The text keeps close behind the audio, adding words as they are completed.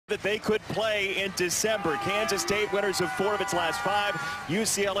that they could play in December. Kansas State, winners of 4 of its last 5.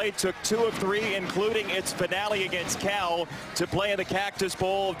 UCLA took 2 of 3, including its finale against Cal, to play in the Cactus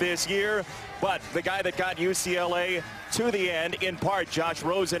Bowl this year. But the guy that got UCLA to the end, in part, Josh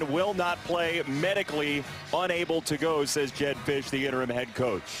Rosen, will not play, medically unable to go, says Jedd Fisch, the interim head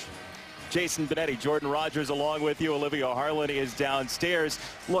coach. Jason Benetti, Jordan Rogers along with you. Olivia Harlan is downstairs.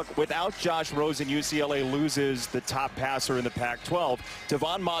 Look, without Josh Rosen, UCLA loses the top passer in the Pac-12.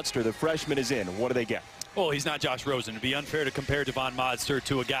 Devon Modster, the freshman, is in. What do they get? Well, he's not Josh Rosen. It'd be unfair to compare Devon Modster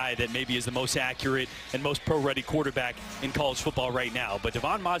to a guy that maybe is the most accurate and most pro-ready quarterback in college football right now. But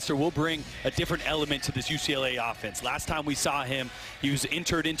Devon Modster will bring a different element to this UCLA offense. Last time we saw him, he was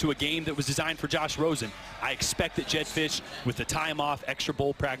entered into a game that was designed for Josh Rosen. I expect that Jedd Fisch, with the time off, extra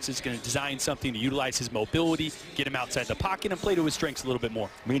bowl practice, is going to design something to utilize his mobility, get him outside the pocket, and play to his strengths a little bit more.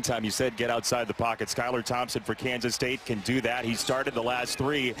 Meantime, you said get outside the pocket. Skylar Thompson for Kansas State can do that. He started the last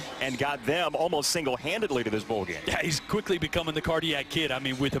 3 and got them almost single-handedly to this bowl game. Yeah, he's quickly becoming the cardiac kid. I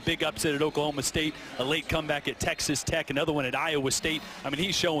mean, with a big upset at Oklahoma State, a late comeback at Texas Tech, another one at Iowa State. I mean,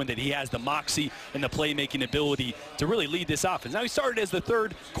 he's showing that he has the moxie and the playmaking ability to really lead this offense. Now, he started as the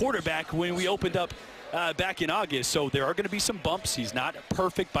 3rd quarterback when we opened up back in August, so there are going to be some bumps. He's not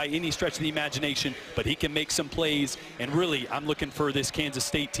perfect by any stretch of the imagination, but he can make some plays, and really, I'm looking for this Kansas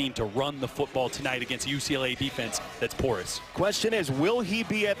State team to run the football tonight against a UCLA defense that's porous. Question is, will he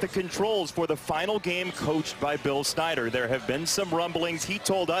be at the controls for the final game coached by Bill Snyder? There have been some rumblings. He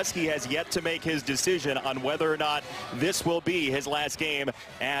told us he has yet to make his decision on whether or not this will be his last game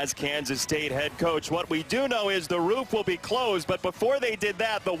as Kansas State head coach. What we do know is the roof will be closed, but before they did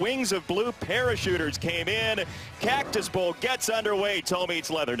that, the Wings of Blue parachuters came in. Cactus Bowl gets underway. Toe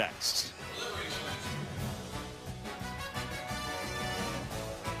meets leather next.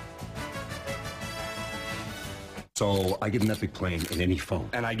 So I get an Epic plane in any phone.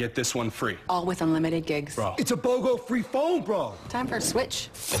 And I get this one free. All with unlimited gigs. Bro, it's a BOGO free phone, bro. Time for a switch.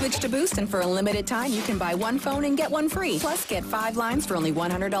 Switch to Boost, and for a limited time, you can buy 1 phone and get 1 free. Plus, get 5 lines for only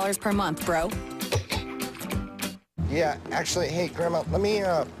 $100 per month, bro. Yeah, actually, hey, Grandma, let me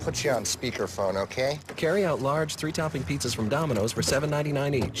put you on speakerphone, okay? Carry out large 3-topping pizzas from Domino's for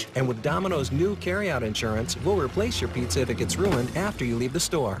 $7.99 each. And with Domino's new carry-out insurance, we'll replace your pizza if it gets ruined after you leave the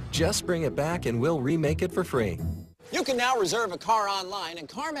store. Just bring it back and we'll remake it for free. You can now reserve a car online, and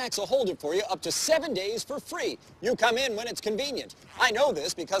CarMax will hold it for you up to 7 days for free. You come in when it's convenient. I know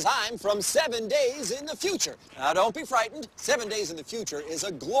this because I'm from 7 days in the future. Now, don't be frightened. 7 days in the future is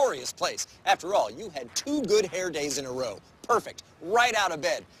a glorious place. After all, you had 2 good hair days in a row. Perfect. Right out of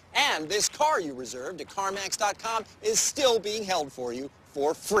bed. And this car you reserved at CarMax.com is still being held for you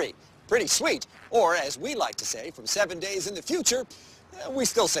for free. Pretty sweet. Or, as we like to say, from 7 days in the future, we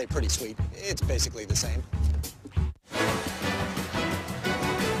still say pretty sweet. It's basically the same.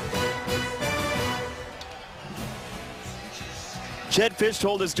 Jedd Fisch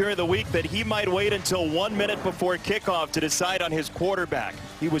told us during the week that he might wait until 1 minute before kickoff to decide on his quarterback.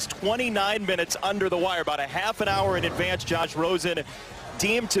 He was 29 minutes under the wire, about a half an hour in advance. Josh Rosen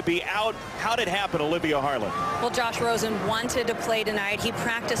deemed to be out. How did it happen, Olivia Harlan? Well, Josh Rosen wanted to play tonight. He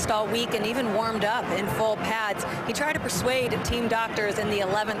practiced all week and even warmed up in full pads. He tried to persuade team doctors in the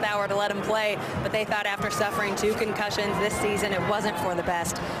 11th hour to let him play, but they thought after suffering 2 concussions this season, it wasn't for the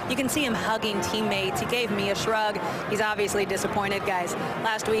best. You can see him hugging teammates. He gave me a shrug. He's obviously disappointed, guys.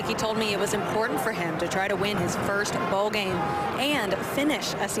 Last week, he told me it was important for him to try to win his first bowl game and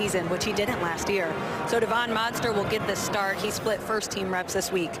finish a season, which he didn't last year. So Devon Modster will get the start. He split first-team reps this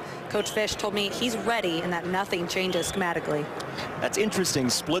week. Coach Fisch told me he's ready and that nothing changes schematically. That's interesting.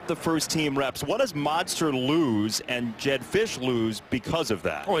 Split the first-team reps. What does Modster lose and Jedd Fisch lose because of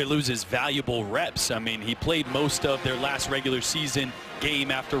that? Oh, he loses valuable reps. I mean, he played most of their last regular season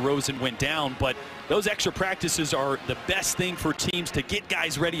game after Rosen went down, but those extra practices are the best thing for teams to get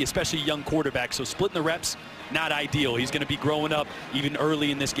guys ready, especially young quarterbacks. So splitting the reps, not ideal. He's going to be growing up even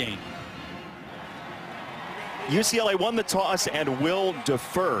early in this game. UCLA won the toss and will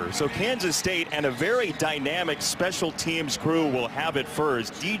defer. So Kansas State and a very dynamic special teams crew will have it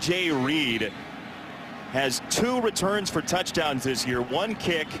first. DJ Reed has 2 returns for touchdowns this year, 1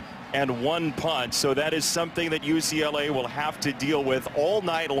 kick and 1 punt. So that is something that UCLA will have to deal with all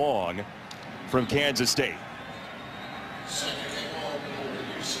night long from Kansas State.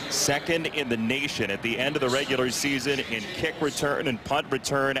 Second in the nation at the end of the regular season in kick return and punt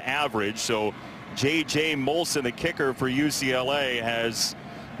return average. So J.J. Molson, the kicker for UCLA, has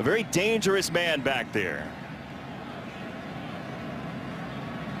a very dangerous man back there.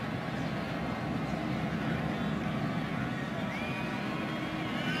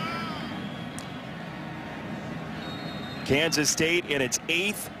 Kansas State in its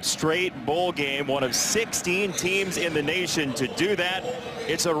 8th straight bowl game, one of 16 teams in the nation to do that.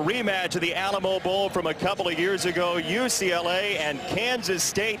 It's a rematch of the Alamo Bowl from a couple of years ago. UCLA and Kansas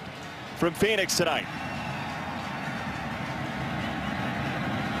State from Phoenix tonight.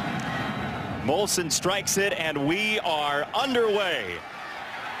 Molson strikes it, and we are underway.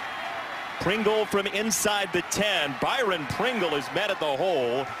 Pringle from inside the 10. Byron Pringle is met at the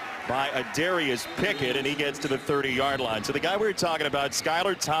hole by Adarius Pickett, and he gets to the 30-yard line. So the guy we were talking about,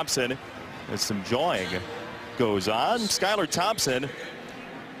 Skylar Thompson, as some jawing goes on. Skylar Thompson,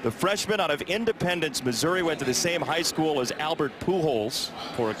 the freshman out of Independence, Missouri, went to the same high school as Albert Pujols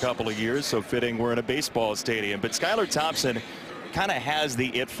for a couple of years, so fitting we're in a baseball stadium. But Skylar Thompson kind of has the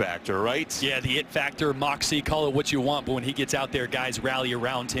it factor, right? Yeah, the it factor, moxie, call it what you want, but when he gets out there, guys rally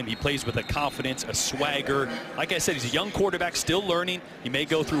around him. He plays with a confidence, a swagger. Like I said, he's a young quarterback, still learning. He may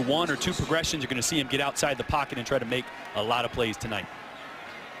go through 1 or 2 progressions. You're going to see him get outside the pocket and try to make a lot of plays tonight.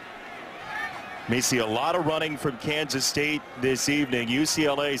 May see a lot of running from Kansas State this evening.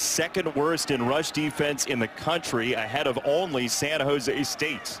 UCLA second worst in rush defense in the country, ahead of only San Jose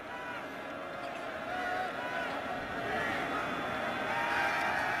State.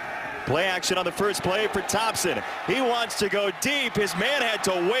 Play action on the first play for Thompson. He wants to go deep. His man had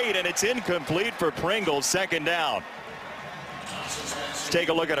to wait, and it's incomplete for Pringle. Second down. Let's take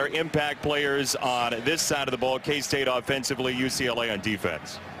a look at our impact players on this side of the ball. K-State offensively, UCLA on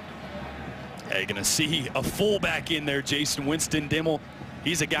defense. Yeah, you're going to see a fullback in there, Jason Winston-Dimmel.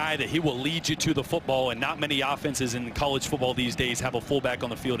 He's a guy that he will lead you to the football, and not many offenses in college football these days have a fullback on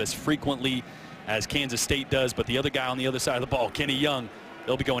the field as frequently as Kansas State does. But the other guy on the other side of the ball, Kenny Young,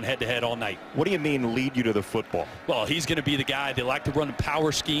 they'll be going head-to-head all night. What do you mean lead you to the football? Well, he's going to be the guy. They like to run a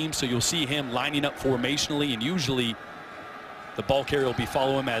power scheme, so you'll see him lining up formationally, and usually the ball carrier will be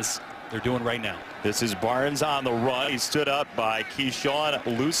following him as they're doing right now. This is Barnes on the run. He's stood up by Keyshawn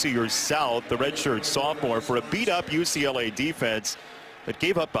Lucier-South, the redshirt sophomore, for a beat-up UCLA defense that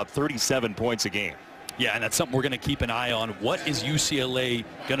gave up about 37 points a game. Yeah, and that's something we're going to keep an eye on. What is UCLA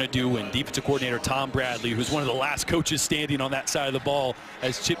going to do? And defensive coordinator Tom Bradley, who's one of the last coaches standing on that side of the ball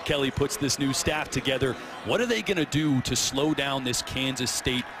as Chip Kelly puts this new staff together, what are they going to do to slow down this Kansas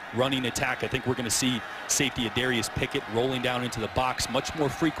State running attack? I think we're going to see safety Adarius Pickett rolling down into the box much more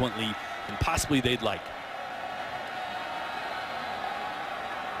frequently than possibly they'd like.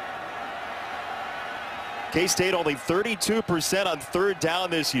 K-State only 32% on third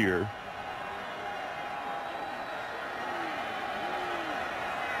down this year.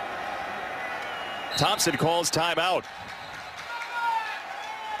 Thompson calls timeout.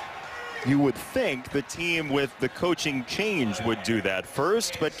 You would think the team with the coaching change would do that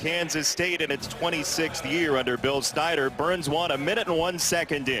first, but Kansas State in its 26th year under Bill Snyder burns one 1 minute and 1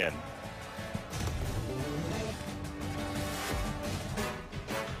 second in.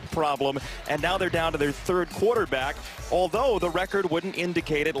 Problem, and now they're down to their third quarterback, although the record wouldn't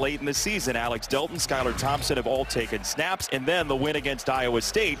indicate it late in the season. Alex Delton, Skylar Thompson have all taken snaps, and then the win against Iowa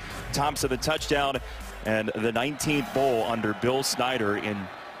State. Thompson the touchdown, and the 19th bowl under Bill Snyder in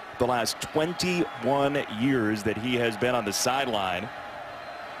the last 21 years that he has been on the sideline.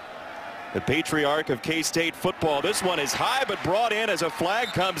 The patriarch of K-State football. This one is high but brought in as a flag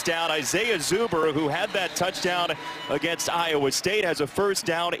comes down. Isaiah Zuber, who had that touchdown against Iowa State, has a first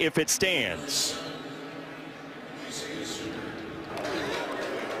down if it stands.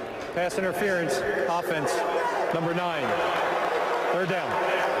 Pass interference, offense, number 9. Third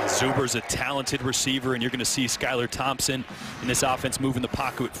down. Zuber's a talented receiver, and you're going to see Skylar Thompson in this offense move in the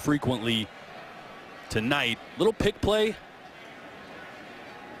pocket frequently tonight. Little pick play.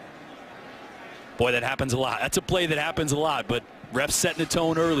 Boy, that happens a lot. That's a play that happens a lot, but refs setting the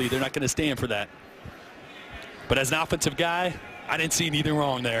tone early. They're not going to stand for that. But as an offensive guy, I didn't see anything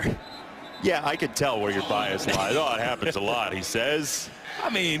wrong there. Yeah, I could tell where your bias lies. Oh, it happens a lot, he says. I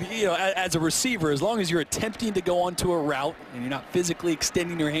mean, you know, as a receiver, as long as you're attempting to go onto a route and you're not physically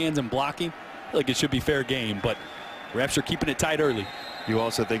extending your hands and blocking, I feel like it should be fair game. But refs are keeping it tight early. You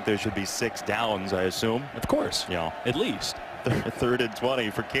also think there should be 6 downs, I assume? Of course. You know, at least. Third and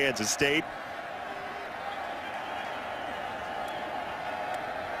 20 for Kansas State.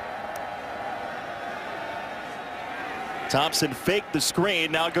 Thompson faked the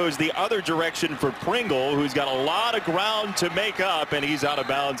screen. Now goes the other direction for Pringle, who's got a lot of ground to make up, and he's out of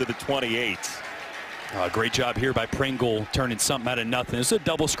bounds at the 28. Great job here by Pringle, turning something out of nothing. This is a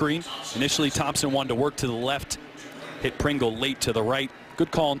double screen. Initially, Thompson wanted to work to the left, hit Pringle late to the right.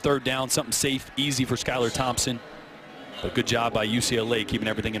 Good call on third down, something safe, easy for Skylar Thompson. But good job by UCLA keeping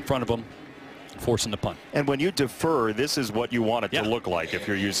everything in front of them, forcing the punt. And when you defer, this is what you want it to look like if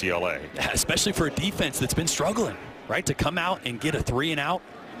you're UCLA. Yeah, especially for a defense that's been struggling. right? To come out and get a 3 and out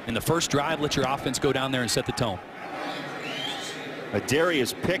in the first drive, let your offense go down there and set the tone.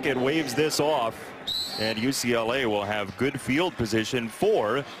 Darius Pickett waves this off, and UCLA will have good field position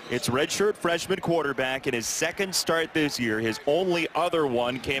for its redshirt freshman quarterback in his second start this year. His only other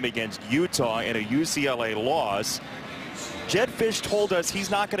one came against Utah in a UCLA loss. Jed Fish told us he's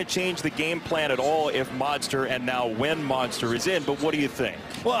not going to change the game plan at all if Monster and now when Monster is in, but what do you think?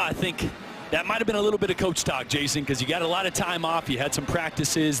 Well, I think that might have been a little bit of coach talk, Jason, because you got a lot of time off. You had some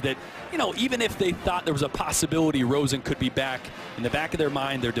practices that, you know, even if they thought there was a possibility Rosen could be back, in the back of their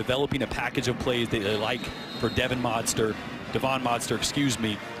mind, they're developing a package of plays that they like for Devon Modster,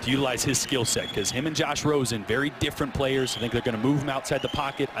 to utilize his skill set, because him and Josh Rosen, very different players. I think they're going to move him outside the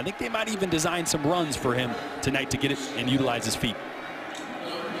pocket. I think they might even design some runs for him tonight to get it and utilize his feet.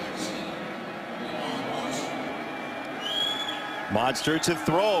 Monster to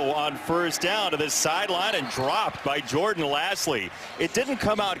throw on first down to the sideline and dropped by Jordan Lastly. It didn't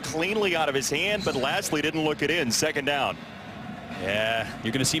come out cleanly out of his hand, but Lastly didn't look it in. Second down. Yeah,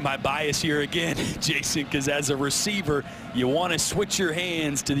 you're going to see my bias here again, Jason, because as a receiver, you want to switch your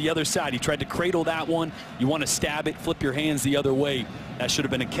hands to the other side. He tried to cradle that one. You want to stab it, flip your hands the other way. That should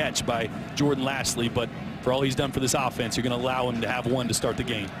have been a catch by Jordan Lastly, but for all he's done for this offense, you're going to allow him to have one to start the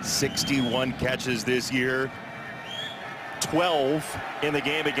game. 61 catches this year. 12 in the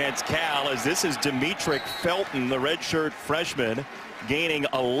game against Cal, as this is Demetric Felton, the redshirt freshman, gaining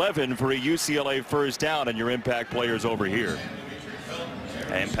 11 for a UCLA first down, and your impact players over here.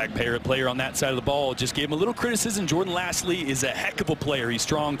 Impact player on that side of the ball. Just gave him a little criticism. Jordan Lastly is a heck of a player. He's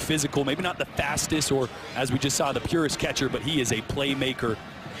strong, physical, maybe not the fastest or, as we just saw, the purest catcher, but he is a playmaker.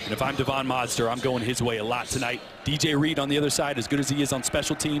 And if I'm Devon Modster, I'm going his way a lot tonight. DJ Reed on the other side, as good as he is on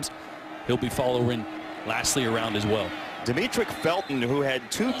special teams, he'll be following Lastly around as well. Demetric Felton, who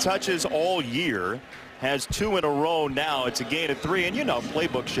had 2 touches all year, has 2 in a row now. It's a gain of 3, and you know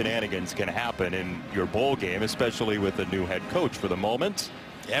playbook shenanigans can happen in your bowl game, especially with a new head coach for the moment.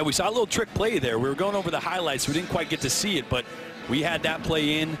 Yeah, we saw a little trick play there. We were going over the highlights. We didn't quite get to see it, but we had that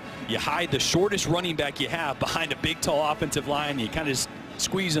play in. You hide the shortest running back you have behind a big, tall offensive line. You kind of just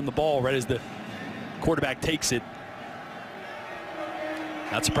squeeze in the ball right as the quarterback takes it.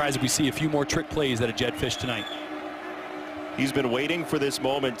 Not surprised if we see a few more trick plays out of Jed Fish tonight. He's been waiting for this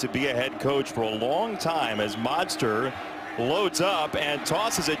moment to be a head coach for a long time, as Monster loads up and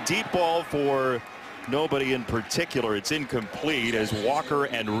tosses a deep ball for nobody in particular. It's incomplete, as Walker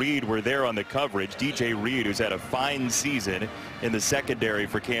and Reed were there on the coverage. DJ Reed, who's had a fine season in the secondary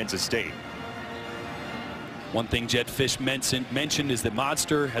for Kansas State. One thing Jed Fish mentioned is that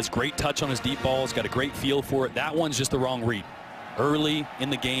Monster has great touch on his deep balls, got a great feel for it. That one's just the wrong read. Early in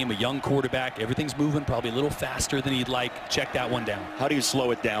the game, a young quarterback, everything's moving probably a little faster than he'd like. Check that one down. How do you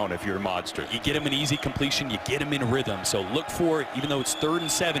slow it down if you're a Monster? You get him an easy completion, you get him in rhythm. So look for, even though it's 3rd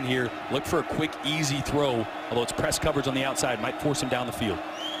and 7 here, look for a quick, easy throw. Although it's press coverage on the outside, might force him down the field.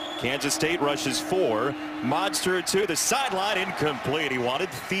 Kansas State rushes 4. Monster to the sideline, incomplete. He wanted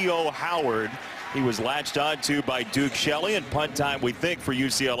Theo Howard. He was latched onto by Duke Shelley, and punt time, we think, for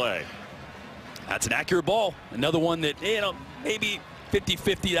UCLA. That's an accurate ball. Another one that, you know, maybe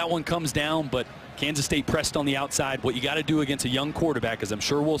 50-50 that one comes down, but Kansas State pressed on the outside. What you got to do against a young quarterback, as I'm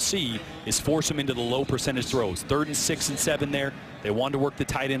sure we'll see, is force him into the low percentage throws. 3rd and 6 and 7 there. They wanted to work the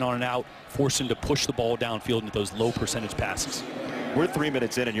tight end on and out, force him to push the ball downfield into those low percentage passes. We're 3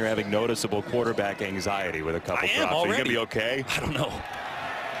 minutes in and you're having noticeable quarterback anxiety with a couple drops. Already. Are you going to be okay? I don't know.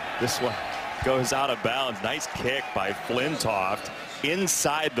 This one goes out of bounds. Nice kick by Flintoft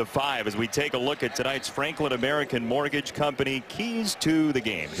inside the 5 as we take a look at tonight's Franklin American Mortgage Company keys to the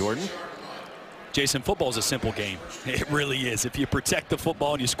game. Jordan? Jason, football is a simple game. It really is. If you protect the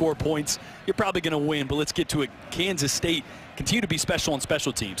football and you score points, you're probably going to win. But let's get to it. Kansas State continue to be special on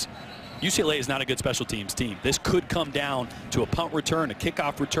special teams. UCLA is not a good special teams team. This could come down to a punt return, a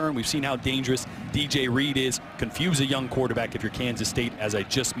kickoff return. We've seen how dangerous DJ Reed is. Confuse a young quarterback if you're Kansas State, as I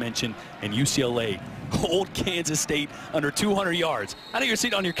just mentioned, and UCLA. Hold Kansas State under 200 yards. I know you're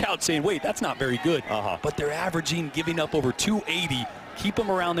sitting on your couch saying, wait, that's not very good. But they're averaging, giving up over 280. Keep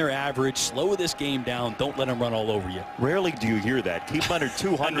them around their average. Slow this game down. Don't let them run all over you. Rarely do you hear that. Keep them under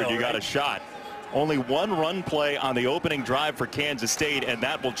 200, you got a shot. Only 1 run play on the opening drive for Kansas State, and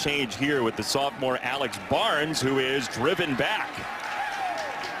that will change here with the sophomore Alex Barnes, who is driven back.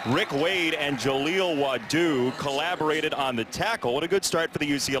 Rick Wade and Jaleel Wadu collaborated on the tackle. What a good start for the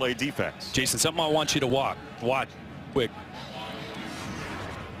UCLA defense. Jason, something I want you to watch quick.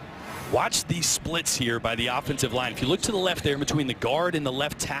 Watch these splits here by the offensive line. If you look to the left there between the guard and the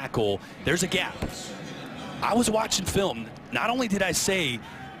left tackle, there's a gap. I was watching film. Not only did I say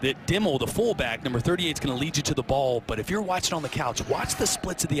that Dimmel, the fullback, number 38, is going to lead you to the ball. But if you're watching on the couch, watch the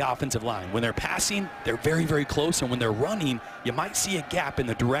splits of the offensive line. When they're passing, they're very, very close. And when they're running, you might see a gap in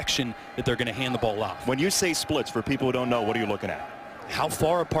the direction that they're going to hand the ball off. When you say splits, for people who don't know, what are you looking at? How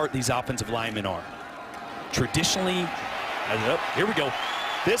far apart these offensive linemen are. Traditionally, here we go.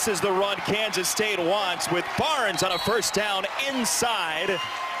 This is the run Kansas State wants, with Barnes on a first down inside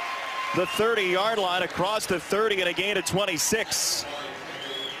the 30-yard line, across the 30, and a gain of 26.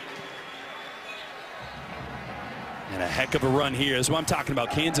 And a heck of a run here. That's what I'm talking about.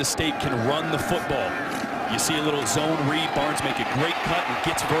 Kansas State can run the football. You see a little zone read. Barnes make a great cut and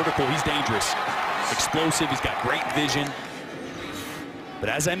gets vertical. He's dangerous. Explosive. He's got great vision. But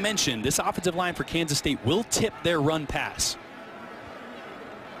as I mentioned, this offensive line for Kansas State will tip their run pass.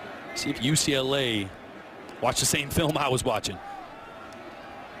 See if UCLA watch the same film I was watching.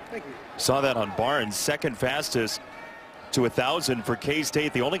 Saw that on Barnes. Second fastest to 1,000 for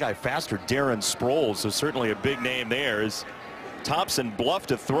K-State. The only guy faster, Darren Sproles, so certainly a big name there. As Thompson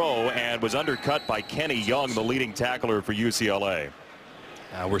bluffed a throw and was undercut by Kenny Young, the leading tackler for UCLA.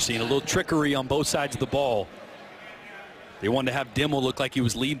 We're seeing a little trickery on both sides of the ball. They wanted to have Dimmel look like he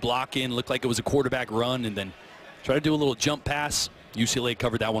was lead blocking, look like it was a quarterback run, and then try to do a little jump pass. UCLA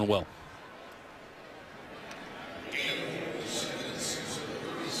covered that one well.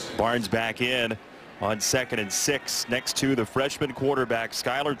 Barnes back in on 2nd and 6 next to the freshman quarterback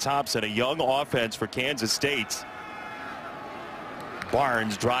Skylar Thompson. A young offense for Kansas State.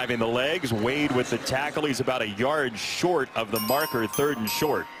 Barnes driving the legs. Wade with the tackle. He's about a yard short of the marker, 3rd and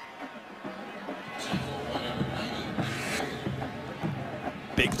short.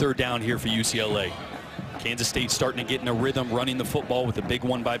 Big 3rd down here for UCLA. Kansas State starting to get in a rhythm, running the football with a big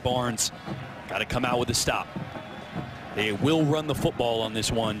one by Barnes. Got to come out with a stop. They will run the football on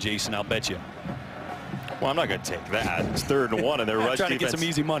this one, Jason, I'll bet you. Well, I'm not going to take that. It's 3rd and 1, and their rush trying defense. to get some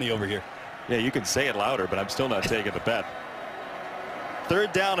easy money over here. Yeah, you can say it louder, but I'm still not taking the bet.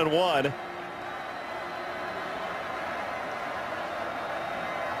 3rd down and 1.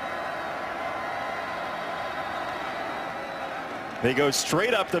 They go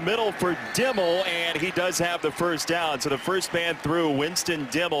straight up the middle for Dimmel, and he does have the first down. So the first man through, Winston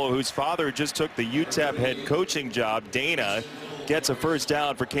Dimmel, whose father just took the UTEP head coaching job, Dana, gets a first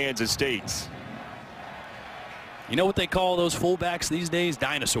down for Kansas State. You know what they call those fullbacks these days?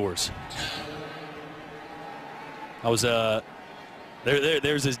 Dinosaurs.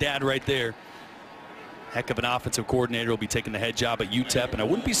 There's his dad right there. Heck of an offensive coordinator, will be taking the head job at UTEP, and I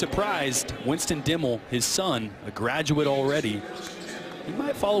wouldn't be surprised Winston Dimmel, his son, a graduate already, he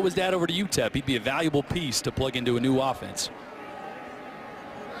might follow his dad over to UTEP. He'd be a valuable piece to plug into a new offense.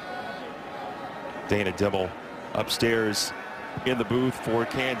 Dana Dimmel upstairs in the booth for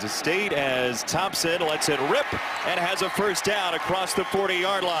Kansas State as Thompson lets it rip and has a first down across the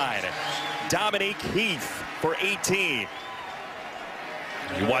 40-yard line. Dominique Heath for 18.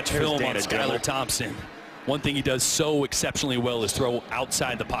 You watch film on Dana Skylar Dimmel. Thompson. One thing he does so exceptionally well is throw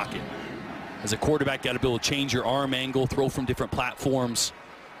outside the pocket. As a quarterback, got to be able to change your arm angle, throw from different platforms.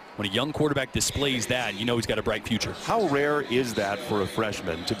 When a young quarterback displays that, you know he's got a bright future. How rare is that for a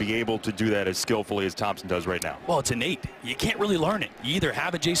freshman to be able to do that as skillfully as Thompson does right now? Well, it's innate. You can't really learn it. You either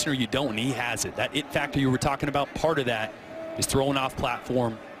have it, Jason, or you don't, and he has it. That it factor you were talking about, part of that is throwing off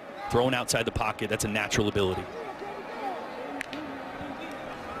platform, throwing outside the pocket. That's a natural ability.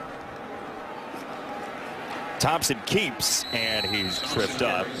 Thompson keeps, and he's tripped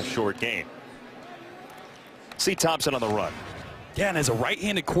up. A short gain. See Thompson on the run. Yeah, and as a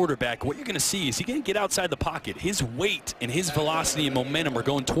right-handed quarterback, what you're going to see is he's going to get outside the pocket. His weight and his velocity and momentum are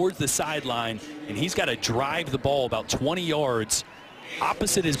going towards the sideline, and he's got to drive the ball about 20 yards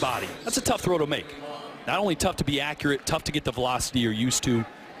opposite his body. That's a tough throw to make. Not only tough to be accurate, tough to get the velocity you're used to.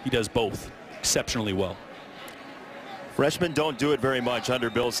 He does both exceptionally well. Freshmen don't do it very much under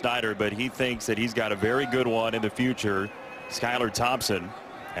Bill Snyder, but he thinks that he's got a very good one in the future, Skylar Thompson.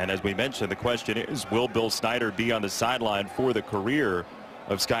 And as we mentioned, the question is, will Bill Snyder be on the sideline for the career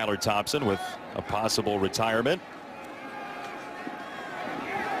of Skylar Thompson with a possible retirement?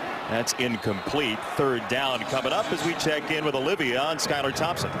 That's incomplete. 3rd down coming up as we check in with Olivia on Skylar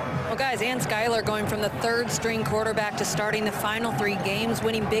Thompson. Well, guys, and Skylar going from the 3rd string quarterback to starting the final 3 games,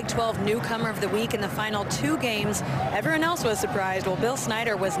 winning Big 12 Newcomer of the Week in the final 2 games. Everyone else was surprised. Well, Bill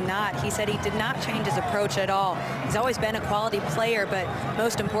Snyder was not. He said he did not change his approach at all. He's always been a quality player, but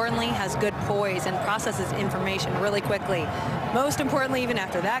most importantly, has good poise and processes information really quickly. Most importantly, even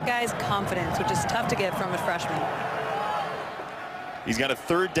after that, guys, confidence, which is tough to get from a freshman. He's got a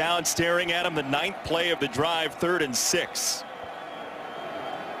 3rd down staring at him, the 9th play of the drive, 3rd and 6.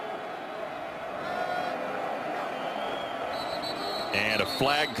 And a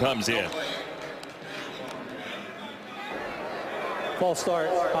flag comes in. False start,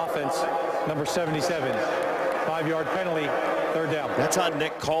 offense, number 77. 5-yard penalty, third down. That's on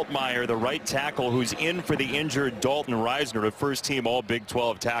Nick Kaltmeyer, the right tackle, who's in for the injured Dalton Reisner, a first-team All-Big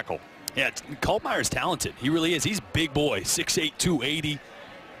 12 tackle. Yeah, Kaltmeyer's talented. He really is. He's a big boy, 6'8", 280.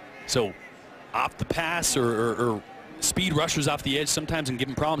 So off the pass or speed rushers off the edge sometimes can give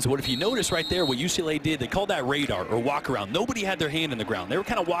him problems. What if you notice right there what UCLA did? They called that radar or walk around. Nobody had their hand in the ground. They were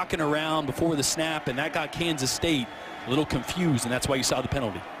kind of walking around before the snap, and that got Kansas State a little confused, and that's why you saw the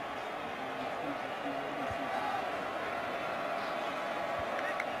penalty.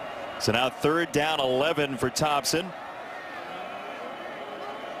 So now third down 11 for Thompson.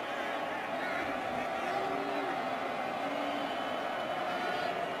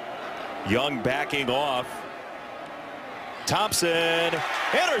 Young backing off. Thompson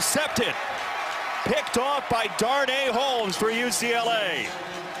intercepted. Picked off by Darnay Holmes for UCLA.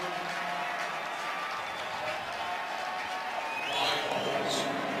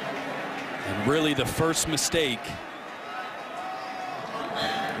 And really the first mistake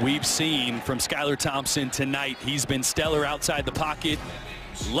we've seen from Skylar Thompson tonight. He's been stellar outside the pocket.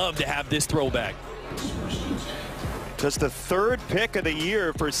 Love to have this throwback. Just the third pick of the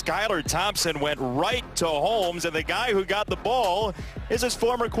year for Skylar Thompson went right to Holmes, and the guy who got the ball is his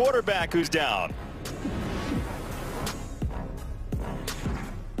former quarterback who's down.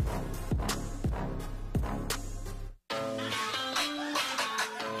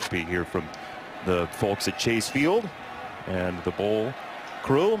 Be here from the folks at Chase Field and the Bowl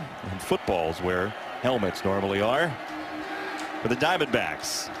crew, and football's where helmets normally are for the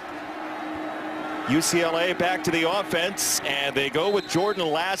Diamondbacks. UCLA back to the offense, and they go with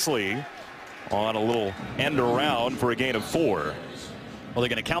Jordan Lastly on a little end around for a gain of 4. Well, they're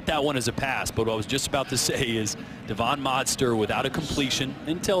going to count that one as a pass, but what I was just about to say is Devon Modster without a completion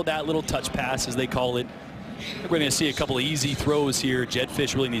until that little touch pass, as they call it. We're going to see a couple of easy throws here. Jed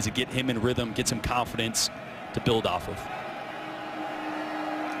Fish really needs to get him in rhythm, get some confidence to build off of.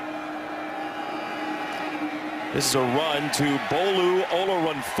 This is a run to Bolu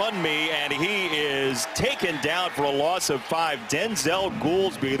Olorunfunmi, and he is taken down for a loss of 5. Denzel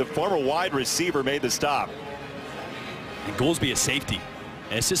Goolsby, the former wide receiver, made the stop. And Goolsby is safety.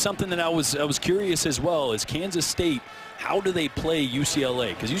 And this is something that I was curious as well, is Kansas State, how do they play UCLA?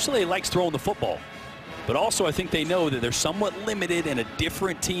 Because UCLA likes throwing the football. But also I think they know that they're somewhat limited and a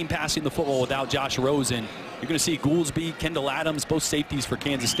different team passing the football without Josh Rosen. You're going to see Goolsby, Kendall Adams, both safeties for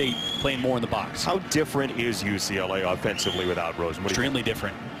Kansas State playing more in the box. How different is UCLA offensively without Rosen? Extremely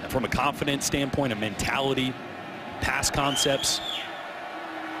different. From a confidence standpoint, a mentality, pass concepts.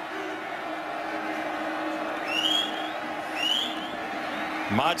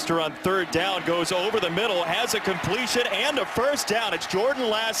 Modster on third down goes over the middle, has a completion and a first down. It's Jordan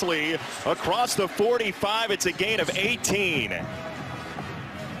Lastly across the 45. It's a gain of 18.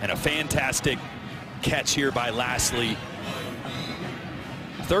 And a fantastic catch here by Lastly.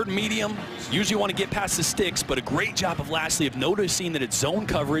 Third and medium, usually want to get past the sticks, but a great job of Lastly of noticing that it's zone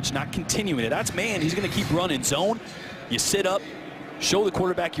coverage, not continuing it. That's man, he's going to keep running zone. You sit up, show the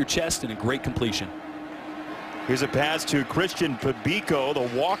quarterback your chest, and a great completion. Here's a pass to Christian Pabico,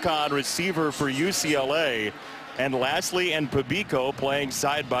 the walk-on receiver for UCLA. And Lastly and Pabico playing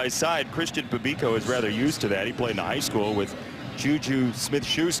side by side. Christian Pabico is rather used to that. He played in high school with Juju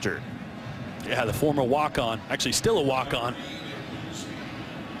Smith-Schuster. Yeah, the former walk-on, actually still a walk-on.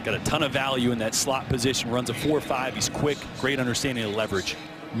 Got a ton of value in that slot position, runs a 4.5. He's quick, great understanding of leverage.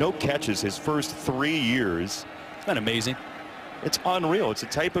 No catches his first 3 years. Isn't that amazing? It's unreal. It's a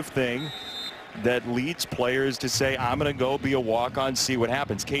type of thing that leads players to say, I'm going to go be a walk-on, see what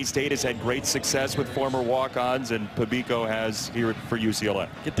happens. K-State has had great success with former walk-ons, and Pabico has here for UCLA.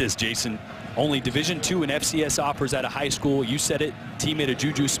 Get this, Jason. Only Division II and FCS offers out of high school. You said it, teammate of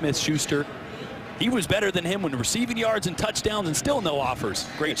Juju Smith-Schuster. He was better than him when receiving yards and touchdowns, and still no offers.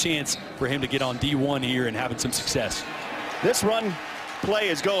 Great chance for him to get on D1 here and having some success. This run play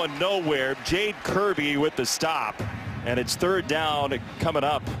is going nowhere. Jade Kirby with the stop, and it's third down coming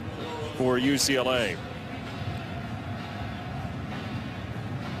up for UCLA.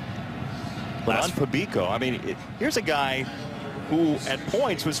 But on Pabico, I mean, here's a guy who at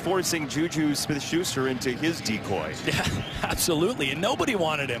points was forcing Juju Smith-Schuster into his decoy. Yeah, absolutely, and nobody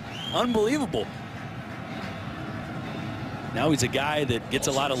wanted him. Unbelievable. Now he's a guy that gets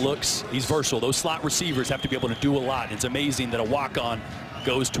a lot of looks. He's versatile. Those slot receivers have to be able to do a lot. It's amazing that a walk-on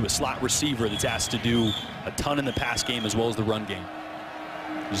goes to a slot receiver that's asked to do a ton in the pass game as well as the run game.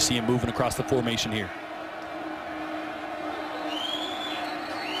 You see him moving across the formation here.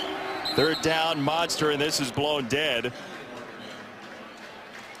 Third down, Monster, and this is blown dead.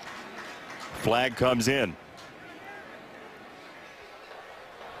 Flag comes in.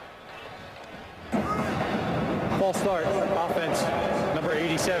 False start. Offense. Number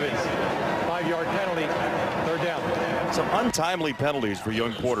 87. 5-yard penalty. 3rd down. Some untimely penalties for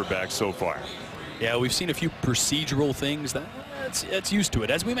young quarterbacks so far. Yeah, we've seen a few procedural things. That's used to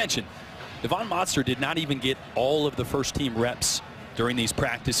it. As we mentioned, Devon Monster did not even get all of the first-team reps during these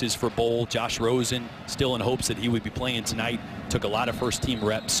practices for bowl. Josh Rosen, still in hopes that he would be playing tonight, took a lot of first-team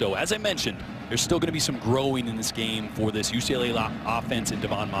reps. So, as I mentioned, there's still going to be some growing in this game for this UCLA offense and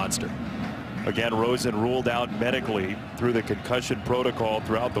Devon Monster. Again, Rosen ruled out medically through the concussion protocol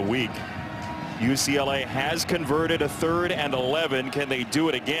throughout the week. UCLA has converted a 3rd and 11. Can they do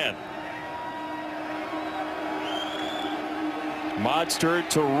it again? Monster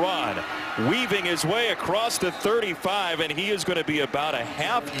to run, weaving his way across the 35, and he is going to be about a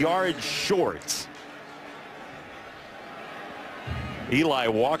half-yard short. Eli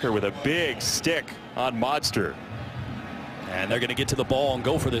Walker with a big stick on Monster. And they're going to get to the ball and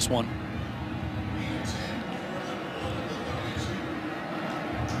go for this one.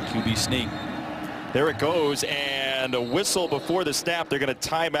 QB sneak. There it goes, and a whistle before the snap. They're going to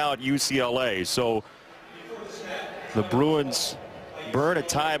time out UCLA. So the Bruins burn a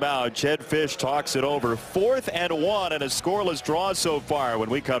timeout. Jed Fish talks it over. 4th and 1 and a scoreless draw so far when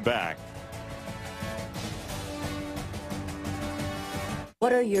we come back.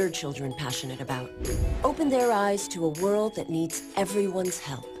 What are your children passionate about? Open their eyes to a world that needs everyone's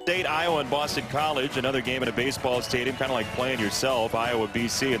help. State, Iowa, and Boston College. Another game in a baseball stadium, kind of like playing yourself. Iowa,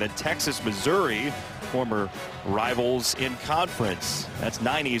 BC, and then Texas, Missouri, former rivals in conference. That's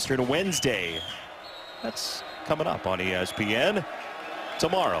 9 Eastern Wednesday. That's coming up on ESPN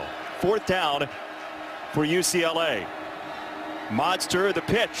tomorrow. 4th down for UCLA. Monster, the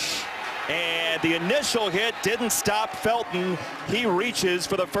pitch. And the initial hit didn't stop Felton. He reaches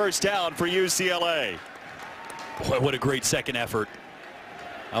for the 1st down for UCLA. Boy, what a great second effort.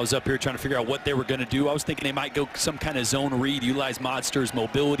 I was up here trying to figure out what they were going to do. I was thinking they might go some kind of zone read, utilize Monster's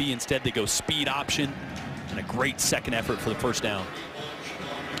mobility. Instead, they go speed option. And a great second effort for the 1st down.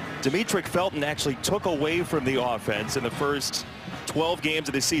 Demetric Felton actually took away from the offense in the first 12 games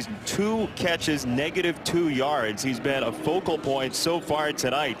of the season. 2 catches, -2 yards. He's been a focal point so far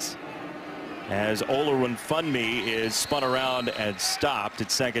tonight, as Olorunfunmi is spun around and stopped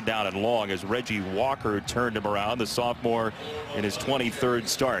at 2nd down and long as Reggie Walker turned him around, the sophomore in his 23rd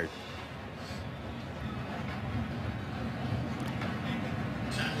start.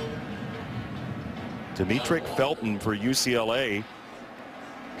 Demetric Felton for UCLA,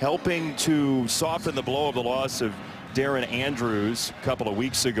 helping to soften the blow of the loss of Darren Andrews a couple of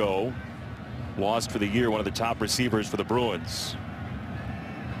weeks ago. Lost for the year, one of the top receivers for the Bruins.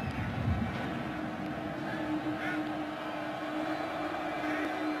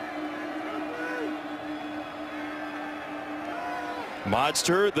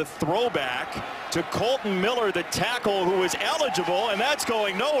 Monster, the throwback to Colton Miller, the tackle, who was eligible, and that's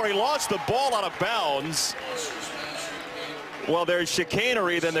going nowhere. He lost the ball out of bounds. Well, there's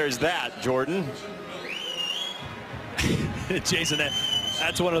chicanery, then there's that, Jordan. Jason,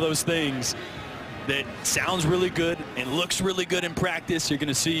 that's one of those things that sounds really good and looks really good in practice. You're going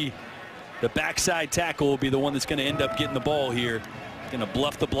to see the backside tackle will be the one that's going to end up getting the ball here. Going to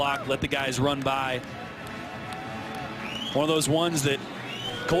bluff the block, let the guys run by. One of those ones that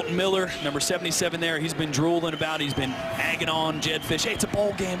Colton Miller, number 77 there, he's been drooling about. He's been hanging on Jed Fish. Hey, it's a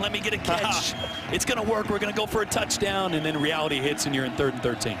bowl game. Let me get a catch. It's going to work. We're going to go for a touchdown. And then reality hits, and you're in 3rd and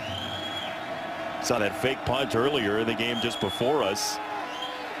 13. Saw that fake punt earlier in the game just before us.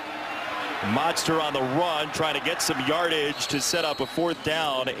 Monster on the run, trying to get some yardage to set up a 4th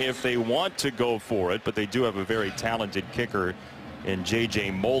down if they want to go for it. But they do have a very talented kicker in J.J.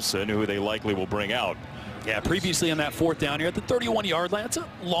 Molson, who they likely will bring out. Yeah, previously on that 4th down here at the 31-yard line, it's a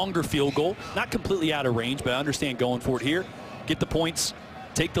longer field goal. Not completely out of range, but I understand going for it here. Get the points,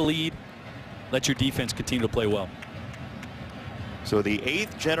 take the lead, let your defense continue to play well. So the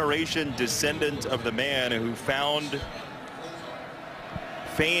 8th generation descendant of the man who found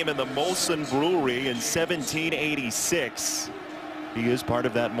fame in the Molson Brewery in 1786. He is part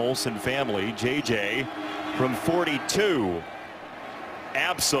of that Molson family. JJ from 42.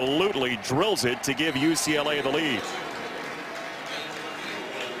 Absolutely drills it to give UCLA the lead.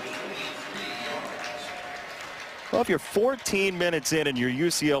 Well, if you're 14 minutes in and you're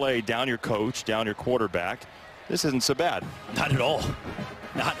UCLA down your coach, down your quarterback, this isn't so bad. Not at all.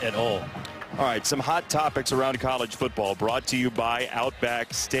 Not at all. All right, some hot topics around college football brought to you by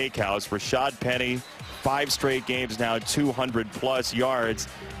Outback Steakhouse. Rashad Penny, 5 straight games now, 200+ yards.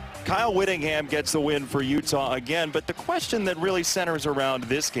 Kyle Whittingham gets the win for Utah again, but the question that really centers around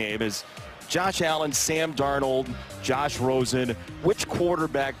this game is Josh Allen, Sam Darnold, Josh Rosen. Which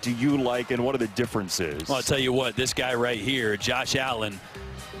quarterback do you like, and what are the differences? Well, I'll tell you what, this guy right here, Josh Allen,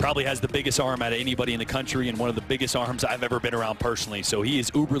 probably has the biggest arm out of anybody in the country and one of the biggest arms I've ever been around personally. So he is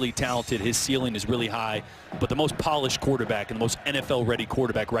uberly talented. His ceiling is really high. But the most polished quarterback and the most NFL-ready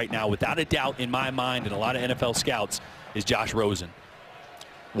quarterback right now, without a doubt in my mind and a lot of NFL scouts, is Josh Rosen.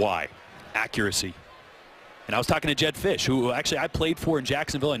 Why? Accuracy. And I was talking to Jed Fish, who actually I played for in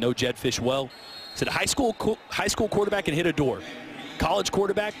Jacksonville. I know Jed Fish well. Said high school quarterback can hit a door. College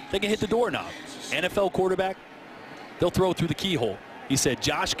quarterback, they can hit the doorknob. NFL quarterback, they'll throw through the keyhole. He said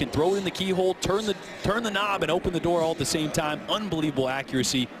Josh can throw it in the keyhole, turn the knob, and open the door all at the same time. Unbelievable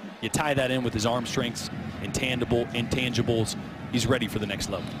accuracy. You tie that in with his arm strengths, intangibles. He's ready for the next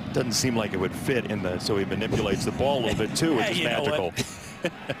level. Doesn't seem like it would fit in the, so he manipulates the ball a little bit too, which is magical.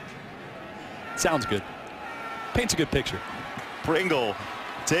 Sounds good. Paints a good picture. Pringle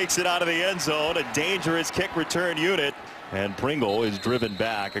takes it out of the end zone, a dangerous kick return unit, and Pringle is driven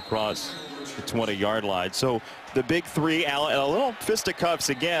back across the 20-yard line. So the big three, a little fisticuffs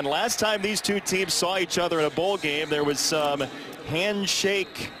again. Last time these two teams saw each other in a bowl game, there was some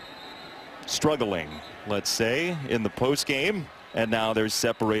handshake struggling, let's say, in the post game, and now they're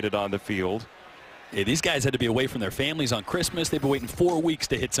separated on the field. Hey, these guys had to be away from their families on Christmas. They've been waiting 4 weeks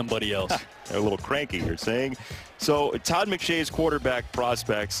to hit somebody else. They're a little cranky, you're saying. So Todd McShay's quarterback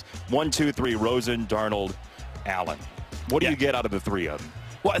prospects, 1, 2, 3, Rosen, Darnold, Allen. What do you get out of the three of them?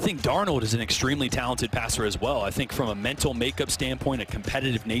 Well, I think Darnold is an extremely talented passer as well. I think from a mental makeup standpoint, a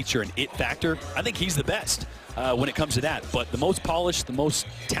competitive nature, and it factor, I think he's the best when it comes to that. But the most polished, the most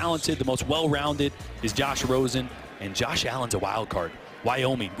talented, the most well-rounded is Josh Rosen, and Josh Allen's a wild card.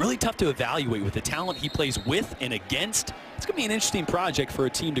 Wyoming, really tough to evaluate with the talent he plays with and against. It's going to be an interesting project for a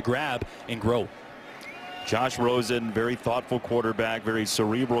team to grab and grow. Josh Rosen, very thoughtful quarterback, very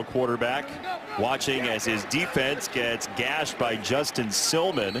cerebral quarterback. Watching as his defense gets gashed by Justin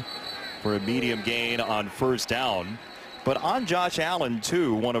Silman for a medium gain on first down. But on Josh Allen,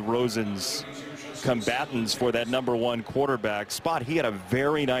 too, one of Rosen's combatants for that #1 quarterback spot. He had a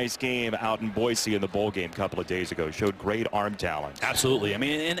very nice game out in Boise in the bowl game a couple of days ago. Showed great arm talent. Absolutely. I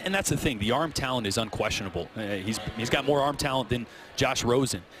mean, and that's the thing. The arm talent is unquestionable. He's got more arm talent than Josh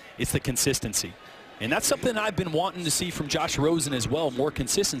Rosen. It's the consistency. And that's something I've been wanting to see from Josh Rosen as well, more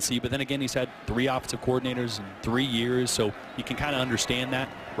consistency. But then again, he's had 3 offensive coordinators in 3 years, so you can kind of understand that.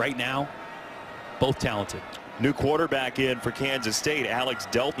 Right now, both talented. New quarterback in for Kansas State, Alex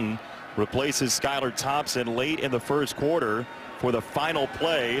Delton, replaces Skylar Thompson late in the first quarter for the final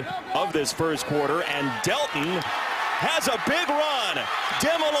play of this first quarter. And Delton has a big run.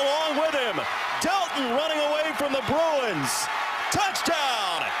 Dimmel along with him. Delton running away from the Bruins.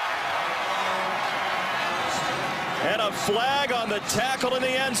 Touchdown! And a flag on the tackle in the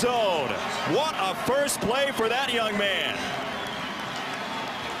end zone. What a first play for that young man.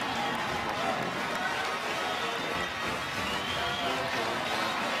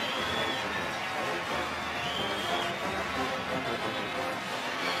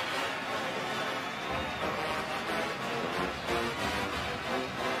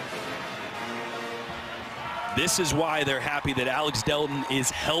 This is why they're happy that Alex Delton is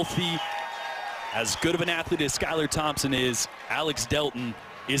healthy. As good of an athlete as Skylar Thompson is, Alex Delton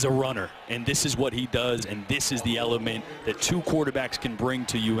is a runner, and this is what he does, and this is the element that 2 quarterbacks can bring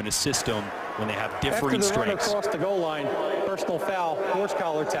to you in a system when they have differing strengths. After the run across the goal line, personal foul, horse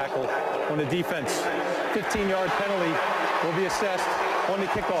collar tackle on the defense. 15-yard penalty will be assessed on the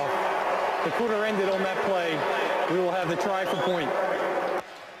kickoff. The quarter ended on that play. We will have the try for point.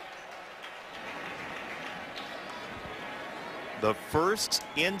 The first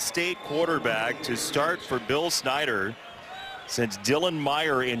in-state quarterback to start for Bill Snyder since Dylan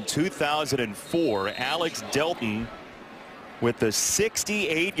Meyer in 2004. Alex Delton with the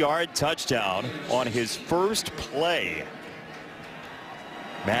 68-yard touchdown on his first play.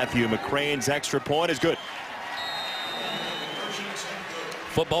 Matthew McCrane's extra point is good.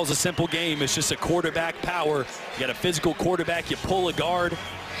 Football's a simple game. It's just a quarterback power. You got a physical quarterback, you pull a guard,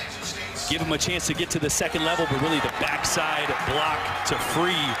 give him a chance to get to the second level, but really the backside block to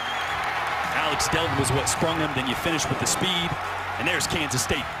free Alex Delton was what sprung him. Then you finish with the speed, and there's Kansas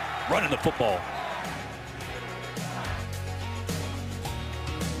State running the football.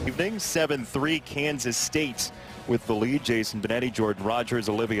 Evening, 7-3 Kansas State with the lead. Jason Benetti, Jordan Rogers,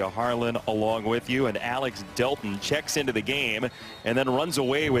 Olivia Harlan along with you, and Alex Delton checks into the game and then runs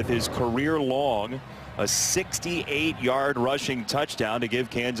away with his career-long, a 68-yard rushing touchdown to give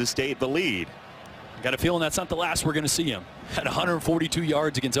Kansas State the lead. Got a feeling that's not the last we're going to see him. Had 142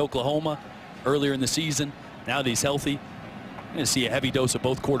 yards against Oklahoma earlier in the season. Now that he's healthy, You're going to see a heavy dose of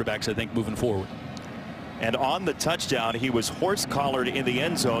both quarterbacks, I think, moving forward. And on the touchdown, he was horse-collared in the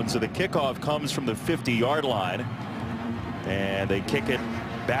end zone, so the kickoff comes from the 50-yard line. And they kick it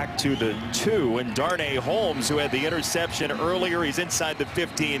back to the 2. And Darnay Holmes, who had the interception earlier, he's inside the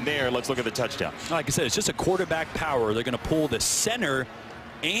 15 there. Let's look at the touchdown. Like I said, it's just a quarterback power. They're going to pull the center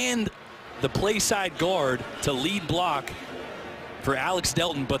and the play side guard to lead block for Alex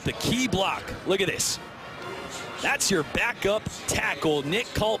Delton. But the key block, look at this. That's your backup tackle, Nick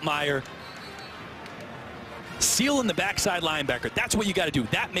Kaltmeyer, sealing the backside linebacker. That's what you got to do.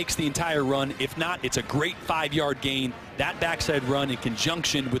 That makes the entire run. If not, it's a great 5-yard gain. That backside run in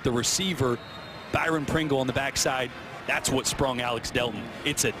conjunction with the receiver, Byron Pringle on the backside, that's what sprung Alex Delton.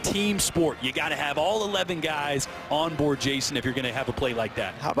 It's a team sport. You got to have all 11 guys on board, Jason, if you're going to have a play like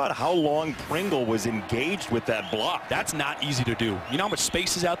that. How about how long Pringle was engaged with that block? That's not easy to do. You know how much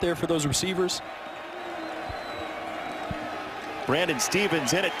space is out there for those receivers? Brandon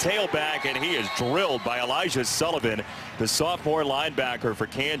Stevens in at tailback, and he is drilled by Elijah Sullivan, the sophomore linebacker for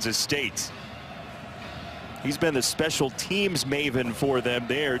Kansas State. He's been the special teams maven for them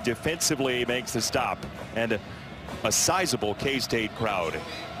there. Defensively, he makes the stop. And a sizable K-State crowd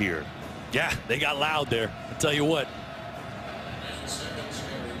here. Yeah, they got loud there. I'll tell you what.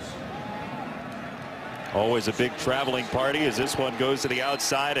 Always a big traveling party as this one goes to the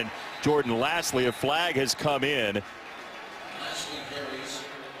outside, and Jordan Lastly, a flag has come in.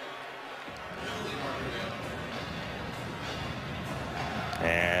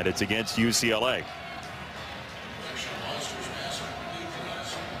 And it's against UCLA.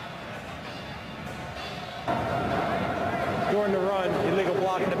 During the run, illegal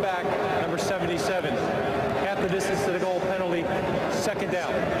block in the back, number 77. Half the distance to the goal, penalty, second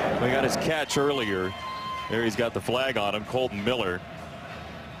down. We got his catch earlier. There he's got the flag on him, Colton Miller.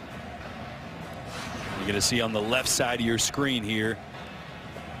 You're going to see on the left side of your screen here.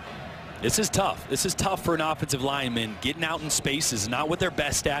 This is tough. This is tough for an offensive lineman. Getting out in space is not what they're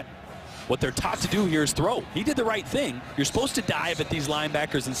best at. What they're taught to do here is throw. He did the right thing. You're supposed to dive at these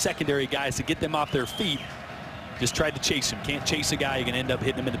linebackers and secondary guys to get them off their feet. Just tried to chase him. Can't chase a guy. You're going to end up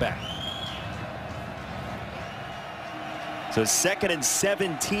hitting him in the back. So 2nd and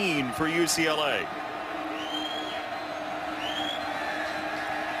 17 for UCLA.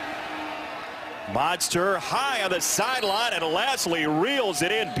 Monster high on the sideline, and Lastly reels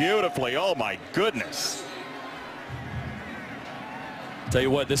it in beautifully. Oh my goodness. Tell you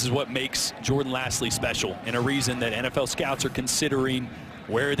what, this is what makes Jordan Lastly special, and a reason that NFL scouts are considering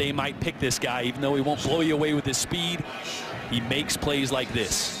where they might pick this guy. Even though he won't blow you away with his speed, he makes plays like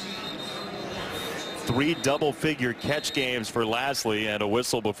this. 3 double-figure catch games for Lastly, and a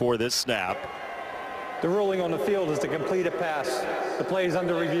whistle before this snap. The ruling on the field is to complete a pass. The play is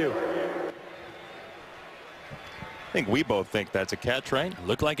under review. I think we both think that's a catch, right?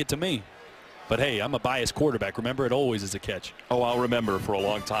 Looked like it to me. But hey, I'm a biased quarterback. Remember, it always is a catch. Oh, I'll remember for a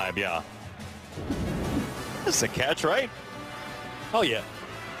long time, yeah. This is a catch, right? Oh, yeah.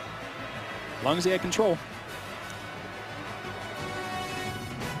 As long as he had control.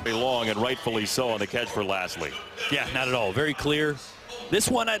 Very long, and rightfully so on the catch for Lastly. Yeah, not at all. Very clear. This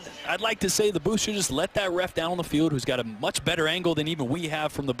one, I'd like to say the booth should just let that ref down on the field, who's got a much better angle than even we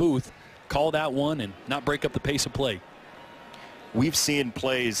have from the booth, call that one and not break up the pace of play. We've seen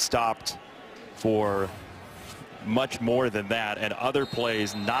plays stopped for much more than that, and other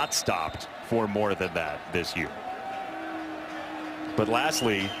plays not stopped for more than that this year. But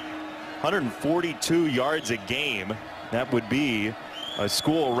Lastly, 142 yards a game. That would be a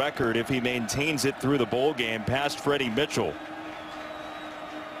school record if he maintains it through the bowl game, past Freddie Mitchell.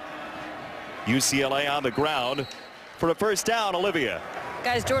 UCLA on the ground for a first down. Olivia.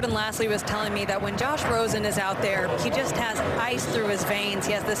 Guys, Jordan Lastly was telling me that when Josh Rosen is out there, he just has ice through his veins.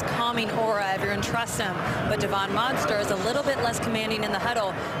 He has this calming aura. Everyone trusts him. But Devon Monster is a little bit less commanding in the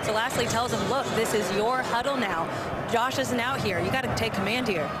huddle. So Lastly tells him, look, this is your huddle now. Josh isn't out here. You got to take command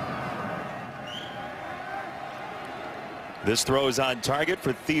here. This throw is on target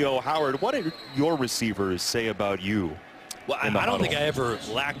for Theo Howard. What did your receivers say about you? Well, I don't think I ever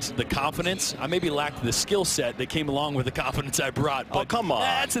lacked the confidence. I maybe lacked the skill set that came along with the confidence I brought. But come on.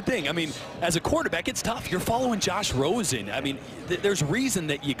 That's the thing. I mean, as a quarterback, it's tough. You're following Josh Rosen. I mean, there's reason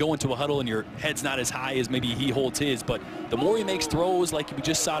that you go into a huddle and your head's not as high as maybe he holds his. But the more he makes throws, like we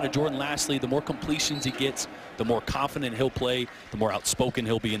just saw to Jordan Lastly, the more completions he gets, the more confident he'll play, the more outspoken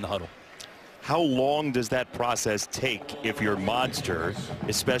he'll be in the huddle. How long does that process take if you're Monster,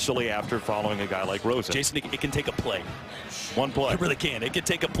 especially after following a guy like Rosen? Jason, it can take a play. One play. It really can. It can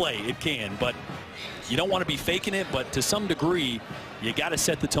take a play. It can. But you don't want to be faking it. But to some degree, you got to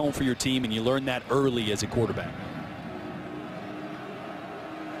set the tone for your team, and you learn that early as a quarterback.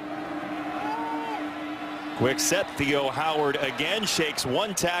 Quick set, Theo Howard again shakes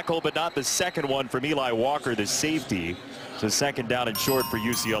one tackle, but not the second one from Eli Walker, the safety. So second down and short for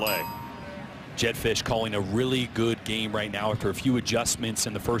UCLA. Jedd Fisch calling a really good game right now after a few adjustments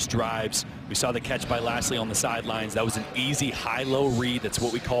in the first drives. We saw the catch by Lastly on the sidelines. That was an easy high-low read. That's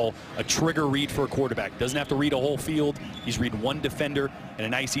what we call a trigger read for a quarterback. Doesn't have to read a whole field. He's reading one defender and a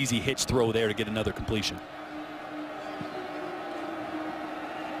nice easy hitch throw there to get another completion.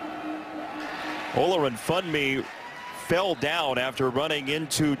 Olaronfunmi fell down after running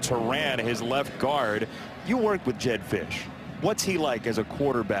into Turan, his left guard. You worked with Jedd Fisch. What's he like as a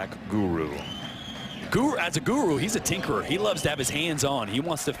quarterback guru? As a guru, he's a tinkerer. He loves to have his hands on. He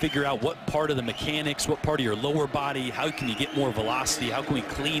wants to figure out what part of the mechanics, what part of your lower body, how can you get more velocity, how can we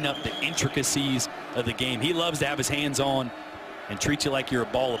clean up the intricacies of the game. He loves to have his hands on and treat you like you're a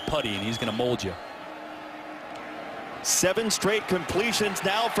ball of putty, and he's going to mold you. 7 straight completions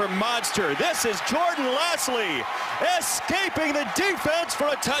now for Monster. This is Jordan Lastly escaping the defense for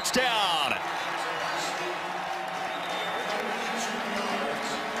a touchdown.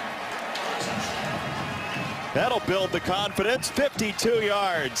 That'll build the confidence. 52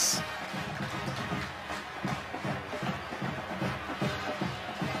 yards.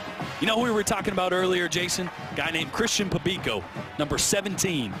 You know who we were talking about earlier, Jason? A guy named Christian Pabico, number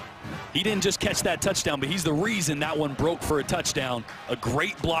 17. He didn't just catch that touchdown, but he's the reason that one broke for a touchdown. A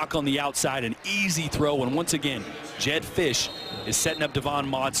great block on the outside, an easy throw, and once again, Jedd Fisch is setting up Devon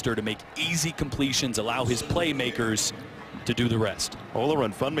Monster to make easy completions, allow his playmakers to do the rest.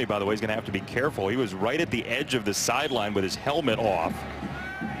 Olaronfunmi, by the way, is going to have to be careful. He was right at the edge of the sideline with his helmet off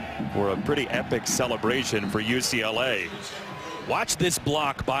for a pretty epic celebration for UCLA. Watch this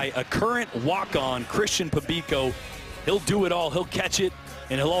block by a current walk-on, Christian Pabico. He'll do it all. He'll catch it,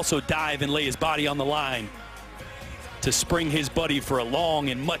 and he'll also dive and lay his body on the line to spring his buddy for a long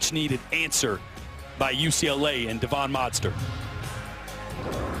and much-needed answer by UCLA and Devon Monster.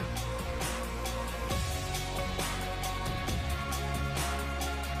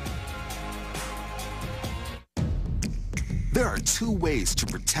 There are 2 ways to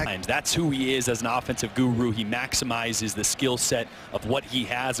protect. That's who he is as an offensive guru. He maximizes the skill set of what he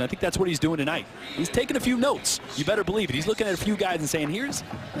has, and I think that's what he's doing tonight. He's taking a few notes. You better believe it. He's looking at a few guys and saying, I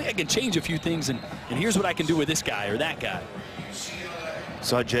think I can change a few things, and here's what I can do with this guy or that guy.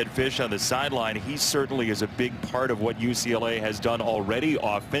 Saw Jedd Fisch on the sideline. He certainly is a big part of what UCLA has done already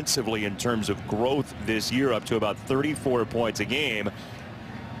offensively in terms of growth this year, up to about 34 points a game.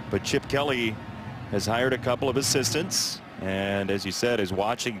 But Chip Kelly has hired a couple of assistants, and as you said, is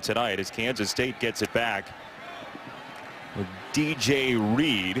watching tonight as Kansas State gets it back with DJ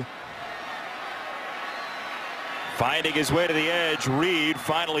Reed finding his way to the edge. Reed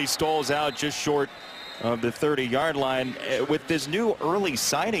finally stalls out just short of the 30-yard line. With this new early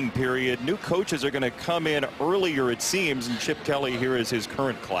signing period, new coaches are going to come in earlier, it seems, and Chip Kelly here is his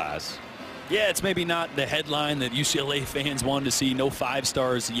current class. Yeah, it's maybe not the headline that UCLA fans wanted to see. No 5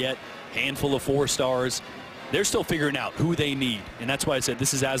 stars yet, handful of 4 stars. They're still figuring out who they need, and that's why I said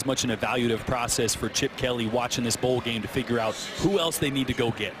this is as much an evaluative process for Chip Kelly watching this bowl game to figure out who else they need to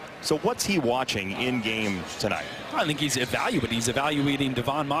go get. So what's he watching in game tonight? I think he's evaluating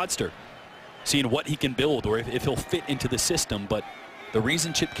Devon Monster, seeing what he can build or if he'll fit into the system. But the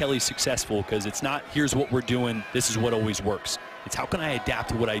reason Chip Kelly's successful, because it's not here's what we're doing, this is what always works. It's how can I adapt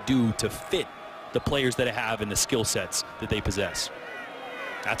to what I do to fit the players that I have and the skill sets that they possess.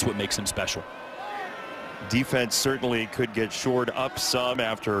 That's what makes him special. Defense certainly could get shored up some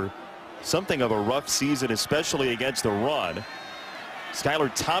after something of a rough season, especially against the run.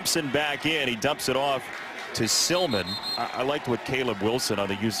 Skylar Thompson back in. He dumps it off to Silman. I liked what Caleb Wilson on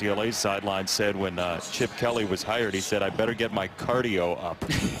the UCLA sideline said when Chip Kelly was hired. He said, I better get my cardio up.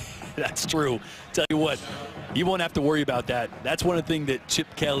 That's true. Tell you what, you won't have to worry about that. That's one of the things that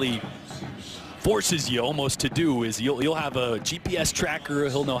Chip Kelly forces you almost to do is you'll have a GPS tracker.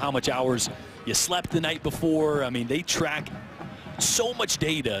 He'll know how much hours you slept the night before. I mean, they track so much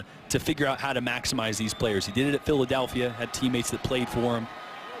data to figure out how to maximize these players. He did it at Philadelphia, had teammates that played for him.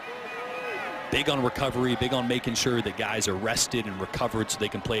 Big on recovery, big on making sure that guys are rested and recovered so they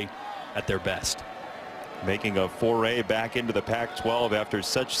can play at their best. Making a foray back into the Pac-12 after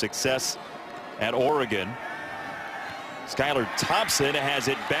such success at Oregon. Skylar Thompson has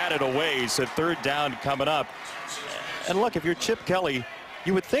it batted away, so 3rd down coming up. And look, if you're Chip Kelly,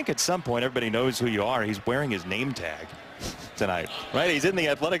 you would think at some point everybody knows who you are. He's wearing his name tag tonight, right? He's in the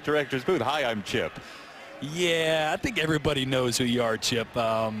athletic director's booth. Hi, I'm Chip. Yeah, I think everybody knows who you are, Chip.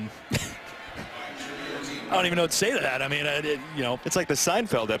 I don't even know what to say to that. I mean, you know. It's like the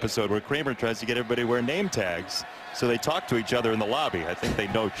Seinfeld episode where Kramer tries to get everybody to wear name tags. So they talk to each other in the lobby. I think they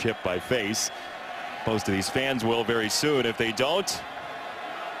know Chip by face. Most of these fans will very soon. If they don't,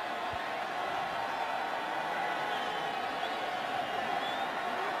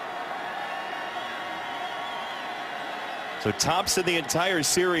 so Thompson the entire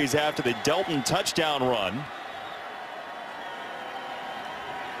series after the Delton touchdown run.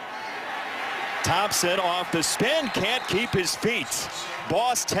 Thompson off the spin, can't keep his feet.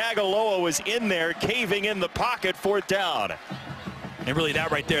 Boss Tagaloa was in there, caving in the pocket, 4th down. And really that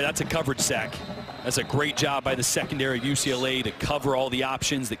right there, that's a coverage sack. That's a great job by the secondary of UCLA to cover all the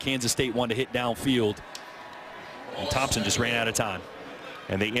options that Kansas State wanted to hit downfield. And Thompson just ran out of time.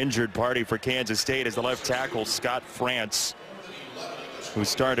 And the injured party for Kansas State is the left tackle, Scott France, who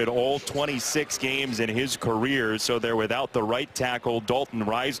started all 26 games in his career. So they're without the right tackle, Dalton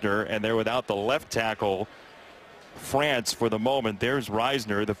Reisner, and they're without the left tackle, France, for the moment. There's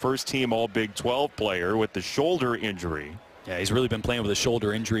Reisner, the first team all Big 12 player with the shoulder injury. Yeah, he's really been playing with a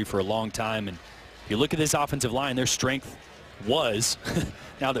shoulder injury for a long time. And if you look at this offensive line, their strength was,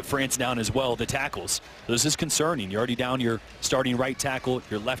 now that France down as well, the tackles. So this is concerning. You're already down your starting right tackle,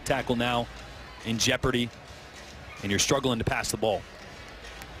 your left tackle now in jeopardy, and you're struggling to pass the ball.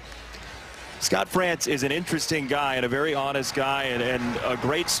 Scott France is an interesting guy and a very honest guy, and a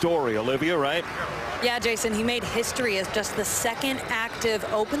great story, Olivia, right? Yeah, Jason, he made history as just the second active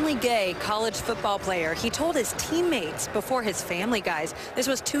openly gay college football player. He told his teammates before his family guys. This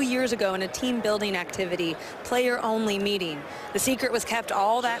was 2 years ago in a team building activity, player only meeting. The secret was kept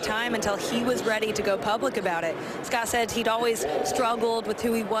all that time until he was ready to go public about it. Scott said he'd always struggled with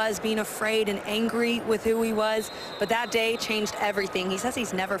who he was, being afraid and angry with who he was, but that day changed everything. He says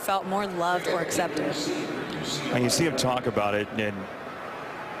he's never felt more loved or accepted. And you see him talk about it, and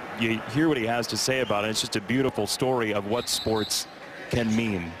you hear what he has to say about it. It's just a beautiful story of what sports can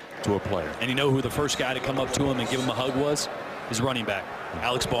mean to a player. And you know who the first guy to come up to him and give him a hug was? His running back,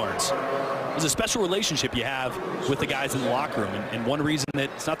 Alex Barnes. There's a special relationship you have with the guys in the locker room, and one reason that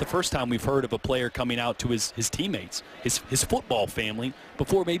it's not the first time we've heard of a player coming out to his teammates, his football family,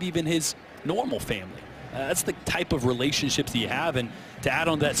 before maybe even his normal family. That's the type of relationships that you have. And to add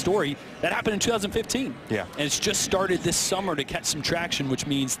on to that story, that happened in 2015. Yeah. And it's just started this summer to catch some traction, which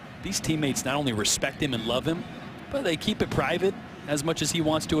means these teammates not only respect him and love him, but they keep it private as much as he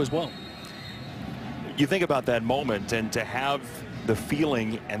wants to as well. You think about that moment, and to have the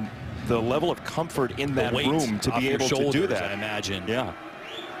feeling and the level of comfort in that room to be able to do that. I imagine. Yeah.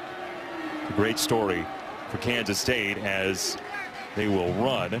 A great story for Kansas State as they will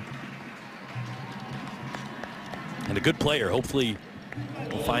run. And a good player. Hopefully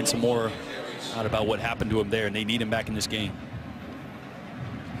we'll find some more out about what happened to him there, and they need him back in this game.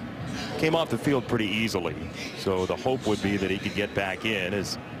 Came off the field pretty easily, so the hope would be that he could get back in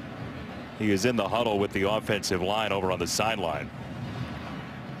as he is in the huddle with the offensive line over on the sideline.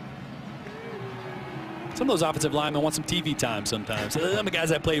 Some of those offensive linemen want some TV time sometimes. Some of the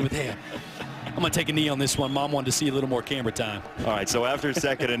guys I played with, hey, I'm going to take a knee on this one. Mom wanted to see a little more camera time. All right, so after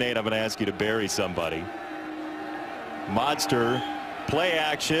 2nd and 8, I'm going to ask you to bury somebody. Monster, play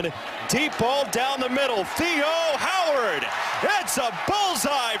action, deep ball down the middle. Theo Howard, it's a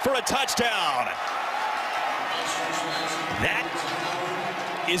bullseye for a touchdown.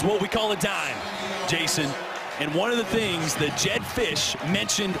 That is what we call a dime, Jason. And one of the things that Jed Fish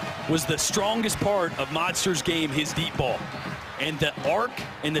mentioned was the strongest part of Monster's game, his deep ball. And the arc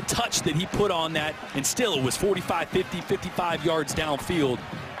and the touch that he put on that, and still it was 45, 50, 55 yards downfield.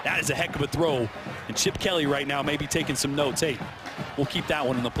 That is a heck of a throw. And Chip Kelly right now may be taking some notes. Hey, we'll keep that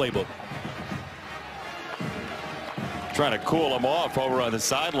one in the playbook. Trying to cool him off over on the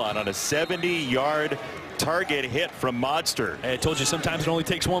sideline on a 70-yard target hit from Monster. Hey, I told you sometimes it only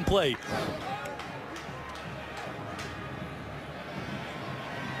takes one play.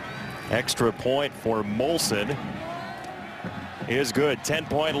 Extra point for Molson is good.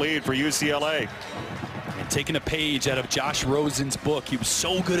 10-point lead for UCLA. And taking a page out of Josh Rosen's book, he was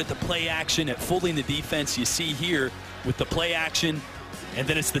so good at the play action, at fooling the defense. You see here with the play action, and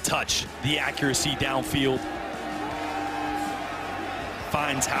then it's the touch, the accuracy downfield.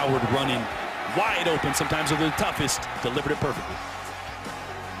 Finds Howard running wide open. Sometimes they're the toughest. Delivered it perfectly.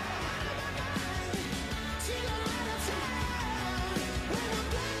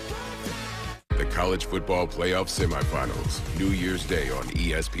 The college football playoff semifinals, New Year's Day on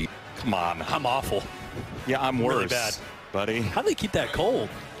ESPN. Come on. I'm awful. Yeah, I'm worse, really bad, buddy. How do they keep that cold?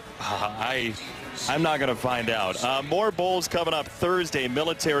 I'm not going to find out. More bowls coming up Thursday.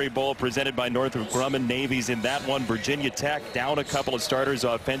 Military Bowl presented by Northrop Grumman. Navy's in that one. Virginia Tech down a couple of starters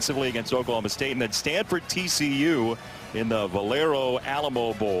offensively against Oklahoma State. And then Stanford TCU in the Valero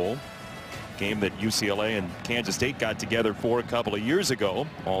Alamo Bowl. game that UCLA and Kansas State got together for a couple of years ago.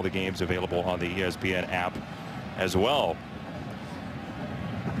 All the games available on the ESPN app as well.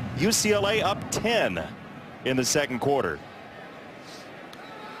 UCLA up 10 in the second quarter.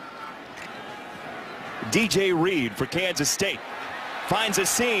 DJ Reed for Kansas State finds a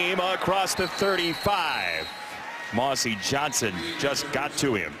seam across the 35. Mossy Johnson just got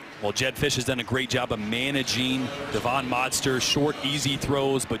to him. Well, Jedd Fisch has done a great job of managing Devon Modster. Short, easy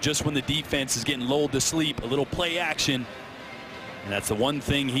throws, but just when the defense is getting lulled to sleep, a little play action. And that's the one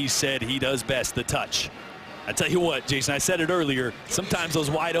thing he said he does best, the touch. I tell you what, Jason, I said it earlier, sometimes those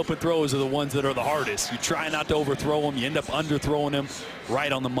wide open throws are the ones that are the hardest. You try not to overthrow them. You end up underthrowing them.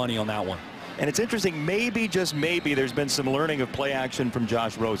 Right on the money on that one. And it's interesting, maybe, just maybe, there's been some learning of play action from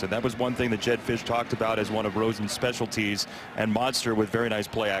Josh Rosen. That was one thing that Jedd Fisch talked about as one of Rosen's specialties, and Modster with very nice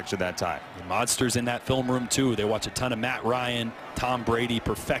play action that time. And Modster's in that film room, too. They watch a ton of Matt Ryan, Tom Brady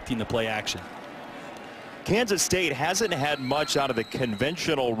perfecting the play action. Kansas State hasn't had much out of the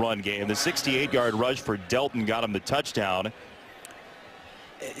conventional run game. The 68-yard rush for Delton got him the touchdown.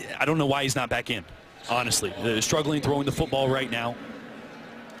 I don't know why he's not back in, honestly. They're struggling throwing the football right now.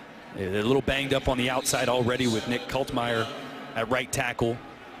 They're a little banged up on the outside already with Nick Kaltmeyer at right tackle.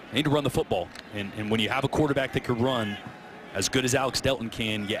 They need to run the football. And when you have a quarterback that can run as good as Alex Delton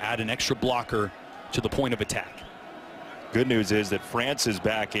can, you add an extra blocker to the point of attack. Good news is that France is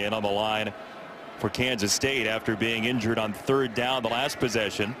back in on the line for Kansas State after being injured on third down the last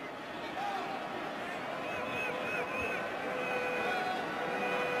possession.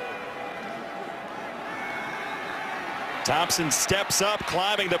 Thompson steps up,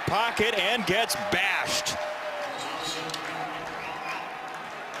 climbing the pocket, and gets bashed.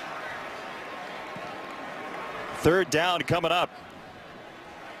 Third down coming up.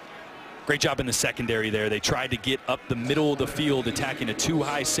 Great job in the secondary there. They tried to get up the middle of the field, attacking a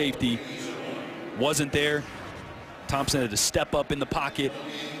too-high safety. Wasn't there. Thompson had to step up in the pocket.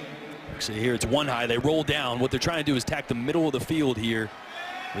 Actually, here it's one high. They roll down. What they're trying to do is attack the middle of the field here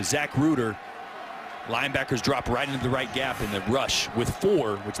with Zach Reuter. Linebackers drop right into the right gap in the rush with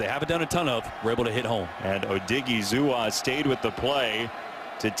 4, which they haven't done a ton of. We're able to hit home. And Odighizuwa stayed with the play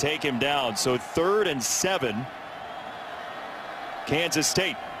to take him down. So 3rd and 7. Kansas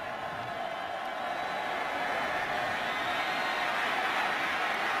State.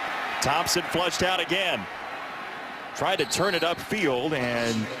 Thompson flushed out again. Tried to turn it upfield,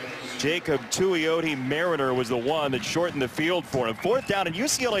 and Jacob Tuioti Mariner was the one that shortened the field for him. 4th down, and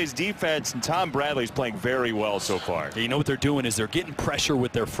UCLA's defense and Tom Bradley's playing very well so far. You know what they're doing is they're getting pressure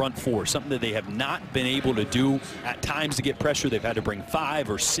with their front 4, something that they have not been able to do at times to get pressure. They've had to bring 5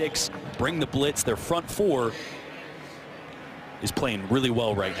 or 6, bring the blitz. Their front 4 is playing really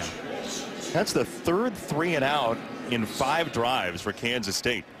well right now. That's the 3rd 3 and out in 5 drives for Kansas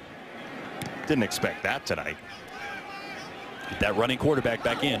State. Didn't expect that tonight. Get that running quarterback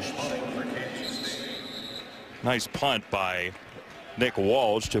back in. Nice punt by Nick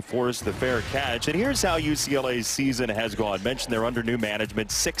Walsh to force the fair catch. And here's how UCLA's season has gone. Mentioned they're under new management,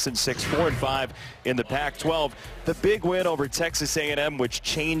 6-6, 4-5 in the Pac-12. The big win over Texas A&M, which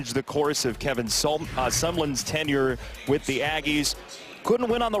changed the course of Kevin Sumlin's tenure with the Aggies. Couldn't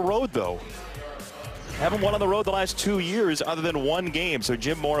win on the road, though. Haven't won on the road the last 2 years other than one game. So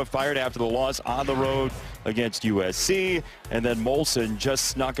Jim Mora fired after the loss on the road against USC. And then Molson just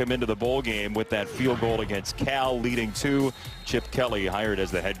snuck him into the bowl game with that field goal against Cal, leading to Chip Kelly hired as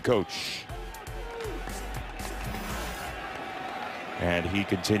the head coach. And he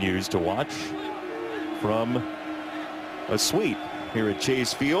continues to watch from a suite here at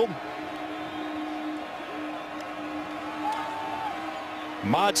Chase Field.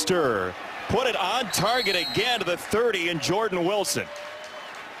 Modster put it on target again to the 30, and Jordan Wilson.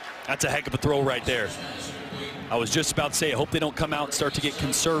 That's a heck of a throw right there. I was just about to say, I hope they don't come out and start to get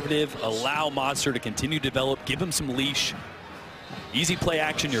conservative, allow Modster to continue to develop, give him some leash. Easy play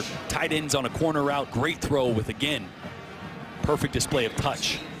action, your tight ends on a corner route, great throw with, again, perfect display of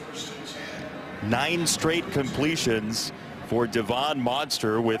touch. 9 straight completions for Devon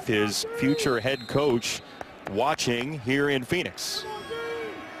Modster with his future head coach watching here in Phoenix.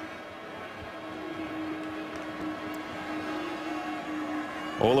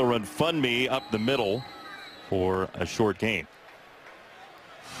 Olarunfunmi up the middle for a short gain.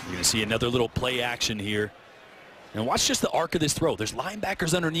 You're going to see another little play action here. And watch just the arc of this throw. There's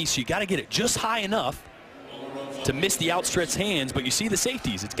linebackers underneath, so you got to get it just high enough to miss the outstretched hands, but you see the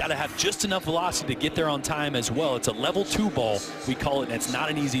safeties. It's got to have just enough velocity to get there on time as well. It's a level 2 ball, we call it, and it's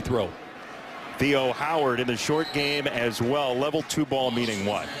not an easy throw. Theo Howard in the short game as well. Level 2 ball meaning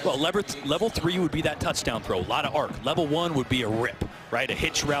what? Well, level 3 would be that touchdown throw. A lot of arc. Level 1 would be a rip. right? A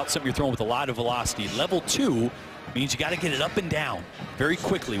hitch route, something you're throwing with a lot of velocity. Level 2 means you got to get it up and down very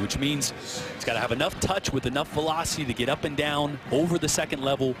quickly, which means it's got to have enough touch with enough velocity to get up and down over the second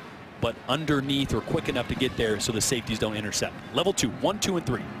level, but underneath or quick enough to get there so the safeties don't intercept. Level 2, 1, 2, and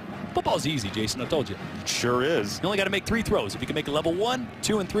 3. Football's easy, Jason, I told you. It sure is. You only got to make 3 throws. If you can make a level 1,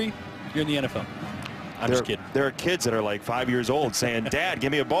 2, and 3, you're in the NFL. I'm just kidding. There are kids that are like 5 years old saying, Dad,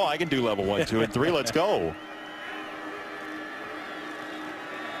 give me a ball. I can do level 1, 2, and 3. Let's go.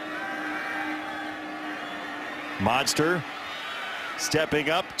 Monster stepping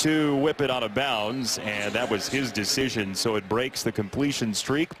up to whip it out of bounds, and that was his decision, so it breaks the completion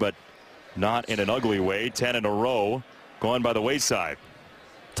streak, but not in an ugly way. 10 in a row going by the wayside.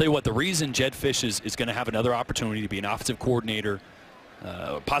 Tell you what, the reason Jedd Fisch is going to have another opportunity to be an offensive coordinator,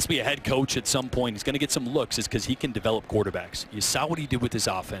 possibly a head coach at some point, he's going to get some looks, is because he can develop quarterbacks. You saw what he did with his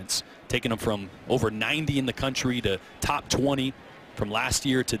offense, taking them from over 90 in the country to top 20 from last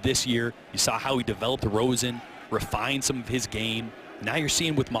year to this year. You saw how he developed Rosen, refined some of his game. Now you're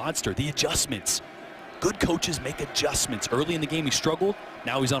seeing with Monster the adjustments. Good coaches make adjustments. Early in the game he struggled.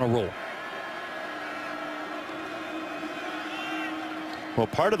 Now he's on a roll. Well,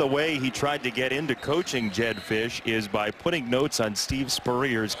 part of the way he tried to get into coaching Jedd Fisch is by putting notes on Steve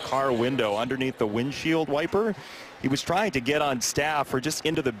Spurrier's car window underneath the windshield wiper. He was trying to get on staff or just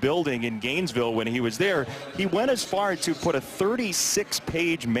into the building in Gainesville when he was there. He went as far to put a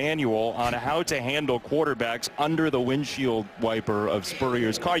 36-page manual on how to handle quarterbacks under the windshield wiper of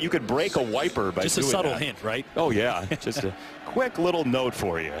Spurrier's car. You could break a wiper by doing that. Just a subtle hint, right? Oh, yeah. Just a quick little note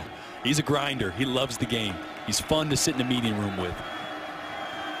for you. He's a grinder. He loves the game. He's fun to sit in a meeting room with.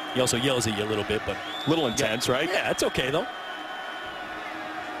 He also yells at you a little bit, but a little intense, right? Yeah, it's okay, though.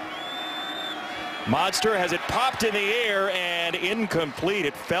 Monster has it popped in the air and incomplete.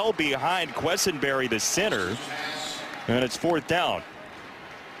 It fell behind Quessenberry, the center, and it's 4th down.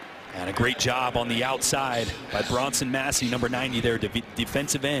 And a great job on the outside by Bronson Massey, number 90 there,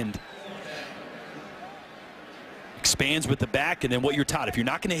 defensive end. Expands with the back, and then what you're taught. If you're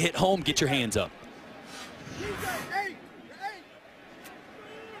not going to hit home, get your hands up.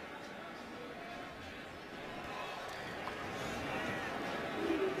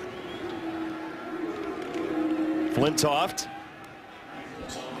 Flintoft.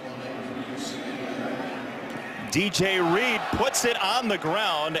 DJ Reed puts it on the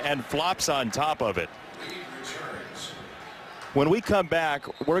ground and flops on top of it. When we come back,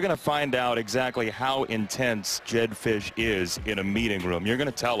 we're going to find out exactly how intense Jedd Fisch is in a meeting room. You're going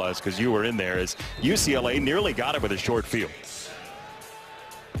to tell us, because you were in there, as UCLA nearly got it with a short field.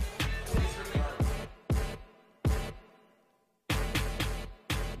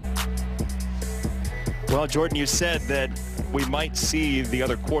 Well, Jordan, you said that we might see the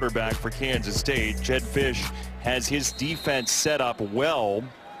other quarterback for Kansas State. Jedd Fisch has his defense set up well.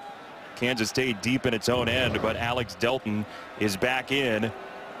 Kansas State deep in its own end, but Alex Delton is back in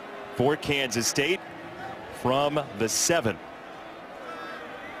for Kansas State from the 7.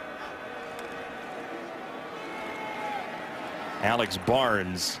 Alex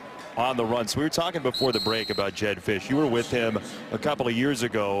Barnes on the run. So we were talking before the break about Jedd Fisch. You were with him a couple of years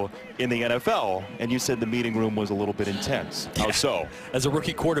ago in the NFL, and you said the meeting room was a little bit intense. How so? As a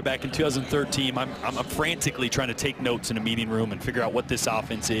rookie quarterback in 2013, I'm frantically trying to take notes in a meeting room and figure out what this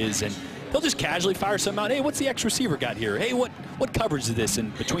offense is, and they'll just casually fire something out. Hey, what's the X receiver got here? Hey, what coverage is this?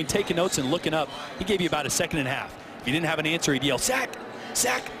 And between taking notes and looking up, he gave you about a second and a half. If you didn't have an answer, he'd yell, sack,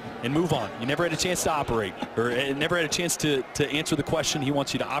 sack, and move on. You never had a chance to operate, or never had a chance to answer the question. He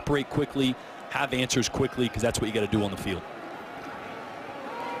wants you to operate quickly, have answers quickly, because that's what you got to do on the field.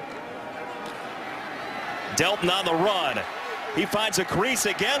 Delton on the run. He finds a crease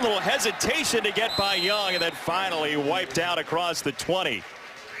again, little hesitation to get by Young, and then finally wiped out across the 20.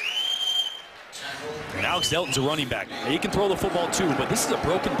 And Alex Delton's a running back. He can throw the football too, but this is a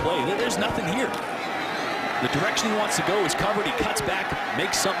broken play. There's nothing here. The direction he wants to go is covered. He cuts back,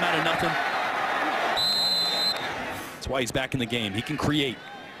 makes something out of nothing. That's why he's back in the game. He can create.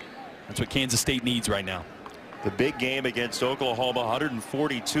 That's what Kansas State needs right now. The big game against Oklahoma,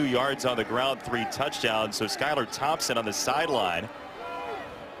 142 yards on the ground, 3 touchdowns. So Skylar Thompson on the sideline.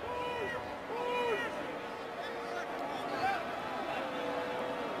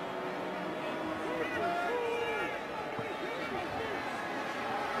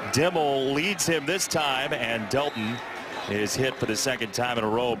 Dimmel leads him this time, and Delton is hit for the second time in a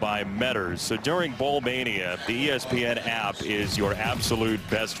row by Metters. So during Bowl Mania, the ESPN app is your absolute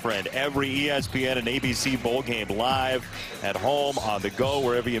best friend. Every ESPN and ABC bowl game live, at home, on the go,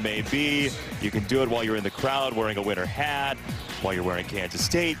 wherever you may be. You can do it while you're in the crowd wearing a winter hat, while you're wearing Kansas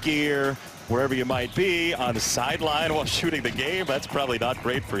State gear, wherever you might be, on the sideline while shooting the game. That's probably not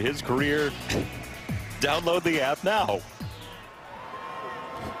great for his career. Download the app now.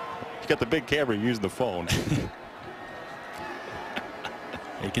 You got the big camera using the phone.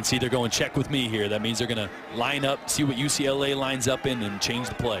 You can see they're going check with me here. That means they're going to line up, see what UCLA lines up in, and change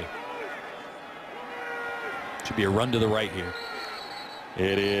the play. Should be a run to the right here.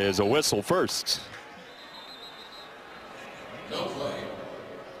 It is a whistle first. No play.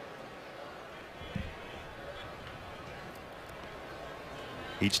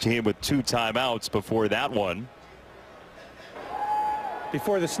 Each team with 2 timeouts before that one.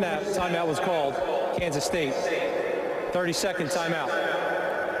 Before the snap, timeout was called. Kansas State, 30-second timeout.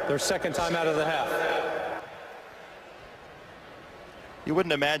 Their second timeout of the half. You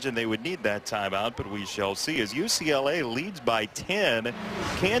wouldn't imagine they would need that timeout, but we shall see. As UCLA leads by 10,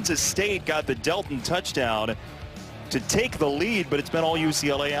 Kansas State got the Delton touchdown to take the lead, but it's been all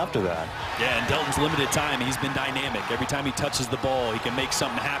UCLA after that. Yeah, and Delton's limited time, he's been dynamic. Every time he touches the ball, he can make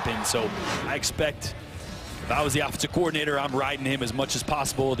something happen. So I expect, if I was the offensive coordinator, I'm riding him as much as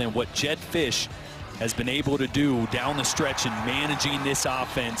possible. Than what Jed Fish has been able to do down the stretch and managing this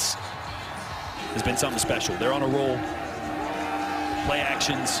offense has been something special. They're on a roll. Play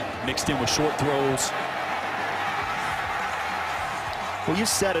actions mixed in with short throws. Well, you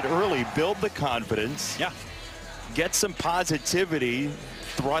said it early. Build the confidence. Yeah. Get some positivity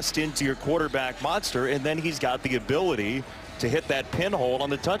thrust into your quarterback monster, and then he's got the ability to hit that pinhole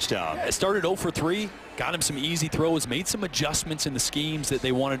on the touchdown. Yeah, it started 0 for 3. Got him some easy throws. Made some adjustments in the schemes that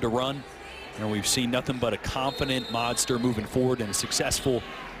they wanted to run. And we've seen nothing but a confident monster moving forward and a successful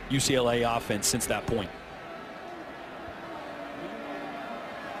UCLA offense since that point.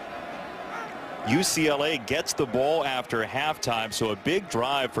 UCLA gets the ball after halftime, so a big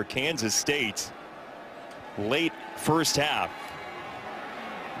drive for Kansas State late first half.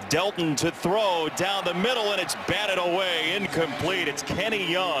 Delton to throw down the middle, and it's batted away, incomplete. It's Kenny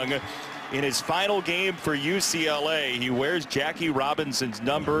Young in his final game for UCLA. He wears Jackie Robinson's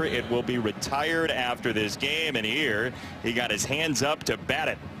number. It will be retired after this game, and here he got his hands up to bat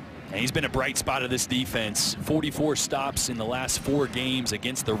it. And he's been a bright spot of this defense. 44 stops in the last 4 games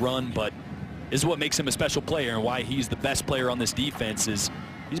against the run, but this is what makes him a special player and why he's the best player on this defense. Is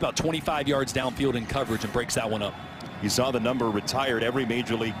he's about 25 yards downfield in coverage and breaks that one up. You saw the number retired. Every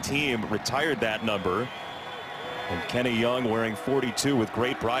major league team retired that number. And Kenny Young wearing 42 with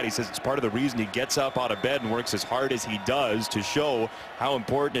great pride. He says it's part of the reason he gets up out of bed and works as hard as he does to show how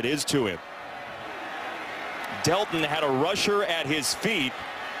important it is to him. Delton had a rusher at his feet.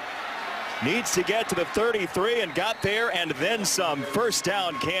 Needs to get to the 33 and got there and then some. First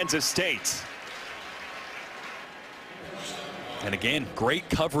down, Kansas State. And again, great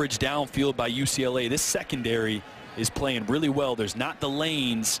coverage downfield by UCLA. This secondary is playing really well. There's not the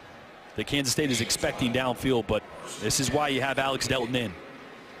lanes that Kansas State is expecting downfield, but this is why you have Alex Delton in.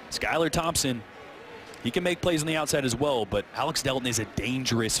 Skylar Thompson, he can make plays on the outside as well, but Alex Delton is a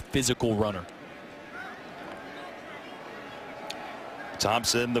dangerous physical runner.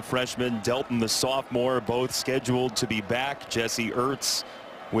 Thompson, the freshman, Delton, the sophomore, both scheduled to be back. Jesse Ertz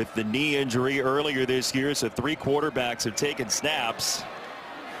with the knee injury earlier this year, so 3 quarterbacks have taken snaps.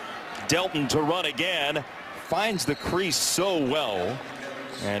 Delton to run again, finds the crease so well,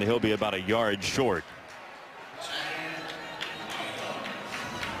 and he'll be about a yard short.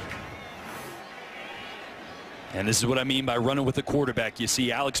 And this is what I mean by running with the quarterback. You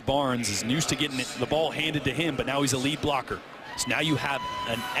see Alex Barnes is used to getting the ball handed to him, but now he's a lead blocker. So now you have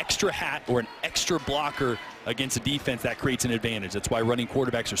an extra hat or an extra blocker against a defense that creates an advantage. That's why running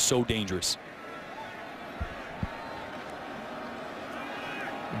quarterbacks are so dangerous.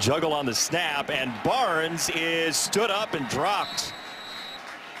 Juggle on the snap, and Barnes is stood up and dropped.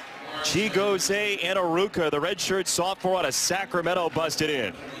 Chigose Inaruka, the redshirt sophomore out of Sacramento, busted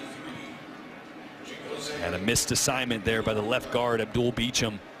in. And a missed assignment there by the left guard, Abdul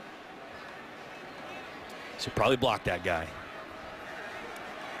Beecham. So probably block that guy.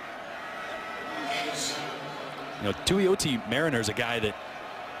 You know, Tuioti Mariner's a guy that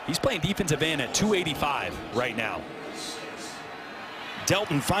he's playing defensive end at 285 right now.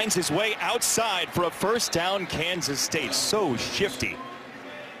 Delton finds his way outside for a first down. Kansas State so shifty.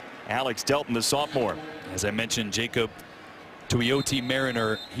 Alex Delton, the sophomore. As I mentioned, Jacob Tuioti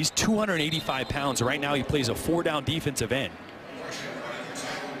Mariner, he's 285 pounds. Right now he plays a 4-down defensive end.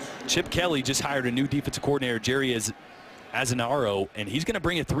 Chip Kelly just hired a new defensive coordinator, Jerry as an RO, and he's going to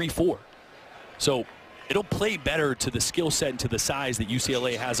bring a 3-4. So it'll play better to the skill set and to the size that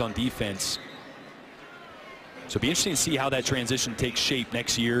UCLA has on defense. So it'll be interesting to see how that transition takes shape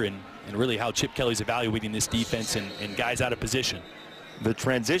next year, and really how Chip Kelly's evaluating this defense and guys out of position. The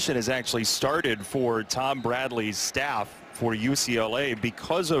transition has actually started for Tom Bradley's staff for UCLA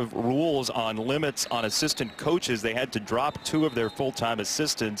because of rules on limits on assistant coaches. They had to drop 2 of their full-time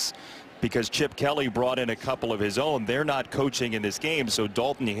assistants because Chip Kelly brought in a couple of his own. They're not coaching in this game, so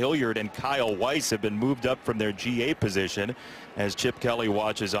Dalton Hilliard and Kyle Weiss have been moved up from their GA position as Chip Kelly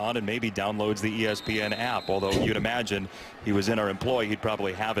watches on and maybe downloads the ESPN app, although you'd imagine he was in our employ, he'd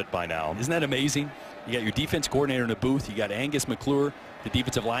probably have it by now. Isn't that amazing? You got your defense coordinator in the booth, you got Angus McClure, the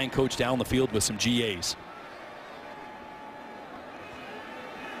defensive line coach, down the field with some GAs.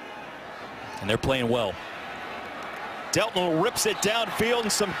 And they're playing well. Delton rips it downfield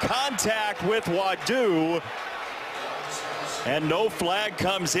and some contact with Wadu. And no flag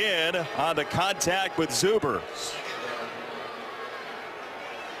comes in on the contact with Zuber.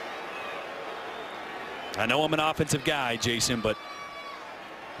 I know I'm an offensive guy, Jason, but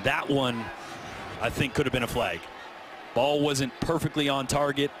that one I think could have been a flag. Ball wasn't perfectly on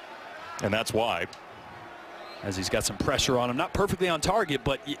target. And that's why. As he's got some pressure on him. Not perfectly on target,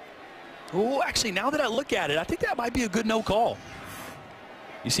 but oh, actually, now that I look at it, I think that might be a good no call.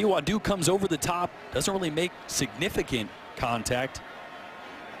 You see Wadu comes over the top, doesn't really make significant contact.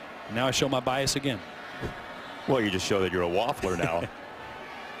 Now I show my bias again. Well, you just show that you're a waffler now.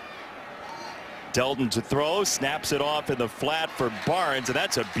 Delton to throw, snaps it off in the flat for Barnes, and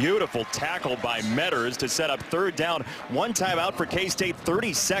that's a beautiful tackle by Metters to set up 3rd down. 1 timeout for K-State,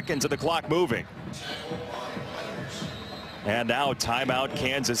 30 seconds of the clock moving. And now timeout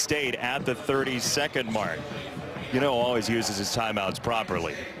Kansas State at the 30-second mark. You know, always uses his timeouts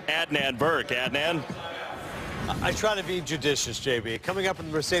properly. Adnan Burke. Adnan. I try to be judicious, JB. Coming up in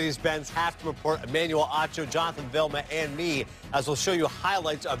the Mercedes-Benz halftime report, Emmanuel Acho, Jonathan Vilma, and me, as we'll show you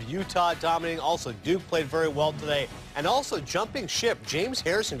highlights of Utah dominating. Also, Duke played very well today. And also, jumping ship, James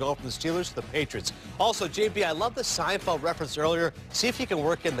Harrison going from the Steelers to the Patriots. Also, JB, I love the Seinfeld reference earlier. See if you can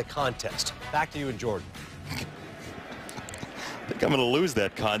work in the contest. Back to you and Jordan. I think I'm going to lose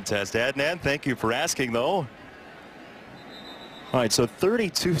that contest, Adnan. Thank you for asking, though. All right, so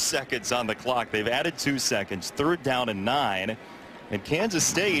 32 seconds on the clock. They've added 2 seconds. 3rd down and 9. And Kansas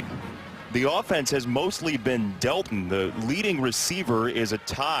State, the offense has mostly been Delton. The leading receiver is a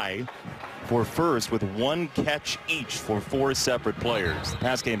tie for first with 1 catch each for 4 separate players. The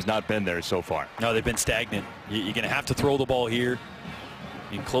pass game's not been there so far. No, they've been stagnant. You're going to have to throw the ball here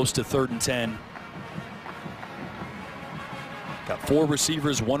in close to 3rd and 10. Got 4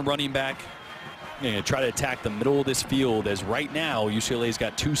 receivers, 1 running back. Going to try to attack the middle of this field, as right now UCLA's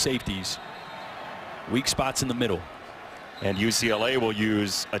got 2 safeties. Weak spots in the middle. And UCLA will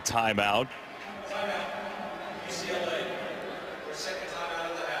use a timeout.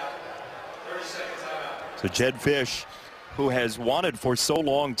 So Jed Fish, who has wanted for so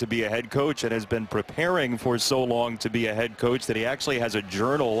long to be a head coach and has been preparing for so long to be a head coach that he actually has a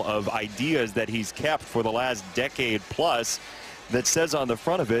journal of ideas that he's kept for the last decade plus that says on the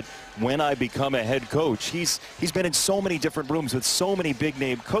front of it, when I become a head coach. He's been in so many different rooms with so many big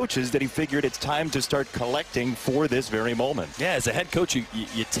name coaches that he figured it's time to start collecting for this very moment. Yeah, as a head coach, you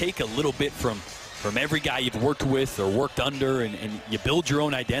take a little bit from every guy you've worked with or worked under, and you build your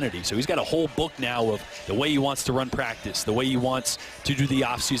own identity. So he's got a whole book now of the way he wants to run practice, the way he wants to do the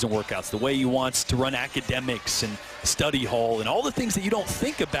off-season workouts, the way he wants to run academics and study hall, and all the things that you don't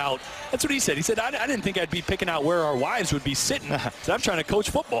think about. That's what he said. He said, I didn't think I'd be picking out where our wives would be sitting. So I'm trying to coach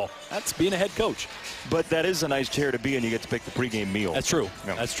football. That's being a head coach. But that is a nice chair to be in. You get to pick the pregame meal. That's true.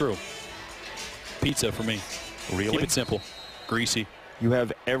 Yeah. That's true. Pizza for me. Really? Keep it simple. Greasy. You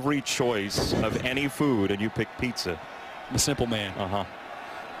have every choice of any food, and you pick pizza. I'm a simple man.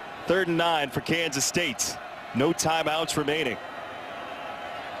 3rd and 9 for Kansas State. No timeouts remaining.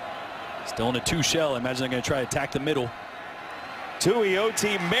 Still in a 2 shell. I imagine they're going to try to attack the middle.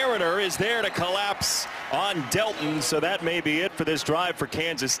 Tuioti Mariner is there to collapse on Delton, so that may be it for this drive for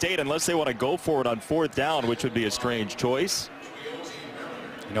Kansas State, unless they want to go for it on 4th down, which would be a strange choice.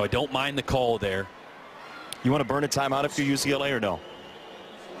 You know, I don't mind the call there. You want to burn a timeout if you're UCLA or no?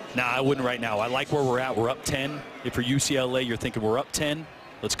 Nah, I wouldn't right now. I like where we're at. We're up 10. If you're UCLA, you're thinking we're up 10.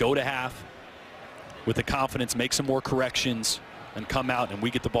 Let's go to half with the confidence, make some more corrections, and come out, and we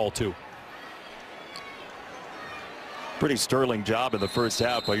get the ball too. Pretty sterling job in the first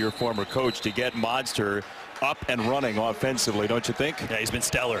half by your former coach to get Monster up and running offensively, don't you think? Yeah, he's been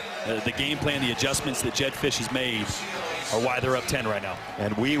stellar. The game plan, the adjustments that Jed Fish has made are why they're up 10 right now.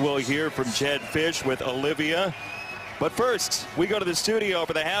 And we will hear from Jed Fish with Olivia But first, we go to the studio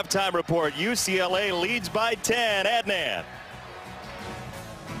for the halftime report. UCLA leads by 10. Adnan.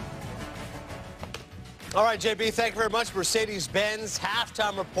 All right, JB, thank you very much. Mercedes-Benz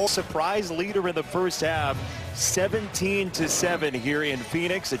halftime report. Surprise leader in the first half, 17-7 here in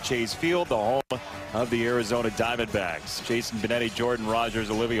Phoenix at Chase Field, the home of the Arizona Diamondbacks. Jason Benetti, Jordan Rogers,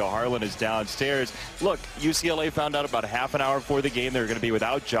 Olivia Harlan is downstairs. Look, UCLA found out about half an hour before the game they're going to be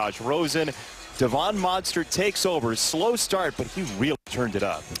without Josh Rosen. Devon Monster takes over. Slow start, but he really turned it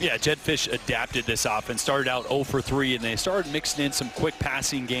up. Yeah, Jedd Fisch adapted this offense. Started out 0 for 3, and they started mixing in some quick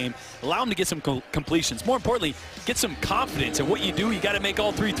passing game. Allow him to get some completions. More importantly, get some confidence in what you do. You got to make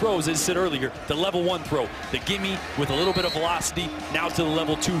all 3 throws, as I said earlier. The level 1 throw, the gimme with a little bit of velocity. Now to the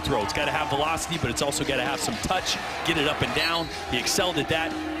level 2 throw. It's got to have velocity, but it's also got to have some touch. Get it up and down. He excelled at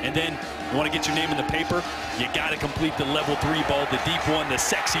that. And then you want to get your name in the paper, you got to complete the level 3 ball, the deep one, the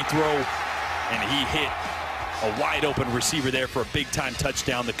sexy throw. And he hit a wide open receiver there for a big time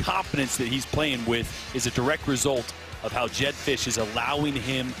touchdown. The confidence that he's playing with is a direct result of how Jedd Fisch is allowing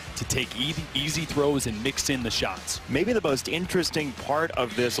him to take easy throws and mix in the shots. Maybe the most interesting part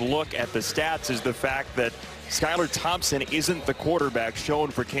of this look at the stats is the fact that Skylar Thompson isn't the quarterback shown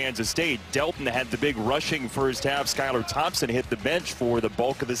for Kansas State. Delton had the big rushing first half. Skylar Thompson hit the bench for the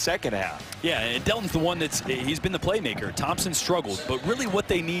bulk of the second half. Yeah, and Delton's the one he's been the playmaker. Thompson struggled, but really what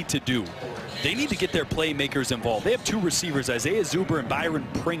they need to do, they need to get their playmakers involved. They have 2 receivers, Isaiah Zuber and Byron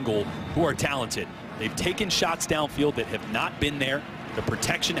Pringle, who are talented. They've taken shots downfield that have not been there. The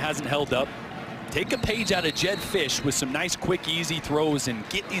protection hasn't held up. Take a page out of Jedd Fisch with some nice, quick, easy throws and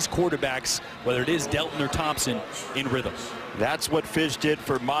get these quarterbacks, whether it is Delton or Thompson, in rhythm. That's what Fisch did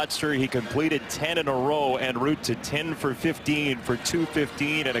for Monster. He completed 10 in a row en route to 10 for 15 for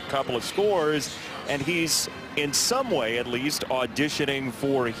 215 and a couple of scores. And he's, in some way at least, auditioning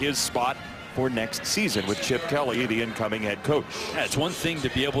for his spot for next season with Chip Kelly, the incoming head coach. Yeah, it's one thing to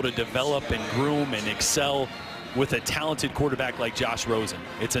be able to develop and groom and excel with a talented quarterback like Josh Rosen.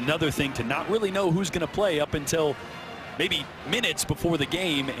 It's another thing to not really know who's going to play up until maybe minutes before the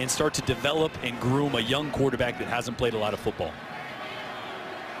game and start to develop and groom a young quarterback that hasn't played a lot of football.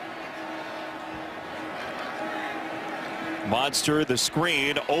 Monster, the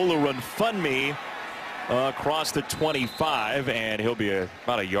screen, Olorunfunmi across the 25, and he'll be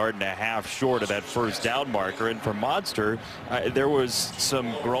about a yard and a half short of that first down marker. And for Monster, there was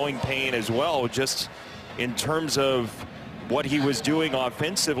some growing pain as well, just in terms of what he was doing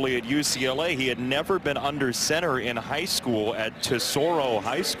offensively at UCLA. He had never been under center in high school at Tesoro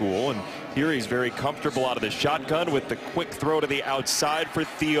High School, and here he's very comfortable out of the shotgun with the quick throw to the outside for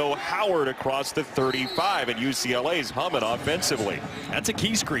Theo Howard across the 35, and UCLA's humming offensively. That's a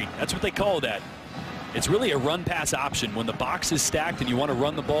key screen. That's what they call that. It's really a run-pass option. When the box is stacked and you want to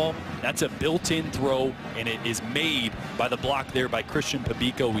run the ball, that's a built-in throw, and it is made by the block there by Christian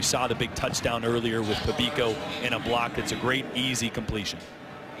Pabico. We saw the big touchdown earlier with Pabico in a block. It's a great, easy completion.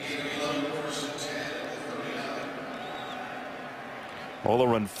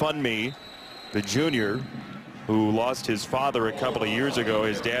 Olorunfunmi, the junior, who lost his father a couple of years ago.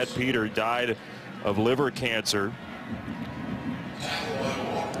 His dad, Peter, died of liver cancer.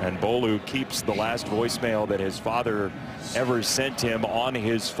 And Bolu keeps the last voicemail that his father ever sent him on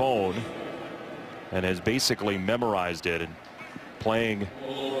his phone and has basically memorized it, and playing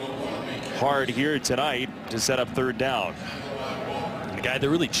hard here tonight to set up third down. The guy that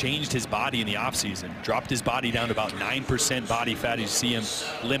really changed his body in the offseason, dropped his body down to about 9% body fat. You see him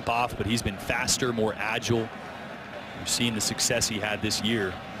limp off, but he's been faster, more agile. You're seeing the success he had this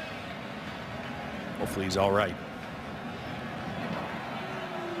year. Hopefully he's all right.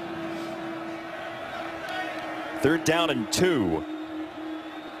 Third down and 2.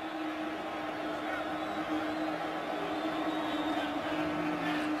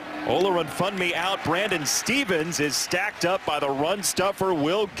 Olorunfunmi out. Brandon Stevens is stacked up by the run stuffer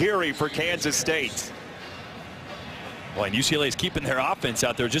Will Geary for Kansas State. Well, and UCLA is keeping their offense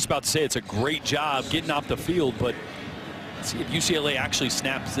out there. Just about to say it's a great job getting off the field, but let's see if UCLA actually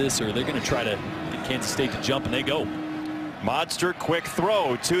snaps this, or they're going to try to get Kansas State to jump, and they go. Monster quick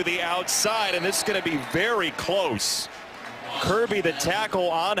throw to the outside, and this is going to be very close. Kirby the tackle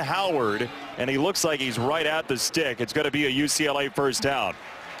on Howard, and he looks like he's right at the stick. It's going to be a UCLA first down.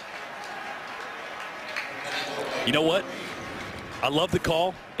 You know what? I love the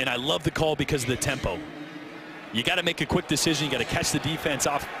call, and I love the call because of the tempo. You got to make a quick decision. You got to catch the defense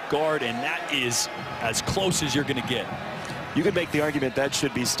off guard, and that is as close as you're going to get. You could make the argument that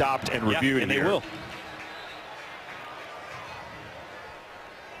should be stopped and reviewed. Yeah, and they will.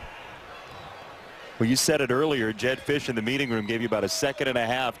 Well, you said it earlier. Jed Fish in the meeting room gave you about a second and a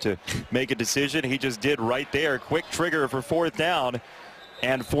half to make a decision. He just did right there. Quick trigger for 4th down.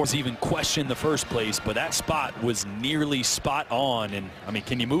 And was even questioned in the first place, but that spot was nearly spot on. And I mean,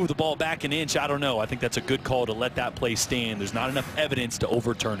 can you move the ball back an inch? I don't know. I think that's a good call to let that play stand. There's not enough evidence to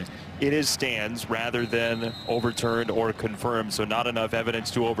overturn it. It is stands rather than overturned or confirmed, so not enough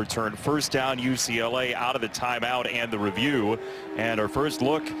evidence to overturn. 1st down, UCLA out of the timeout and the review. And our first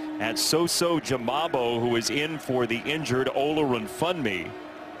look at Soso Jamabo, who is in for the injured Olarunfunmi.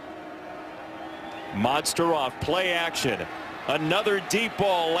 Monster off play action. Another deep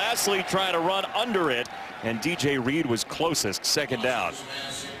ball. Lastly trying to run under it, and DJ Reed was closest. 2nd down.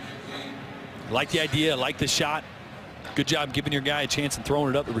 Like the idea, like the shot. Good job giving your guy a chance and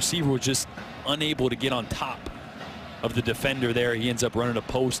throwing it up. The receiver was just unable to get on top of the defender there. He ends up running a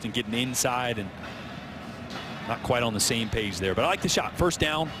post and getting inside, and not quite on the same page there. But I like the shot. 1st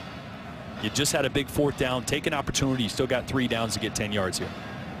down. You just had a big 4th down. Take an opportunity. You still got 3 downs to get 10 yards here.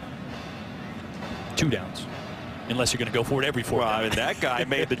 2 downs. Unless you're going to go for it every 4th down. I mean, that guy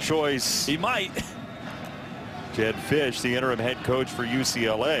made the choice. He might. Jed Fish, the interim head coach for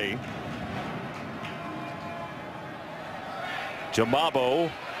UCLA.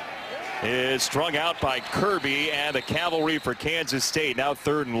 Jamabo is strung out by Kirby, and the cavalry for Kansas State. Now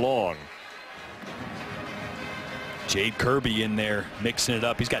 3rd and long. Jade Kirby in there mixing it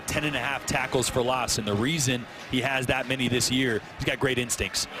up. He's got 10.5 tackles for loss, and the reason he has that many this year, he's got great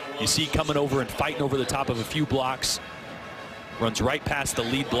instincts. You see coming over and fighting over the top of a few blocks, runs right past the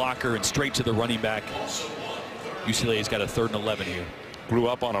lead blocker and straight to the running back. UCLA's got a 3rd and 11 here. Grew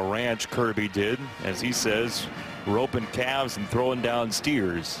up on a ranch, Kirby did, as he says, roping calves and throwing down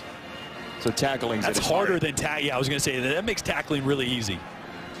steers. So tackling, that's harder than tackling. Yeah, I was going to say that makes tackling really easy.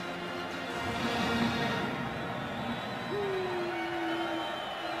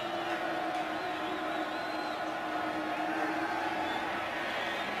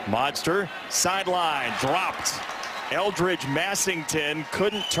 Monster sideline dropped. Eldridge Massington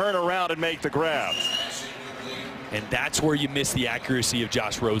couldn't turn around and make the grab. And that's where you miss the accuracy of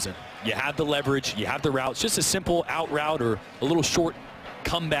Josh Rosen. You have the leverage, you have the routes, just a simple out route or a little short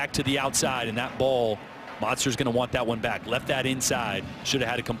comeback to the outside, and that ball, Monster's going to want that one back. Left that inside, should have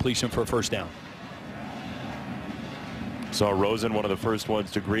had a completion for a 1st down. Saw Rosen, one of the first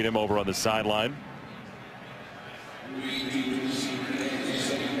ones to greet him over on the sideline.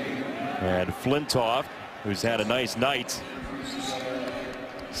 And Flintoff, who's had a nice night,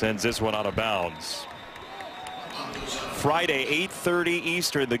 sends this one out of bounds. Friday, 8:30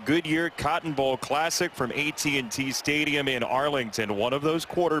 Eastern, the Goodyear Cotton Bowl Classic from AT&T Stadium in Arlington. One of those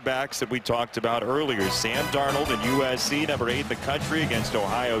quarterbacks that we talked about earlier, Sam Darnold and USC, number 8 in the country, against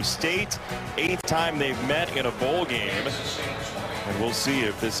Ohio State. 8th time they've met in a bowl game. And we'll see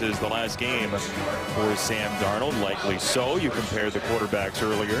if this is the last game for Sam Darnold. Likely so. You compared the quarterbacks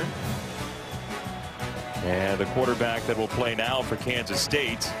earlier. And the quarterback that will play now for Kansas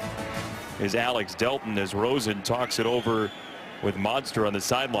State is Alex Delton, as Rosen talks it over with Monster on the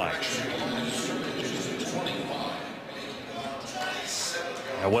sideline.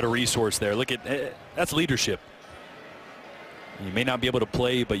 What a resource there. Look at that's leadership. You may not be able to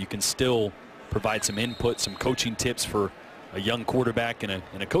play, but you can still provide some input, some coaching tips for a young quarterback and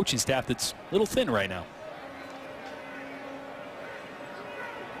a coaching staff that's a little thin right now.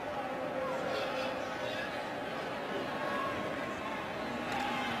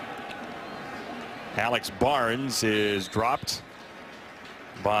 Alex Barnes is dropped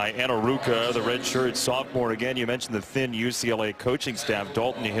by Anaruka, the redshirt sophomore. Again, you mentioned the thin UCLA coaching staff.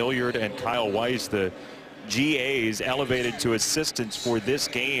 Dalton Hilliard and Kyle Weiss, the GAs, elevated to assistants for this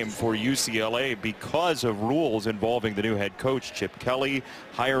game for UCLA because of rules involving the new head coach, Chip Kelly,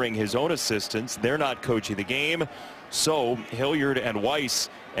 hiring his own assistants. They're not coaching the game, so Hilliard and Weiss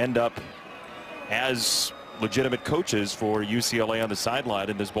end up as legitimate coaches for UCLA on the sideline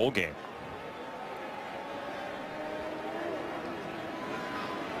in this bowl game.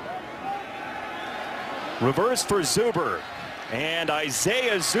 Reverse for Zuber, and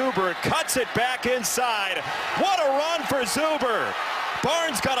Isaiah Zuber cuts it back inside. What a run for Zuber.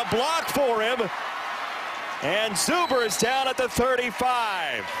 Barnes got a block for him, and Zuber is down at the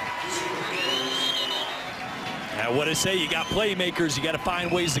 35. Now, what I say, you got playmakers, you got to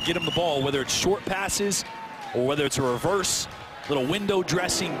find ways to get them the ball, whether it's short passes or whether it's a reverse, little window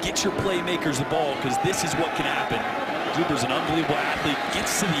dressing. Get your playmakers the ball, because this is what can happen. Zuber's an unbelievable athlete,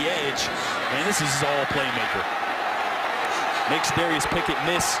 gets to the edge, and this is all playmaker. Makes Darius Pickett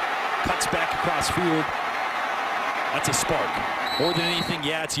miss, cuts back across field. That's a spark. More than anything,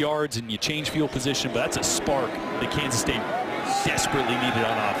 yeah, it's yards and you change field position, but that's a spark that Kansas State desperately needed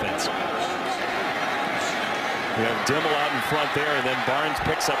on offense. We have Dimmel out in front there, and then Barnes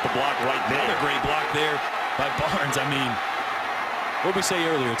picks up the block right there. Another great block there by Barnes. I mean, what we say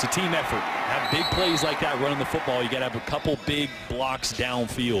earlier, it's a team effort. Have big plays like that running the football. You got to have a couple big blocks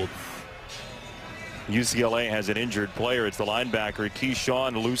downfield. UCLA has an injured player. It's the linebacker,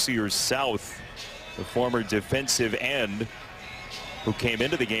 Keyshawn Lucier South, the former defensive end, who came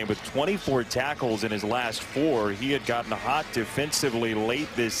into the game with 24 tackles in his last 4. He had gotten hot defensively late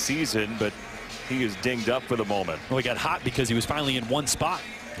this season, but he is dinged up for the moment. Well, he got hot because he was finally in one spot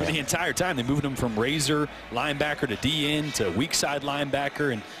for the entire time. They moved him from razor linebacker to DN to weak side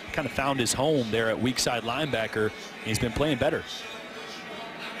linebacker and kind of found his home there at weak side linebacker. He's been playing better.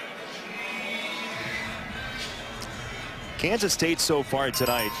 Kansas State so far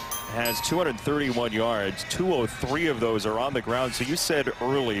tonight has 231 yards. 203 of those are on the ground. So you said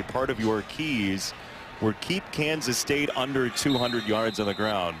early part of your keys were keep Kansas State under 200 yards on the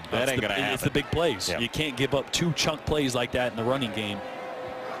ground. That ain't going to happen. It's the big plays. Yep. You can't give up 2 chunk plays like that in the running game.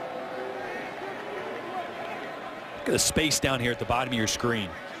 Look at the space down here at the bottom of your screen.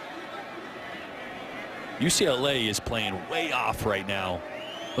 UCLA is playing way off right now.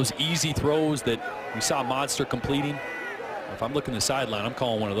 Those easy throws that we saw Monster completing. If I'm looking at the sideline, I'm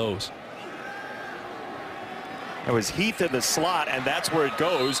calling one of those. It was Heath in the slot, and that's where it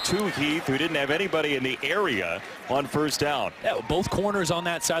goes to Heath, who didn't have anybody in the area on first down. Yeah, both corners on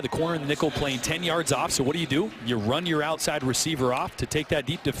that side, the corner and the nickel playing 10 yards off. So what do? You run your outside receiver off to take that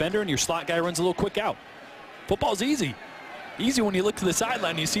deep defender, and your slot guy runs a little quick out. Football's easy. Easy when you look to the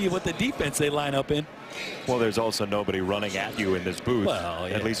sideline and you see what the defense they line up in. Well, there's also nobody running at you in this booth, well,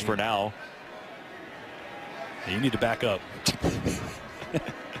 yeah, at least for now. You need to back up.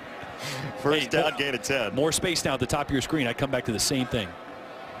 First down, gain of 10. More space now at the top of your screen. I come back to the same thing.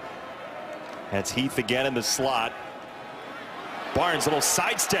 That's Heath again in the slot. Barnes, little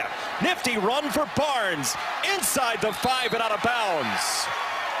sidestep. Nifty run for Barnes. Inside the 5 and out of bounds.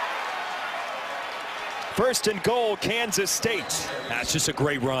 First and goal, Kansas State. That's just a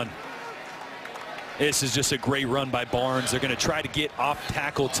great run. This is just a great run by Barnes. They're going to try to get off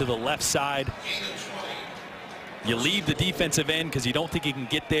tackle to the left side. You leave the defensive end because you don't think you can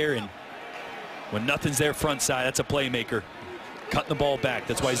get there, and when nothing's there front side, that's a playmaker. Cutting the ball back.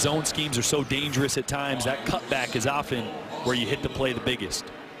 That's why zone schemes are so dangerous at times. That cutback is often where you hit the play the biggest.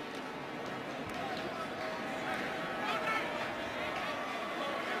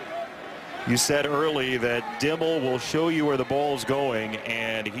 You said early that Dimmel will show you where the ball's going,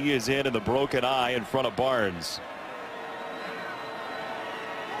 and he is in the broken eye in front of Barnes.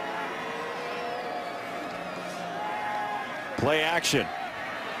 Play action.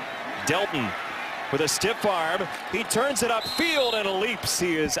 Delton with a stiff arm. He turns it upfield and leaps.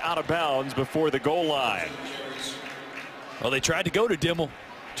 He is out of bounds before the goal line. Well, they tried to go to Dimmel.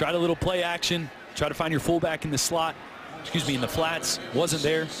 Tried a little play action. Try to find your fullback in the slot. Excuse me, in the flats. Wasn't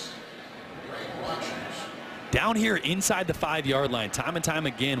there. Down here inside the 5-yard line, time and time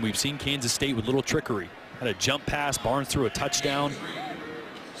again, we've seen Kansas State with little trickery. Had a jump pass. Barnes threw a touchdown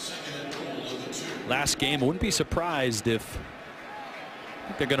last game. I wouldn't be surprised if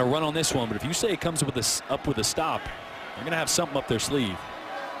they're going to run on this one, but if you say it comes with up with a stop, they're going to have something up their sleeve.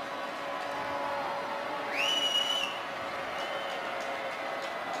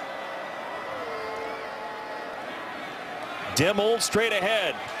 Dimmel straight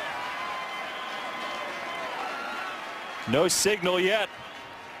ahead. No signal yet.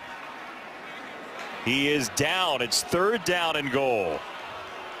 He is down. It's 3rd down and goal.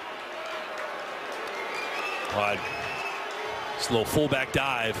 It's a little fullback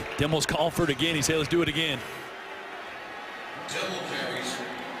dive. Dimmel's calling for it again. He said, let's do it again.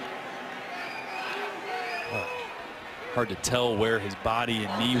 Hard to tell where his body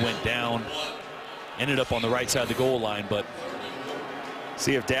and knee went down. Ended up on the right side of the goal line, but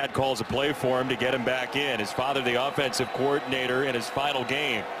see if Dad calls a play for him to get him back in. His father, the offensive coordinator in his final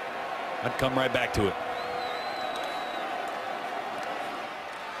game. I'd come right back to it.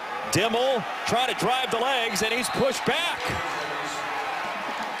 Dimmel trying to drive the legs, and he's pushed back.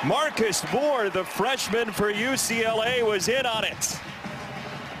 Marcus Moore, the freshman for UCLA, was in on it.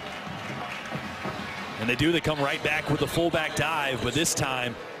 And they come right back with a fullback dive, but this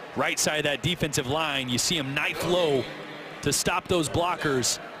time, right side of that defensive line, you see him knife low to stop those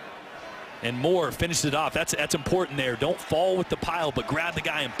blockers, and Moore finished it off. That's important there. Don't fall with the pile, but grab the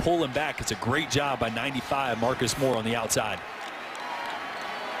guy and pull him back. It's a great job by 95 Marcus Moore on the outside.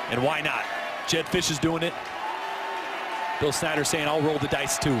 And why not? Jed Fish is doing it. Bill Snyder saying, I'll roll the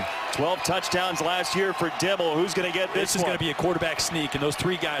dice too. 12 touchdowns last year for Dimmel. Who's going to get this? This is going to be a quarterback sneak, and those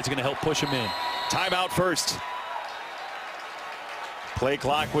 3 guys are going to help push him in. Timeout first. Play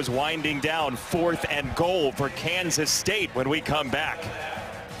clock was winding down. 4th and goal for Kansas State when we come back.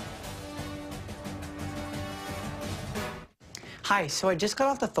 Hi, so I just got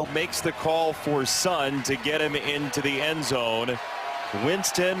off the phone. Makes the call for Sun to get him into the end zone.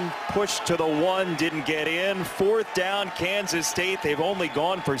 Winston pushed to the 1, didn't get in. 4th down, Kansas State. They've only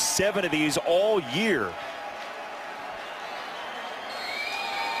gone for 7 of these all year.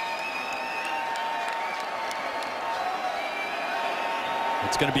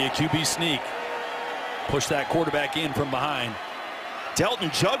 It's going to be a QB sneak. Push that quarterback in from behind. Delton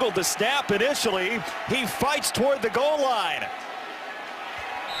juggled the snap initially. He fights toward the goal line.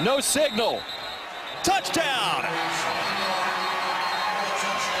 No signal. Touchdown.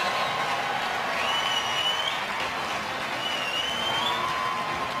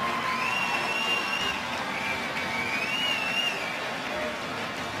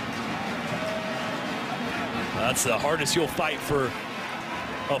 That's the hardest you'll fight for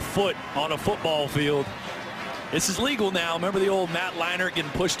a foot on a football field. This is legal now. Remember the old Matt Leinart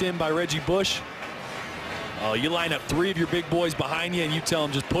getting pushed in by Reggie Bush? Oh, you line up 3 of your big boys behind you and you tell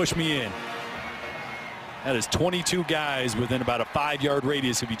them just push me in. That is 22 guys within about a 5-yard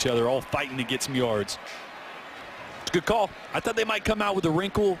radius of each other, all fighting to get some yards. It's a good call. I thought they might come out with a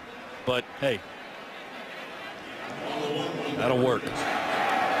wrinkle, but hey, that'll work.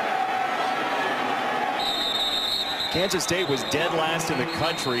 Kansas State was dead last in the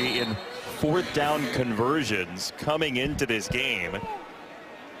country in 4th down conversions coming into this game.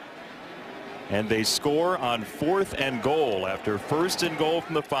 And they score on 4th and goal after 1st and goal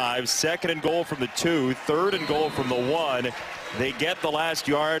from the 5, 2nd and goal from the 2, 3rd and goal from the 1. They get the last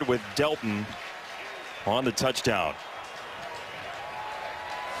yard with Delton on the touchdown.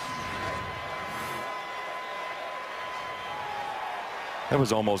 That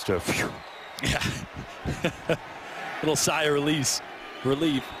was almost a phew. Yeah. Little sigh of relief.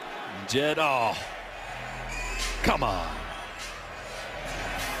 Jed, oh, come on.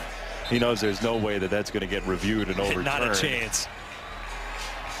 He knows there's no way that that's going to get reviewed and overturned. Not a chance.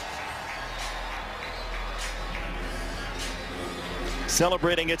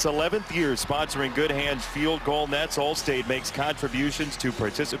 Celebrating its 11th year sponsoring Good Hands Field Goal Nets, Allstate makes contributions to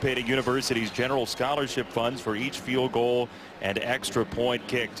participating universities' general scholarship funds for each field goal and extra point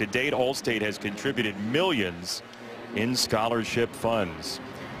kick. To date, Allstate has contributed millions in scholarship funds.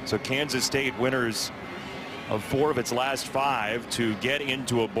 So Kansas State, winners of 4 of its last 5 to get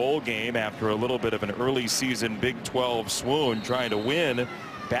into a bowl game after a little bit of an early season Big 12 swoon, trying to win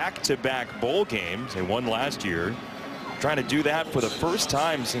back-to-back bowl games. They won last year. Trying to do that for the first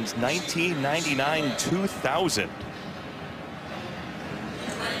time since 1999-2000.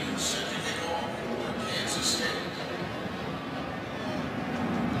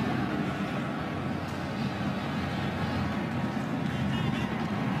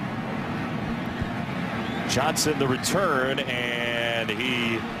 Johnson the return, and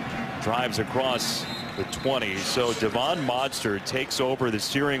he drives across the 20. So Devon Modster takes over the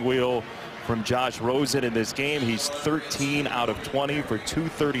steering wheel from Josh Rosen in this game. He's 13 out of 20 for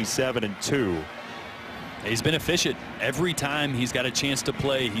 237 and 2. He's been efficient. Every time he's got a chance to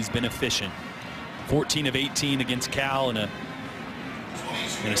play, he's been efficient. 14 of 18 against Cal in a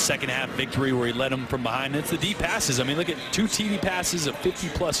second half victory where he led them from behind. It's the deep passes. I mean, look at 2 TD passes of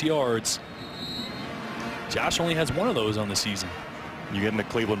 50+ yards. Josh only has 1 of those on the season. You getting the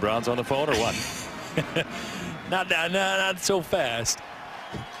Cleveland Browns on the phone or what? not so fast.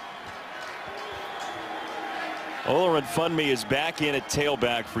 Olarin Funmi is back in at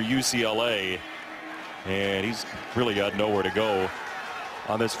tailback for UCLA, and he's really got nowhere to go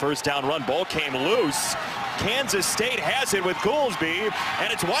on this first down run. Ball came loose. Kansas State has it with Goolsby,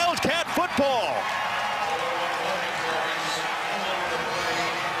 and it's Wildcat football.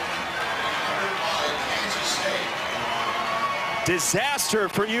 Disaster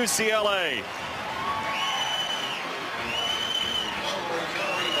for UCLA.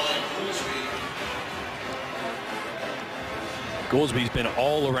 Goolsby's been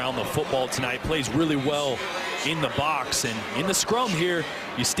all around the football tonight, plays really well in the box, and in the scrum here,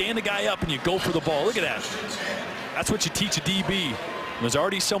 you stand the guy up and you go for the ball. Look at that. That's what you teach a DB. There's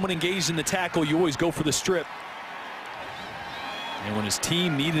already someone engaged in the tackle, you always go for the strip. And when his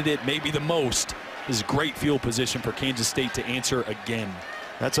team needed it maybe the most, this is great field position for Kansas State to answer again.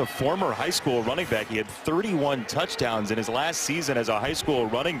 That's a former high school running back. He had 31 touchdowns in his last season as a high school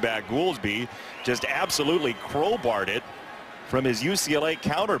running back. Goolsby just absolutely crowbarred it from his UCLA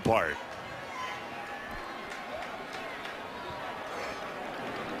counterpart.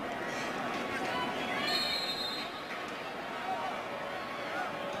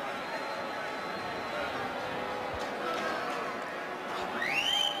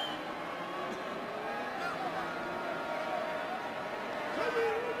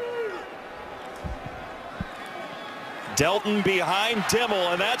 Delton behind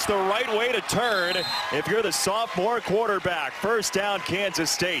Dimmel, and that's the right way to turn if you're the sophomore quarterback. First down, Kansas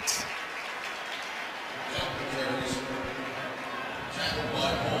State.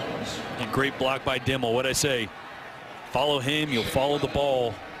 And great block by Dimmel. What'd I say? Follow him, you'll follow the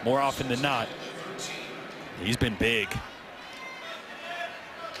ball more often than not. He's been big.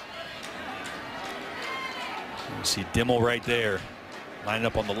 You see Dimmel right there, lining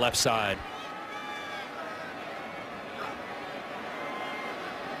up on the left side.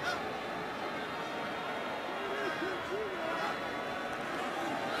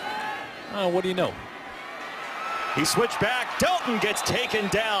 Oh, what do you know? He switched back. Delton gets taken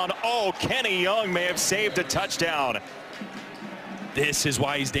down. Oh, Kenny Young may have saved a touchdown. This is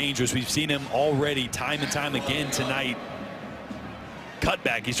why he's dangerous. We've seen him already time and time again tonight.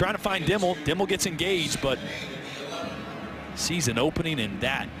 Cutback. He's trying to find Dimmel. Dimmel gets engaged, but sees an opening, and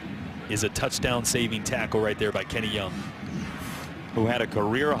that is a touchdown-saving tackle right there by Kenny Young, who had a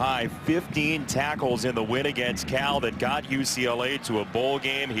career-high 15 tackles in the win against Cal that got UCLA to a bowl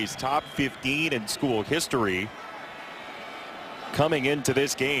game. He's top 15 in school history coming into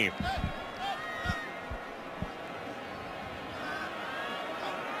this game.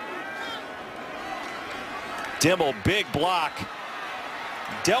 Dimmel, big block.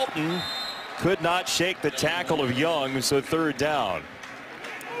 Delton could not shake the tackle of Young, so third down.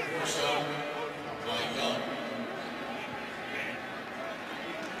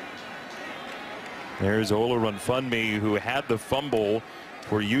 There's Olorunfunmi, who had the fumble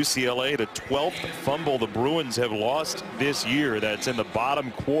for UCLA, the 12th fumble the Bruins have lost this year. That's in the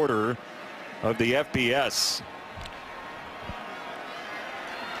bottom quarter of the FBS.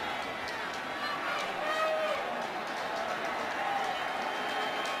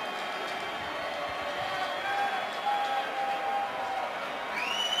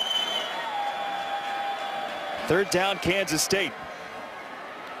 Third down, Kansas State.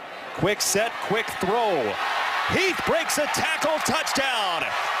 Quick set, quick throw. Heath breaks a tackle, touchdown.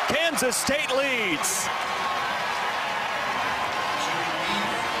 Kansas State leads.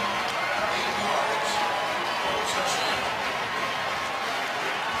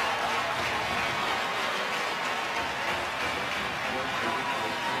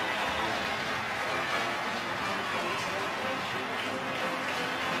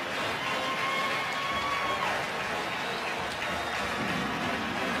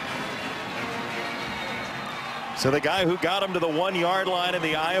 So the guy who got him to the 1-yard line in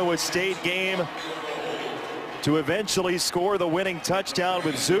the Iowa State game to eventually score the winning touchdown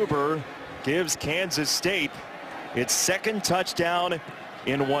with Zuber gives Kansas State its second touchdown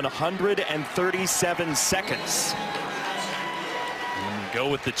in 137 seconds. And go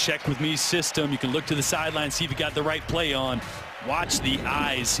with the check with me system. You can look to the sideline, see if you got the right play on. Watch the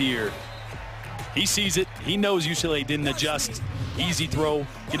eyes here. He sees it. He knows UCLA didn't adjust. Easy throw.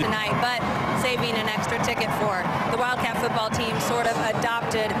 Tonight, but saving an extra ticket for the Wildcat football team sort of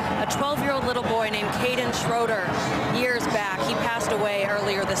adopted a 12-year-old little boy named Caden Schroeder years back. He passed away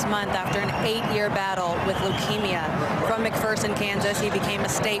earlier this month after an 8-year battle with leukemia. From McPherson, Kansas, he became a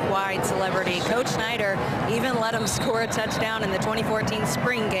statewide celebrity. Coach Snyder even let him score a touchdown in the 2014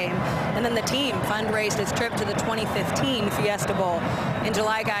 spring game. And then the team fundraised his trip to the 2015 Fiesta Bowl. In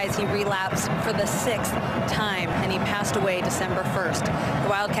July, guys, he relapsed for the 6th time, and he passed away December 1st. The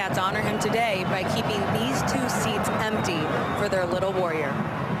Wildcats honor him today by keeping these 2 seats empty for their little warrior.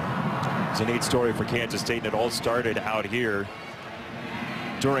 It's a neat story for Kansas State, and it all started out here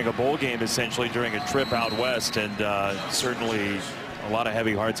during a bowl game, essentially during a trip out west, and certainly a lot of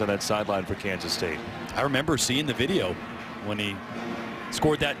heavy hearts on that sideline for Kansas State. I remember seeing the video when he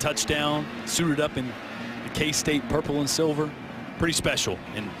scored that touchdown, suited up in the K-State purple and silver. Pretty special.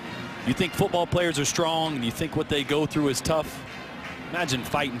 And you think football players are strong, and you think what they go through is tough. Imagine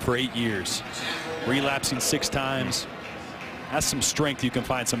fighting for 8 years, relapsing 6 times. That's some strength you can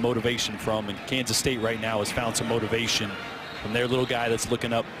find some motivation from, and Kansas State right now has found some motivation from their little guy that's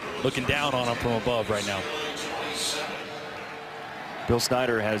looking up, looking down on them from above right now. Bill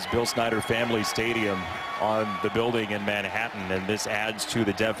Snyder has Bill Snyder Family Stadium on the building in Manhattan, and this adds to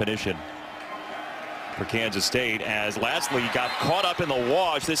the definition for Kansas State, as Lastly got caught up in the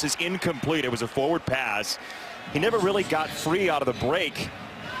wash. This is incomplete. It was a forward pass. He never really got free out of the break,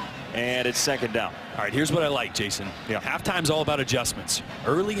 and it's second down. All right, here's what I like, Jason. Yeah. Halftime's all about adjustments.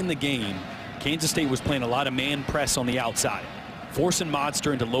 Early in the game, Kansas State was playing a lot of man press on the outside, forcing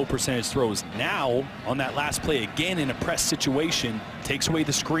Modster into low percentage throws. Now, on that last play, again in a press situation, takes away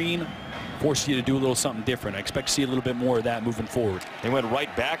the screen, forces you to do a little something different. I expect to see a little bit more of that moving forward. They went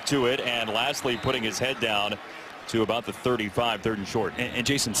right back to it, and Lastly putting his head down to about the 35, third and short. And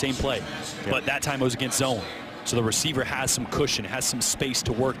Jason, same play, but that time it was against zone. So the receiver has some cushion, has some space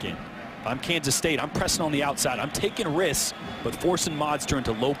to work in. If I'm Kansas State, I'm pressing on the outside. I'm taking risks, but forcing Modster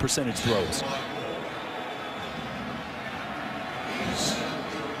into low percentage throws.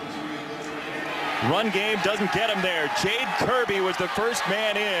 Run game doesn't get him there. Jade Kirby was the first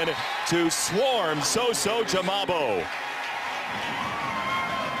man in to swarm Soso Jamabo.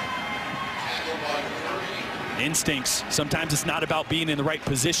 Instincts. Sometimes it's not about being in the right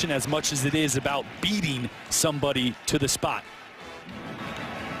position as much as it is about beating somebody to the spot.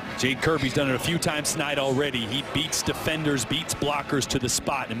 Jade Kirby's done it a few times tonight already. He beats defenders, beats blockers to the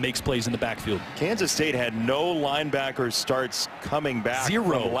spot, and makes plays in the backfield. Kansas State had no linebacker starts coming back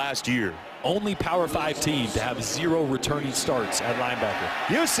from last year. Only Power 5 team to have 0 returning starts at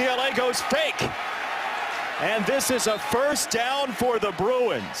linebacker. UCLA goes fake. And this is a first down for the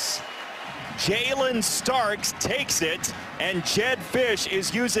Bruins. Jalen Starks takes it, and Jedd Fisch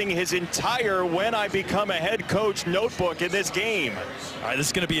is using his entire "When I Become a Head Coach" notebook in this game. All right, this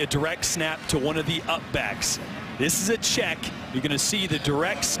is going to be a direct snap to one of the up backs. This is a check. You're going to see the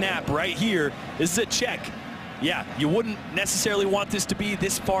direct snap right here. This is a check. Yeah, you wouldn't necessarily want this to be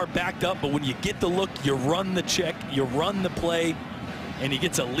this far backed up, but when you get the look, you run the check, you run the play, and he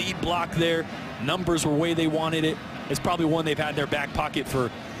gets a lead block there. Numbers were where they wanted it. It's probably one they've had in their back pocket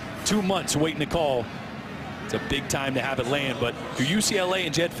for 2 months waiting to call. It's a big time to have it land, but for UCLA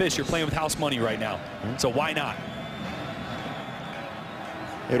and Jedd Fisch, you're playing with house money right now. So why not?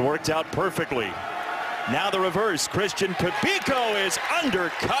 It worked out perfectly. Now the reverse. Christian Pabico is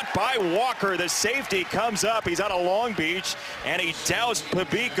undercut by Walker. The safety comes up. He's out of Long Beach, and he doused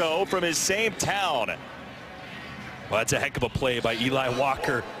Pabico from his same town. Well, that's a heck of a play by Eli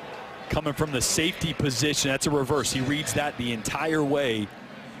Walker coming from the safety position. That's a reverse. He reads that the entire way.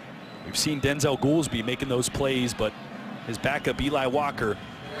 We've seen Denzel Goolsby making those plays, but his backup, Eli Walker,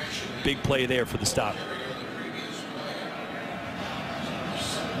 big play there for the stop.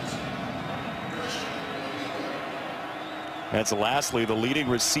 That's lastly the leading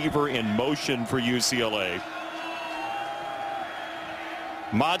receiver in motion for UCLA.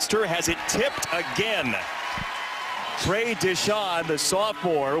 Modster has it tipped again. Trey Deshawn, the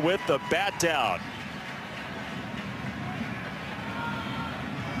sophomore, with the bat down.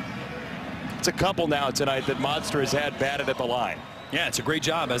 It's a couple now tonight that Modster has had batted at the line. Yeah, it's a great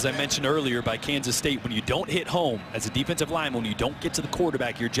job, as I mentioned earlier, by Kansas State. When you don't hit home as a defensive lineman, when you don't get to the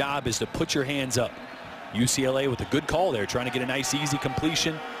quarterback, your job is to put your hands up. UCLA with a good call there, trying to get a nice, easy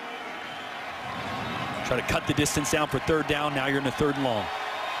completion. Try to cut the distance down for third down. Now you're in the 3rd and long.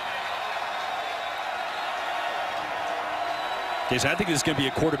 Okay, so I think this is going to be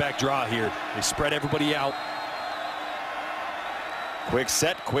a quarterback draw here. They spread everybody out. Quick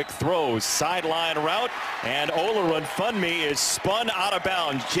set, quick throws, sideline route, and Olarunfunmi is spun out of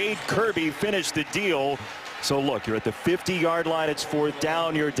bounds. Jade Kirby finished the deal. So look, you're at the 50-yard line. It's 4th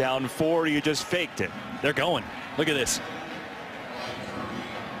down. You're down 4. You just faked it. They're going. Look at this.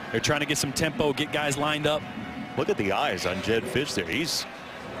 They're trying to get some tempo, get guys lined up. Look at the eyes on Jedd Fisch there. He's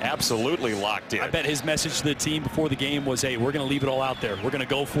absolutely locked in. I bet his message to the team before the game was, hey, we're going to leave it all out there. We're going to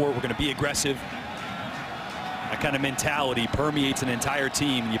go for it. We're going to be aggressive. That kind of mentality permeates an entire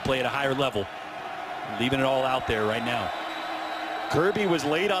team, and you play at a higher level. Leaving it all out there right now. Kirby was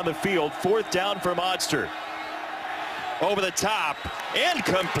late on the field. 4th down for Modster. Over the top.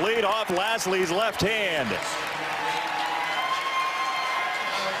 Incomplete off Lasley's left hand.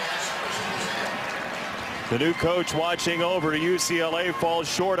 The new coach watching over UCLA falls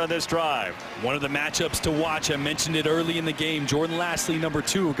short on this drive. One of the matchups to watch, I mentioned it early in the game. Jordan Lasley, number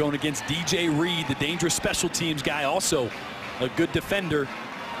 2, going against DJ Reed, the dangerous special teams guy, also a good defender.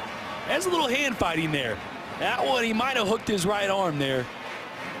 Has a little hand fighting there. That one, he might have hooked his right arm there.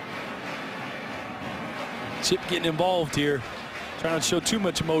 Chip getting involved here. Trying not to show too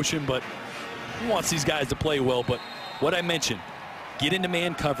much emotion, but he wants these guys to play well. But what I mentioned, get into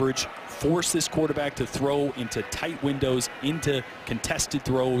man coverage, force this quarterback to throw into tight windows, into contested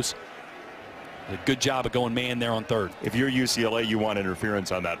throws. A good job of going man there on 3rd. If you're UCLA, you want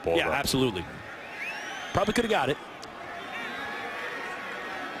interference on that ball. Yeah, right? Absolutely. Probably could have got it.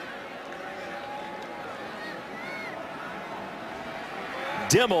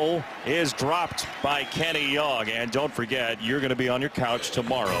 Dimmel is dropped by Kenny Young. And don't forget, you're going to be on your couch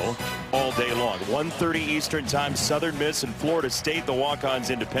tomorrow all day long. 1:30 Eastern Time, Southern Miss and Florida State, the Walk-Ons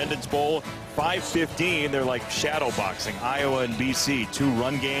Independence Bowl. 5:15, they're like shadow boxing. Iowa and BC, 2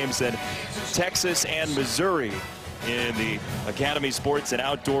 run games. Then Texas and Missouri in the Academy Sports and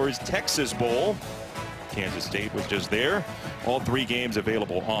Outdoors Texas Bowl. Kansas State was just there. All 3 games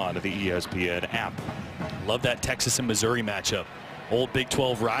available on the ESPN app. Love that Texas and Missouri matchup. Old Big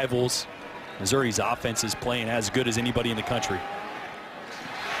 12 rivals. Missouri's offense is playing as good as anybody in the country.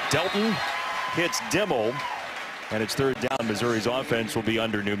 Delton hits Dimmel, and it's third down. Missouri's offense will be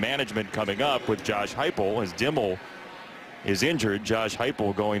under new management coming up with Josh Heupel as Dimmel is injured. Josh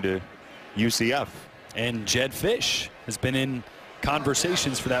Heupel going to UCF. And Jed Fish has been in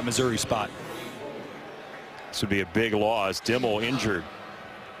conversations for that Missouri spot. This would be a big loss. Dimmel injured.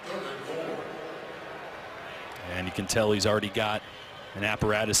 And you can tell he's already got an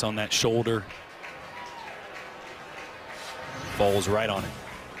apparatus on that shoulder. Falls right on it.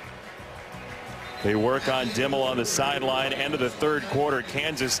 They work on Dimmel on the sideline. End of the third quarter.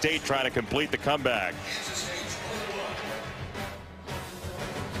 Kansas State trying to complete the comeback.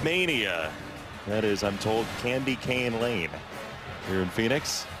 Mania. That is, I'm told, Candy Cane Lane here in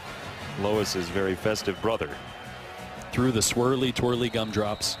Phoenix. Lois's very festive brother. Through the swirly, twirly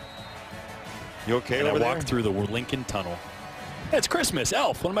gumdrops. You okay and over I walked there? through the Lincoln Tunnel. Yeah, it's Christmas.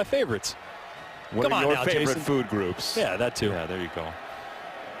 Elf, one of my favorites. One Come of on your now, favorite Jason. food groups. Yeah, that too. Yeah, there you go.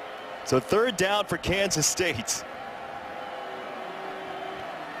 So third down for Kansas State.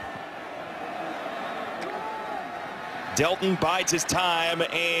 Delton bides his time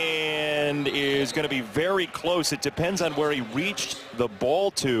and is going to be very close. It depends on where he reached the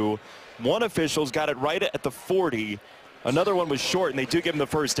ball to. One official's got it right at the 40. Another one was short, and they do give him the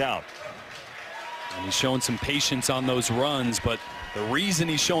first down. And he's showing some patience on those runs, but the reason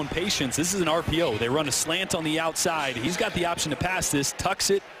he's showing patience, this is an RPO. They run a slant on the outside. He's got the option to pass this, tucks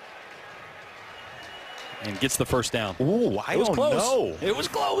it, and gets the first down. Ooh, I don't know. It was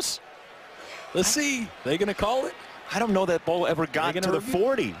close. Let's see. They going to call it? I don't know that ball ever got to the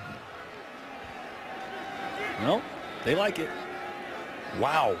 40. No, they like it.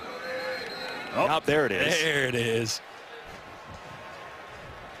 Wow. Oh, there it is. There it is.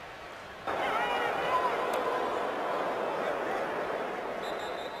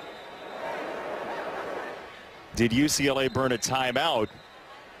 Did UCLA burn a timeout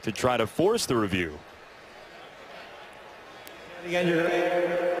to try to force the review?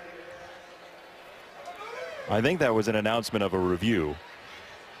 I think that was an announcement of a review.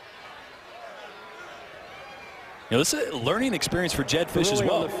 You know, this is a learning experience for Jed Fish as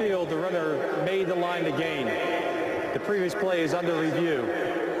well. On the field, the runner made the line to gain. The previous play is under review.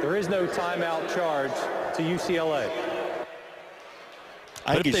 There is no timeout charge to UCLA.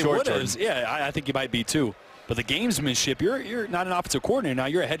 I think he's short. Yeah, I think you might be too. But the gamesmanship, you're not an offensive coordinator now.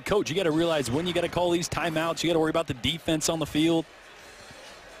 You're a head coach. You got to realize when you got to call these timeouts. You got to worry about the defense on the field.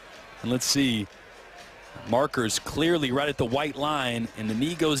 And let's see. Markers clearly right at the white line, and the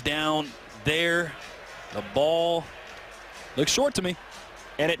knee goes down there. The ball looks short to me.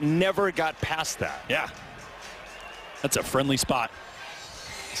 And it never got past that. Yeah. That's a friendly spot.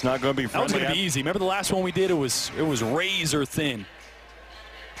 It's not going to be friendly. That was going to be easy. Remember the last one we did? It was razor thin.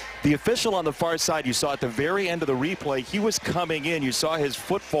 The official on the far side, you saw at the very end of the replay, he was coming in. You saw his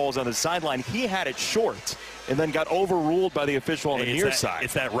footfalls on the sideline. He had it short and then got overruled by the official on the near side.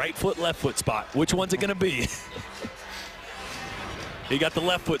 It's that right foot, left foot spot. Which one's it going to be? He got the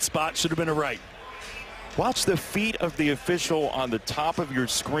left foot spot. Should have been a right. Watch the feet of the official on the top of your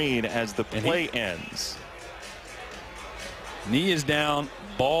screen as the play ends. Knee is down.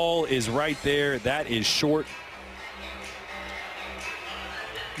 Ball is right there. That is short.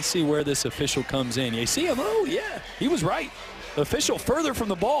 Let's see where this official comes in. You see him? Oh, yeah. He was right. The official further from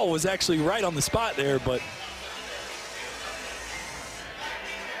the ball was actually right on the spot there, but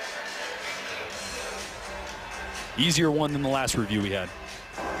easier one than the last review we had.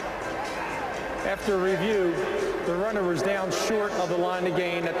 After review, the runner was down short of the line to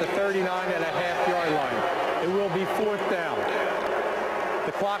gain at the 39.5-yard line. It will be fourth down.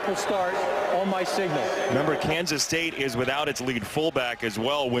 The clock will start on my signal. Remember, Kansas State is without its lead fullback as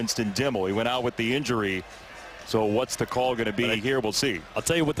well, Winston Dimmel. He went out with the injury. So what's the call going to be here? We'll see. I'll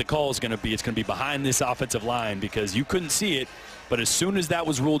tell you what the call is going to be. It's going to be behind this offensive line because you couldn't see it. But as soon as that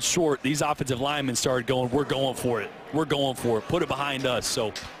was ruled short, these offensive linemen started going, we're going for it. We're going for it. Put it behind us.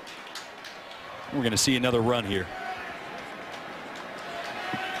 So we're going to see another run here.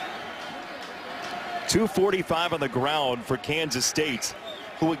 2:45 on the ground for Kansas State,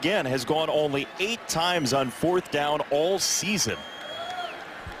 who again has gone only 8 times on fourth down all season.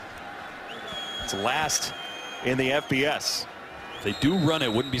 It's last in the FBS. If they do run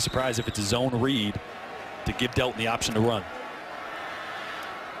it, wouldn't be surprised if it's a zone read to give Delton the option to run.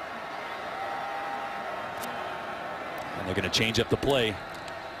 And they're going to change up the play.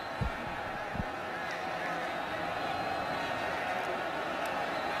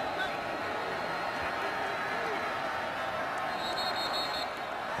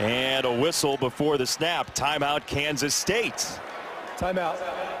 And a whistle before the snap. Timeout, Kansas State. Timeout.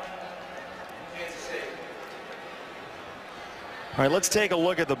 All right, let's take a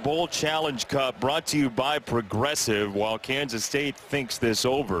look at the Bowl Challenge Cup, brought to you by Progressive, while Kansas State thinks this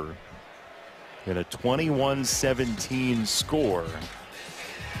over in a 21-17 score.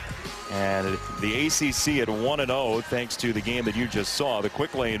 And the ACC at 1-0, thanks to the game that you just saw, the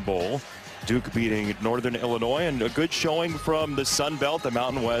Quick Lane Bowl. Duke beating Northern Illinois, and a good showing from the Sun Belt, the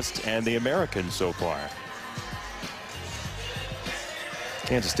Mountain West, and the Americans so far.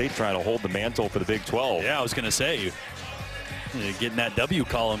 Kansas State trying to hold the mantle for the Big 12. Yeah, I was going to say, getting that W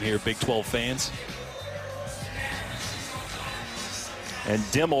column here, Big 12 fans. And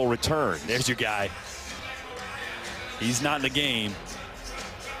Dimmel returns. There's your guy. He's not in the game.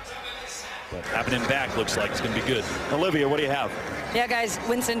 But having him back looks like it's going to be good. Olivia, what do you have? Yeah, guys,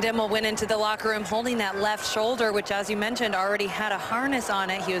 Winston Dimmel went into the locker room holding that left shoulder, which, as you mentioned, already had a harness on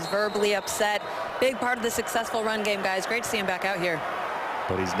it. He was verbally upset. Big part of the successful run game, guys. Great to see him back out here.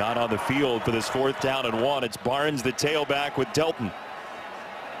 But he's not on the field for this 4th down and 1. It's Barnes, the tailback, with Delton.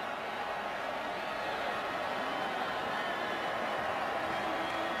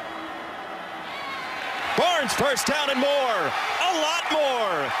 Barnes, 1st down and more. A lot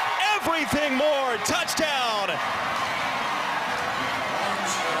more. Everything more. Touchdown.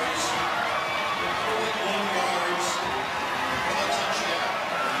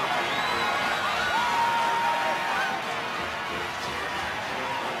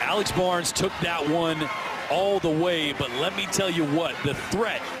 Alex Barnes took that one all the way, but let me tell you what, the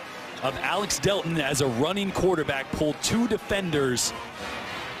threat of Alex Delton as a running quarterback pulled 2 defenders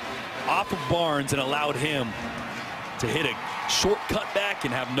off of Barnes and allowed him to hit a short cutback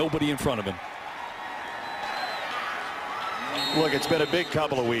and have nobody in front of him. Look, it's been a big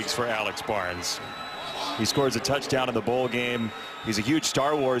couple of weeks for Alex Barnes. He scores a touchdown in the bowl game. He's a huge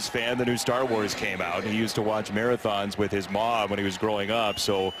Star Wars fan. The new Star Wars came out. He used to watch marathons with his mom when he was growing up.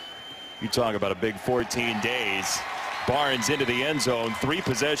 So you talk about a big 14 days. Barnes into the end zone. 3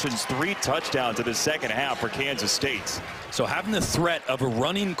 possessions, 3 touchdowns in the second half for Kansas State. So having the threat of a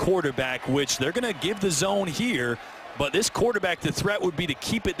running quarterback, which they're going to give the zone here, but this quarterback, the threat would be to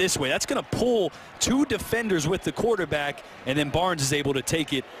keep it this way. That's going to pull 2 defenders with the quarterback, and then Barnes is able to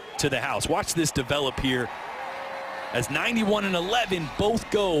take it to the house. Watch this develop here as 91 and 11 both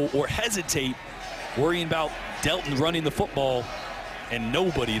go or hesitate, worrying about Delton running the football and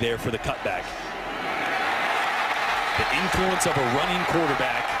nobody there for the cutback. The influence of a running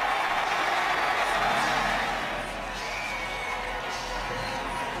quarterback.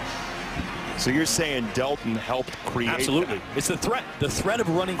 So you're saying Delton helped create? Absolutely. That. It's the threat of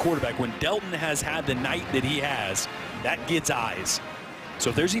a running quarterback. When Delton has had the night that he has, that gets eyes. So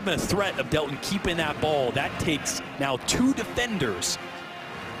if there's even a threat of Delton keeping that ball, that takes now 2 defenders,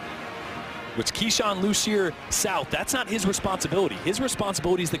 which Keyshawn Lucier South, that's not his responsibility. His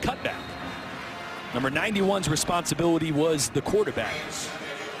responsibility is the cutback. Number 91's responsibility was the quarterback.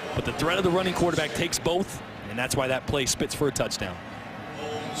 But the threat of the running quarterback takes both, and that's why that play spits for a touchdown.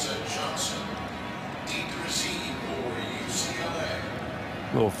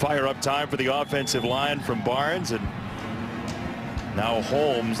 Little fire-up time for the offensive line from Barnes, and now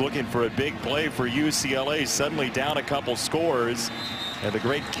Holmes looking for a big play for UCLA, suddenly down a couple scores, and the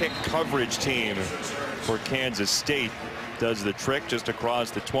great kick coverage team for Kansas State does the trick just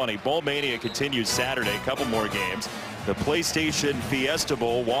across the 20. Bowl Mania continues Saturday, a couple more games. The PlayStation Fiesta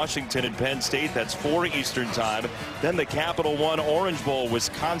Bowl, Washington and Penn State, that's 4 Eastern time. Then the Capital One Orange Bowl,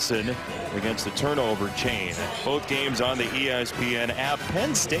 Wisconsin against the Turnover Chain. Both games on the ESPN app.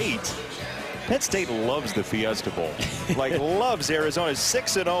 Penn State loves the Fiesta Bowl. Like, loves Arizona.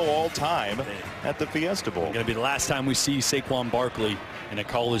 6-0 all time at the Fiesta Bowl. It's going to be the last time we see Saquon Barkley in a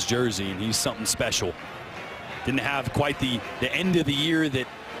college jersey, and he's something special. Didn't have quite the end of the year that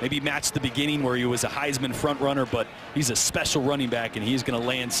maybe matched the beginning where he was a Heisman front runner, but he's a special running back, and he's going to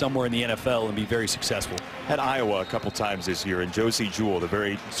land somewhere in the NFL and be very successful. Had Iowa a couple times this year, and Josie Jewell, the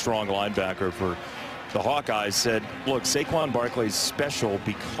very strong linebacker for the Hawkeyes, said, look, Saquon Barkley's special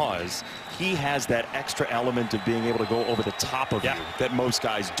because he has that extra element of being able to go over the top of you that most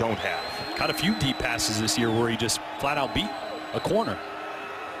guys don't have. Caught a few deep passes this year where he just flat out beat a corner.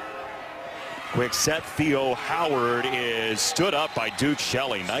 Quick set. Theo Howard is stood up by Duke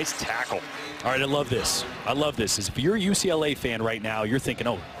Shelley. Nice tackle. All right, I love this. I love this. If you're a UCLA fan right now, you're thinking,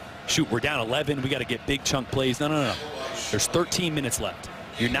 oh, shoot, we're down 11. We got to get big chunk plays. No, no, no. There's 13 minutes left.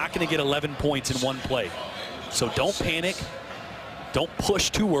 You're not going to get 11 points in one play. So don't panic. Don't push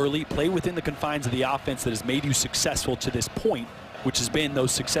too early. Play within the confines of the offense that has made you successful to this point, which has been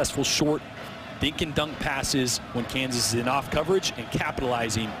those successful short dink and dunk passes when Kansas is in off coverage and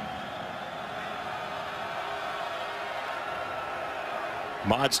capitalizing.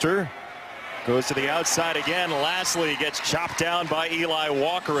 Modster Goes to the outside again. Lastly, gets chopped down by Eli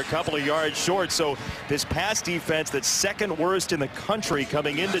Walker a couple of yards short. So this pass defense that's second worst in the country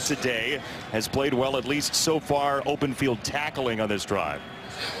coming into today has played well, at least so far, open field tackling on this drive.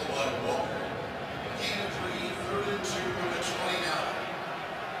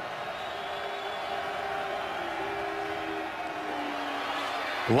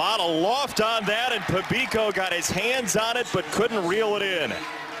 A lot of loft on that, and Pabico got his hands on it but couldn't reel it in.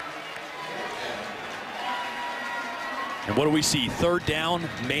 And what do we see? Third down,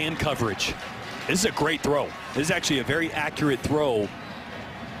 man coverage. This is a great throw. This is actually a very accurate throw,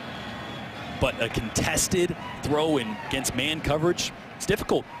 but a contested throw against man coverage, it's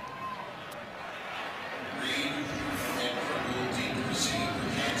difficult.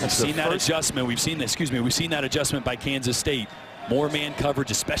 We've seen that adjustment. We've seen that adjustment by Kansas State. More man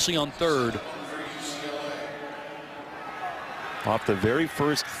coverage, especially on third. Off the very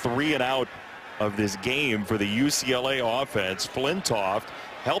first 3 and out of this game for the UCLA offense, Flintoff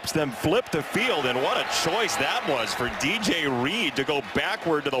helps them flip the field, and what a choice that was for DJ Reed to go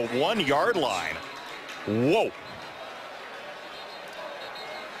backward to the 1-yard line. Whoa.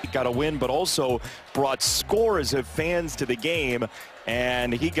 He got a win, but also brought scores of fans to the game,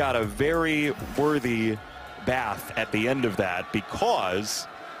 and he got a very worthy bath at the end of that, because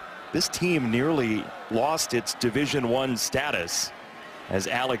this team nearly lost its Division I status as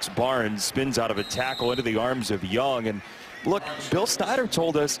Alex Barnes spins out of a tackle into the arms of Young. And look, Bill Snyder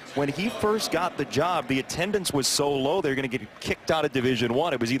told us when he first got the job, the attendance was so low they're going to get kicked out of Division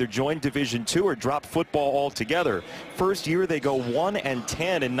I. It was either join Division II or drop football altogether. First year they go 1-10 in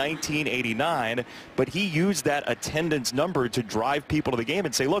 1989, but he used that attendance number to drive people to the game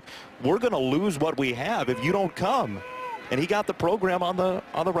and say, look, we're going to lose what we have if you don't come. And he got the program on the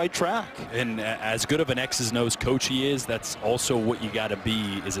right track. And as good of an X's and O's coach he is, that's also what you got to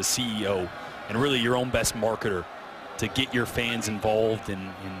be as a CEO and really your own best marketer, to get your fans involved. And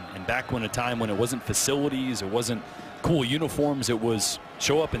back when a time when it wasn't facilities, it wasn't cool uniforms, it was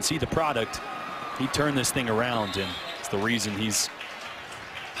show up and see the product. He turned this thing around, and it's the reason he's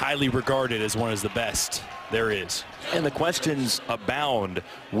highly regarded as one of the best there is. And the questions abound.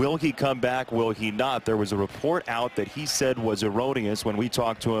 Will he come back? Will he not? There was a report out that he said was erroneous when we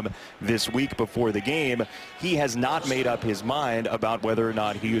talked to him this week before the game. He has not made up his mind about whether or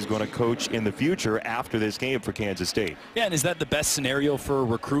not he is going to coach in the future after this game for Kansas State. Yeah, and is that the best scenario for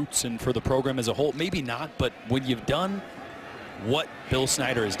recruits and for the program as a whole? Maybe not, but when you've done what Bill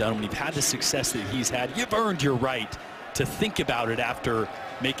Snyder has done, when you've had the success that he's had, you've earned your right to think about it after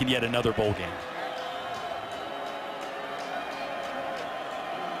making yet another bowl game.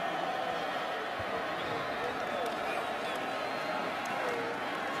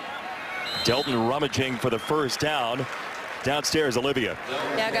 Delton rummaging for the first down. Downstairs, Olivia.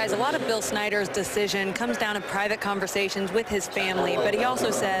 Yeah, guys, a lot of Bill Snyder's decision comes down to private conversations with his family, but he also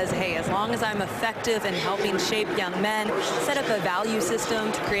says, hey, as long as I'm effective in helping shape young men, set up a value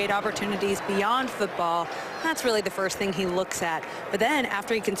system to create opportunities beyond football, that's really the first thing he looks at. But then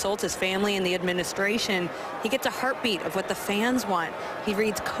after he consults his family and the administration, he gets a heartbeat of what the fans want. He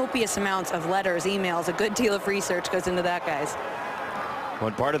reads copious amounts of letters, emails, a good deal of research goes into that, guys.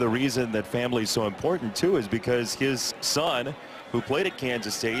 One part of the reason that family is so important, too, is because his son, who played at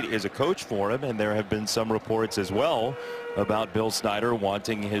Kansas State, is a coach for him, and there have been some reports as well about Bill Snyder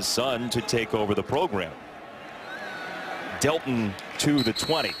wanting his son to take over the program. Delton to the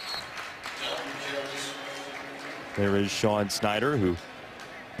 20. There is Sean Snyder, who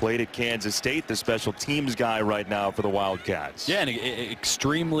played at Kansas State, the special teams guy right now for the Wildcats. Yeah, an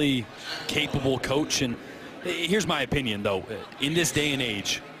extremely capable coach. And here's my opinion, though. In this day and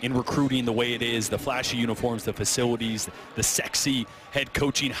age, in recruiting the way it is, the flashy uniforms, the facilities, the sexy head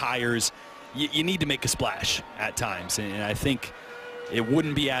coaching hires, you need to make a splash at times. And I think it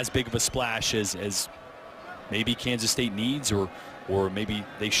wouldn't be as big of a splash as maybe Kansas State needs or maybe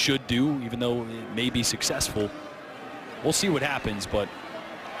they should do, even though it may be successful. We'll see what happens, but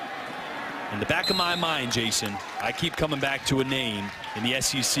in the back of my mind, Jason, I keep coming back to a name in the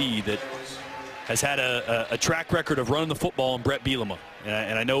SEC that has had a track record of running the football in Brett Bielema.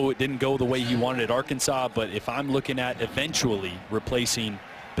 And I know it didn't go the way he wanted at Arkansas, but if I'm looking at eventually replacing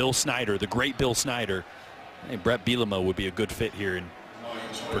Bill Snyder, the great Bill Snyder, hey, Brett Bielema would be a good fit here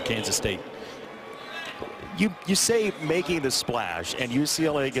for Kansas State. You say making the splash, and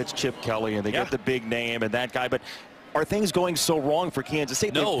UCLA gets Chip Kelly, and they get the big name and that guy, but are things going so wrong for Kansas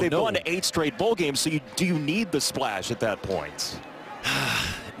State? No, they've gone to 8 straight bowl games, so do you need the splash at that point?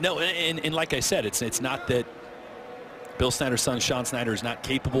 No, and like I said, it's not that Bill Snyder's son, Sean Snyder, is not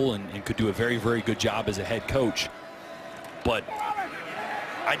capable and could do a very, very good job as a head coach. But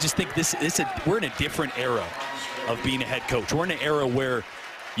I just think we're in a different era of being a head coach. We're in an era where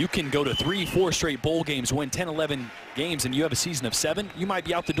you can go to 3-4 straight bowl games, win 10, 11 games, and you have a season of 7, you might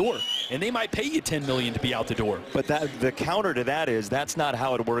be out the door. And they might pay you $10 million to be out the door. But the counter to that is that's not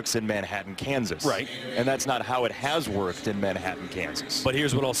how it works in Manhattan, Kansas. Right. And that's not how it has worked in Manhattan, Kansas. But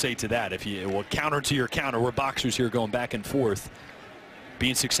here's what I'll say to that. Counter to your counter, we're boxers here going back and forth.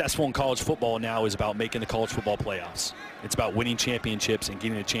 Being successful in college football now is about making the college football playoffs. It's about winning championships and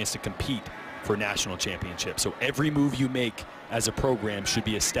getting a chance to compete for national championships. So every move you make as a program should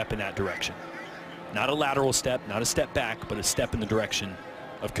be a step in that direction. Not a lateral step, not a step back, but a step in the direction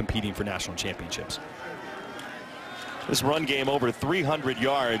of competing for national championships. This run game over 300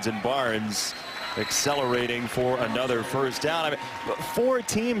 yards, and Barnes accelerating for another first down. I mean, 4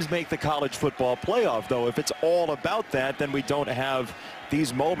 teams make the college football playoff, though. If it's all about that, then we don't have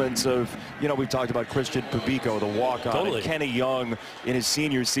these moments of, we've talked about Christian Pubico, the walk-on, and Kenny Young in his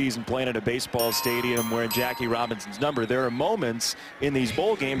senior season playing at a baseball stadium wearing Jackie Robinson's number. There are moments in these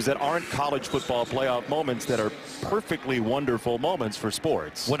bowl games that aren't college football playoff moments that are perfectly wonderful moments for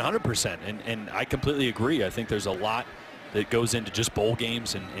sports. 100%, and I completely agree. I think there's a lot that goes into just bowl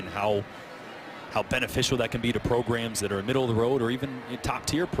games and how beneficial that can be to programs that are middle of the road or even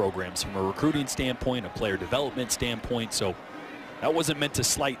top-tier programs from a recruiting standpoint, a player development standpoint. So that wasn't meant to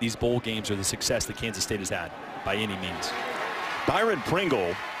slight these bowl games or the success that Kansas State has had by any means. Byron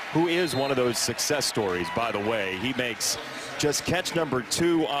Pringle, who is one of those success stories, by the way. He makes just catch number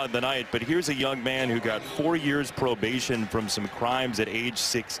 2 on the night, but here's a young man who got 4 years probation from some crimes at age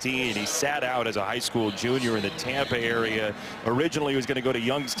 16. He sat out as a high school junior in the Tampa area. Originally he was going to go to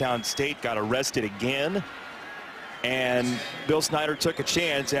Youngstown State, got arrested again. And Bill Snyder took a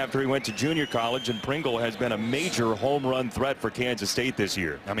chance after he went to junior college, and Pringle has been a major home run threat for Kansas State this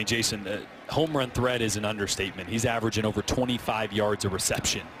year. I mean, Jason, home run threat is an understatement. He's averaging over 25 yards a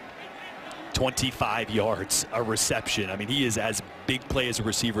reception. 25 yards a reception. I mean, he is as big play as a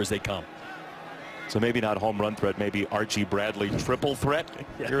receiver as they come. So maybe not home run threat, maybe Archie Bradley triple threat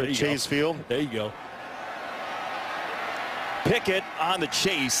here at Chase Field. There you go. Pickett on the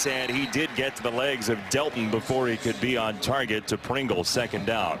chase, and he did get to the legs of Delton before he could be on target to Pringle, second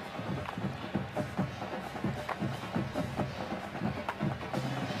down.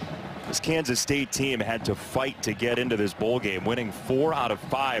 This Kansas State team had to fight to get into this bowl game, winning 4 out of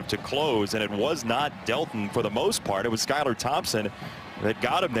 5 to close, and it was not Delton for the most part. It was Skylar Thompson that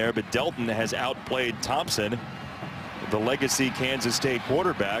got him there, but Delton has outplayed Thompson, the legacy Kansas State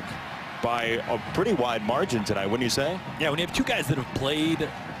quarterback, by a pretty wide margin tonight, wouldn't you say? Yeah, when you have 2 guys that have played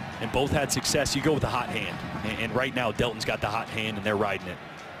and both had success, you go with the hot hand. And right now, Delton's got the hot hand, and they're riding it.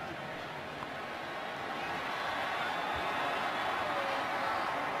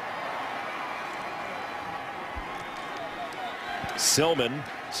 Silman,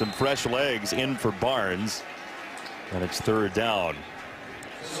 some fresh legs in for Barnes, and it's third down.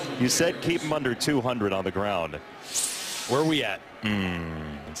 You said keep him under 200 on the ground. Where are we at?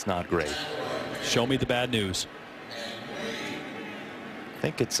 It's not great. Show me the bad news. I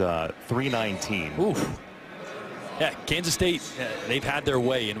think it's 319. Oof. Yeah, Kansas State, they've had their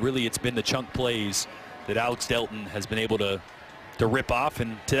way, and really it's been the chunk plays that Alex Delton has been able to rip off,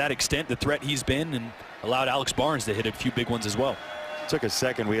 and to that extent, the threat he's been, and allowed Alex Barnes to hit a few big ones as well. Took a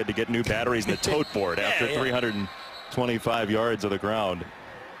second. We had to get new batteries in the tote board after 325 yards of the ground.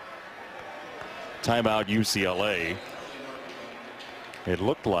 Timeout UCLA. It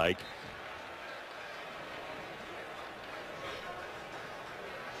looked like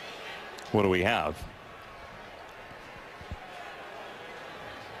what do we have?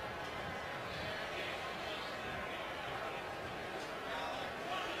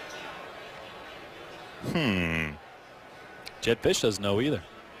 Jed Fish doesn't know either.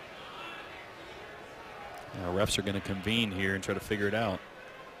 Our refs are going to convene here and try to figure it out.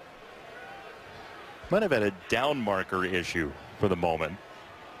 Might have had a down marker issue for the moment.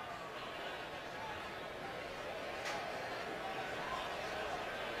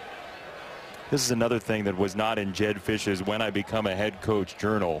 This is another thing that was not in Jed Fish's When I Become a Head Coach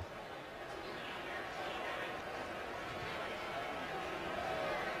journal.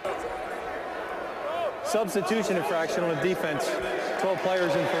 Substitution infraction on the defense. 12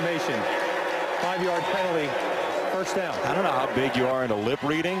 players in formation. 5-yard penalty. First down. I don't know how big you are into lip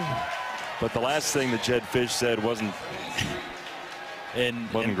reading, but the last thing that Jed Fish said wasn't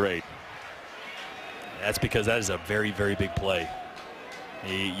great. That's because that is a very, very big play.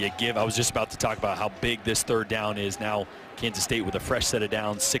 I was just about to talk about how big this third down is. Now Kansas State with a fresh set of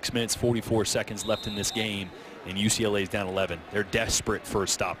downs, 6 minutes, 44 seconds left in this game, and UCLA is down 11. They're desperate for a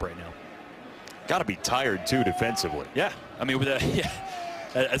stop right now. Got to be tired too defensively. Yeah, I mean, with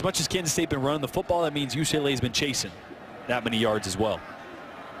as much as Kansas State been running the football, that means UCLA's been chasing that many yards as well.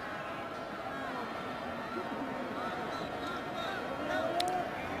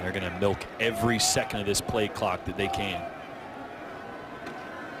 They're going to milk every second of this play clock that they can.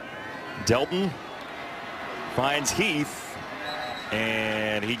 Delton finds Heath,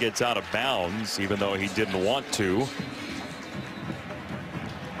 and he gets out of bounds, even though he didn't want to.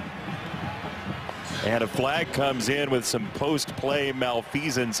 And a flag comes in with some post-play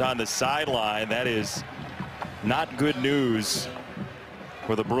malfeasance on the sideline. That is not good news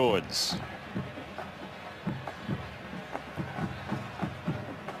for the Bruins.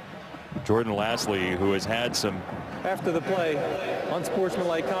 Jordan Lastly, who has had some... After the play,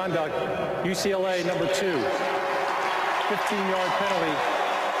 unsportsmanlike conduct, UCLA number 2. 15-yard penalty,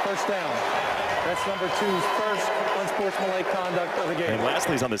 first down. That's number 2's first unsportsmanlike conduct of the game. And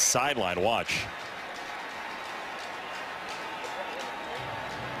Lastly's on the sideline, watch.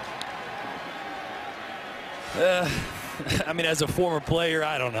 I mean, as a former player,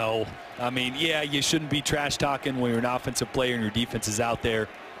 I don't know. I mean, yeah, you shouldn't be trash talking when you're an offensive player and your defense is out there.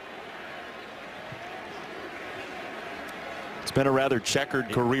 It's been a rather checkered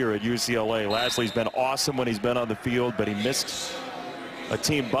career at UCLA. Lastly's been awesome when he's been on the field, but he missed a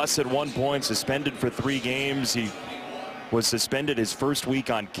team bus at one point, suspended for 3 games. He was suspended his first week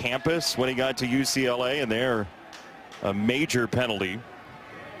on campus when he got to UCLA, and there a major penalty.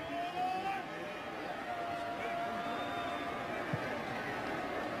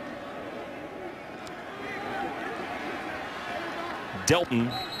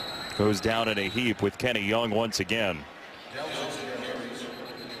 Delton goes down in a heap with Kenny Young once again.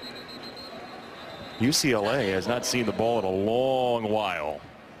 UCLA has not seen the ball in a long while.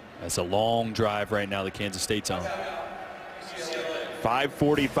 That's a long drive right now that Kansas State's on.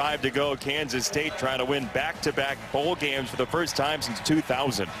 5:45 to go. Kansas State trying to win back-to-back bowl games for the first time since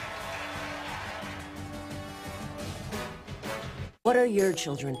 2000. What are your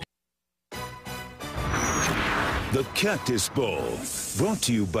children? The Cactus Bowl, brought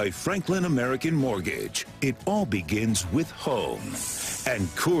to you by Franklin American Mortgage. It all begins with home. And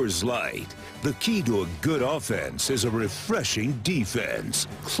Coors Light. The key to a good offense is a refreshing defense.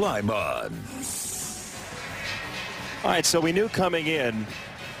 Climb on. All right, so we knew coming in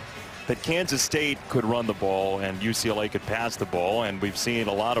that Kansas State could run the ball and UCLA could pass the ball, and we've seen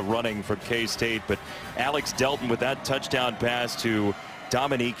a lot of running from K-State, but Alex Delton with that touchdown pass to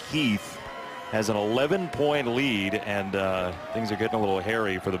Dominique Heath has an 11-point lead, and things are getting a little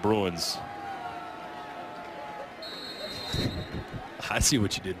hairy for the Bruins. I see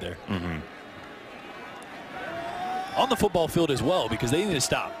what you did there. On the football field as well, because they need to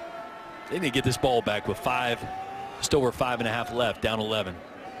stop. They need to get this ball back with just over 5.5 left, down 11.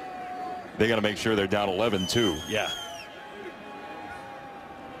 They got to make sure they're down 11 too. Yeah.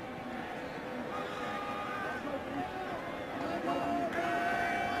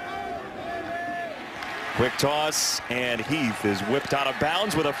 Quick toss, and Heath is whipped out of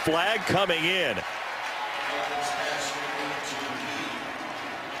bounds with a flag coming in.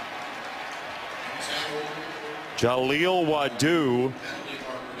 Jaleel Wadu,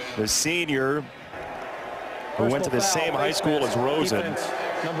 the senior who went to the same high school as Rosen. Defense,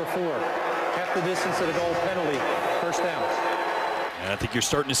 number 4. Half the distance of the goal, penalty, first down. And I think you're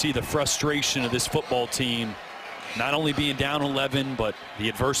starting to see the frustration of this football team, not only being down 11, but the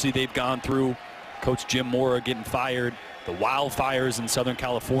adversity they've gone through. Coach Jim Mora getting fired, the wildfires in Southern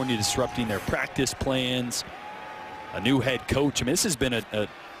California disrupting their practice plans, a new head coach. I mean, this has been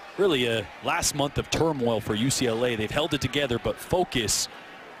really a last month of turmoil for UCLA. They've held it together, but focus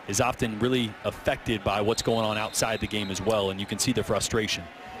is often really affected by what's going on outside the game as well, and you can see the frustration.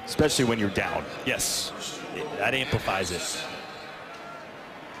 Especially when you're down. Yes, that amplifies it.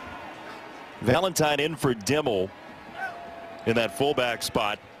 Valentine in for Dimmel in that fullback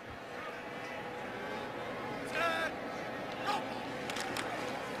spot.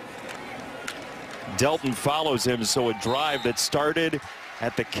 Delton follows him, so a drive that started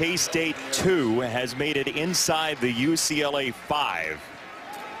at the K-State 2 has made it inside the UCLA 5.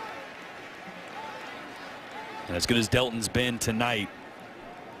 And as good as Delton's been tonight,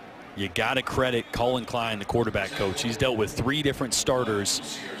 you got to credit Colin Klein, the quarterback coach. He's dealt with 3 different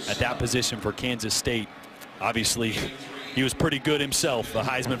starters at that position for Kansas State. Obviously, he was pretty good himself, a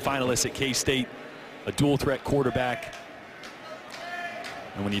Heisman finalist at K-State, a dual-threat quarterback.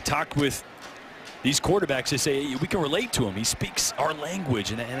 And when you talk with these quarterbacks, they say, hey, we can relate to him. He speaks our language,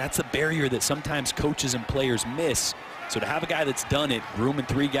 and that's a barrier that sometimes coaches and players miss. So to have a guy that's done it, grooming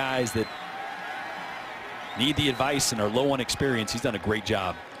 3 guys that need the advice and are low on experience, he's done a great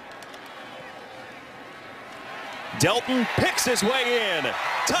job. Delton picks his way in.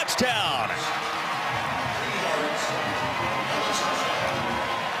 Touchdown.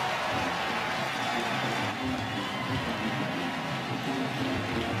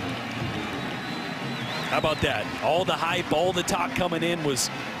 How about that? All the hype, all the talk coming in was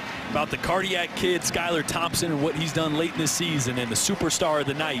about the cardiac kid, Skylar Thompson, and what he's done late in the season, and the superstar of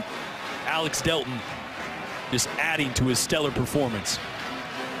the night, Alex Delton, just adding to his stellar performance.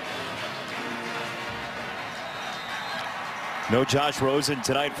 No Josh Rosen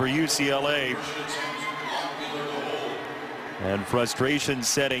tonight for UCLA. And frustration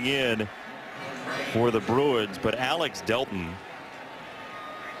setting in for the Bruins, but Alex Delton,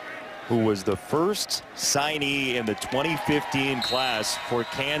 who was the first signee in the 2015 class for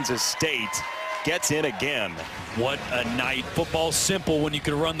Kansas State, gets in again. What a night. Football's simple when you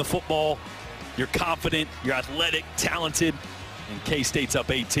can run the football. You're confident, you're athletic, talented, and K-State's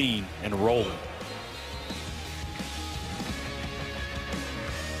up 18 and rolling.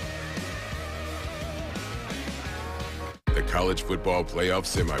 The college football playoff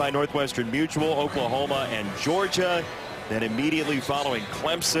semi. By Northwestern Mutual, Oklahoma, and Georgia. Then immediately following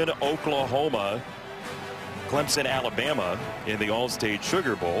Clemson, Oklahoma, Clemson, Alabama in the All-State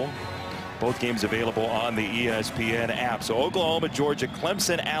Sugar Bowl. Both games available on the ESPN app. So Oklahoma, Georgia,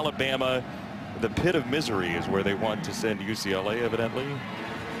 Clemson, Alabama. The pit of misery is where they want to send UCLA, evidently.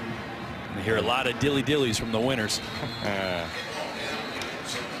 I hear a lot of dilly-dillies from the winners.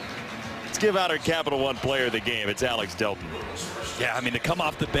 Let's give out our Capital One player of the game. It's Alex Delton. Yeah, I mean, to come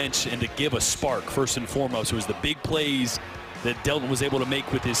off the bench and to give a spark, first and foremost, it was the big plays that Delton was able to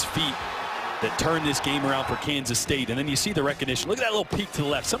make with his feet that turned this game around for Kansas State. And then you see the recognition. Look at that little peek to the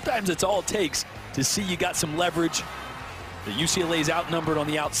left. Sometimes it's all it takes to see you got some leverage. The UCLA's outnumbered on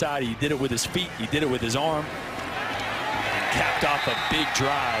the outside. He did it with his feet. He did it with his arm. And capped off a big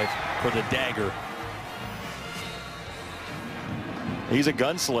drive for the Dagger. He's a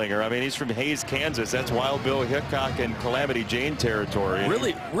gunslinger. I mean, he's from Hayes, Kansas. That's Wild Bill Hickok and Calamity Jane territory.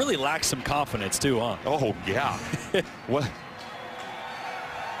 Really lacks some confidence too, huh? Oh, yeah. What?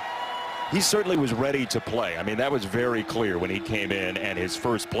 He certainly was ready to play. I mean, that was very clear when he came in, and his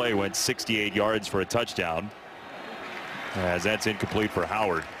first play went 68 yards for a touchdown, as that's incomplete for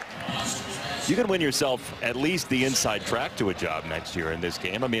Howard. You can win yourself at least the inside track to a job next year in this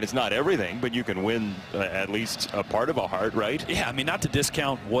game. I mean, it's not everything, but you can win at least a part of a heart, right? Yeah, I mean, not to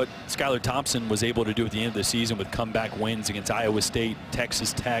discount what Skylar Thompson was able to do at the end of the season with comeback wins against Iowa State,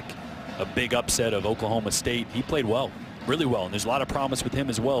 Texas Tech, a big upset of Oklahoma State. He played well, really well, and there's a lot of promise with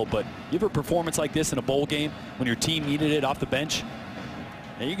him as well. But you have a performance like this in a bowl game when your team needed it off the bench,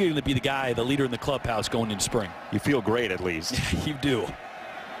 and you're going to be the guy, the leader in the clubhouse going into spring. You feel great, at least. You do.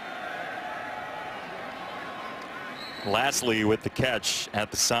 Lastly, with the catch at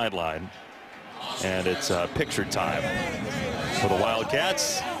the sideline, and it's picture time for the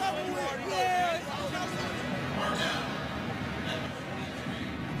Wildcats.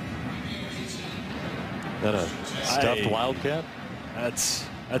 That a stuffed Wildcat? That's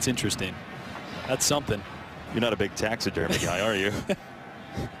interesting. That's something. You're not a big taxidermy guy, are you?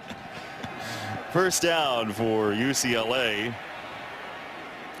 First down for UCLA,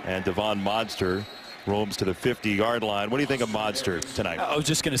 and Devon Monster roams to the 50-yard line. What do you think of Monster tonight? I was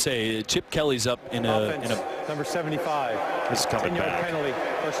just going to say, Chip Kelly's up in a number 75. This is coming back. Penalty,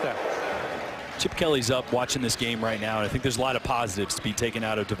 first down. Chip Kelly's up watching this game right now, and I think there's a lot of positives to be taken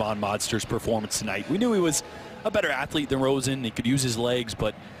out of Devon Monster's performance tonight. We knew he was a better athlete than Rosen. He could use his legs,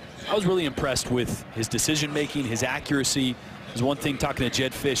 but I was really impressed with his decision-making, his accuracy. There's one thing talking to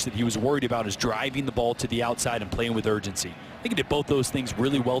Jed Fish that he was worried about is driving the ball to the outside and playing with urgency. I think he did both those things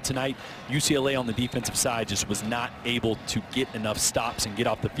really well tonight. UCLA on the defensive side just was not able to get enough stops and get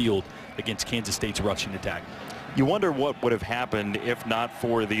off the field against Kansas State's rushing attack. You wonder what would have happened if not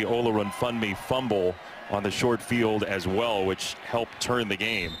for the Olarunfunmi fumble on the short field as well, which helped turn the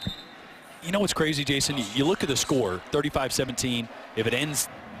game. You know what's crazy, Jason? You look at the score, 35-17. If it ends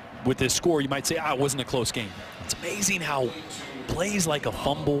with this score, you might say, it wasn't a close game. It's amazing how plays like a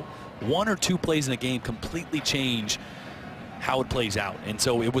fumble, one or two plays in a game completely change how it plays out. And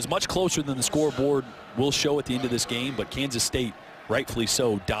so it was much closer than the scoreboard will show at the end of this game, but Kansas State, rightfully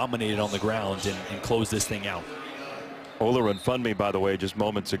so, dominated on the ground and closed this thing out. Olarunfunmi, by the way, just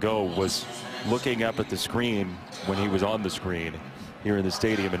moments ago was looking up at the screen when he was on the screen here in the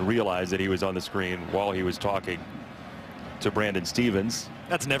stadium and realized that he was on the screen while he was talking to Brandon Stevens.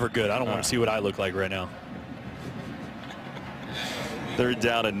 That's never good. I don't want to see what I look like right now. Third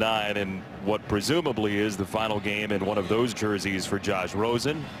down and 9, and what presumably is the final game in one of those jerseys for Josh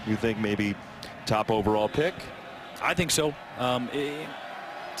Rosen. You think maybe top overall pick? I think so.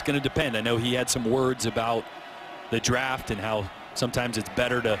 It's going to depend. I know he had some words about the draft and how sometimes it's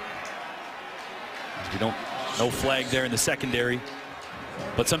better to, no flag there in the secondary.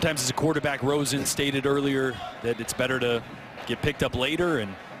 But sometimes as a quarterback, Rosen stated earlier that it's better to get picked up later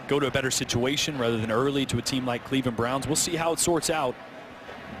and go to a better situation rather than early to a team like Cleveland Browns. We'll see how it sorts out.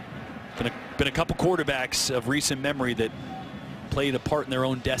 Been a couple quarterbacks of recent memory that played a part in their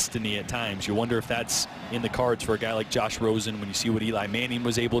own destiny at times. You wonder if that's in the cards for a guy like Josh Rosen when you see what Eli Manning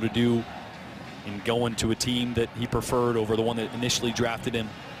was able to do in going to a team that he preferred over the one that initially drafted him.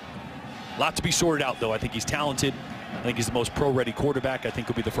 A lot to be sorted out, though. I think he's talented. I think he's the most pro-ready quarterback. I think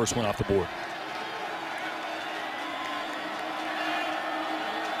he'll be the first one off the board.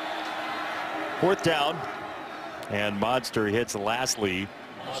 Fourth down, and Monster hits Lastly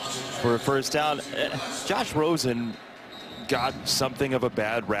for a first down. Josh Rosen got something of a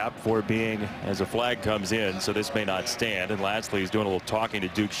bad rap for being, as a flag comes in, so this may not stand. And Lastly's doing a little talking to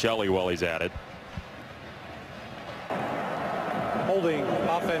Duke Shelley while he's at it. Holding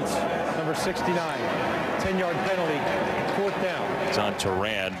offense number 69. 10-yard penalty. Fourth down. It's on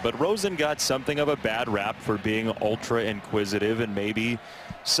Turan, but Rosen got something of a bad rap for being ultra inquisitive and maybe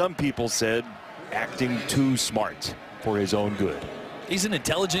some people said acting too smart for his own good. He's an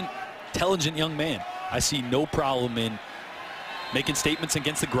intelligent young man. I see no problem in making statements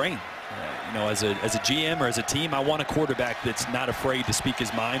against the grain. You know, as a GM or as a team, I want a quarterback that's not afraid to speak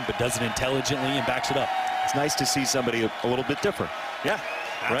his mind, but does it intelligently and backs it up. It's nice to see somebody a little bit different. Yeah,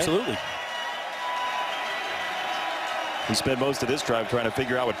 absolutely. Right? We spent most of this drive trying to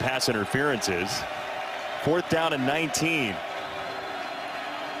figure out what pass interference is. Fourth down and 19.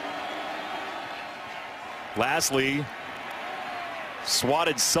 Lastly,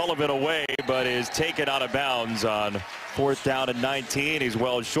 swatted Sullivan away, but is taken out of bounds on fourth down and 19. He's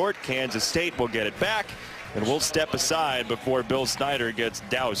well short. Kansas State will get it back, and we'll step aside before Bill Snyder gets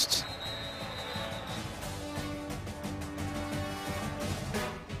doused.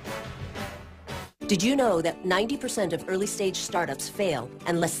 Did you know that 90% of early-stage startups fail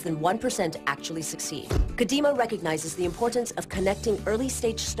and less than 1% actually succeed? Kadima recognizes the importance of connecting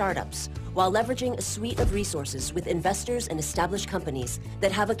early-stage startups while leveraging a suite of resources with investors and established companies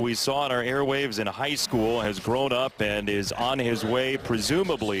that have a... We saw on our airwaves in high school, has grown up and is on his way,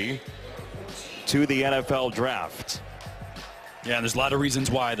 presumably, to the NFL draft. Yeah, and there's a lot of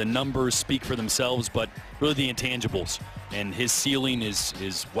reasons why. The numbers speak for themselves, but really the intangibles. And his ceiling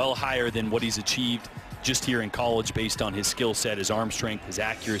is well higher than what he's achieved just here in college based on his skill set, his arm strength, his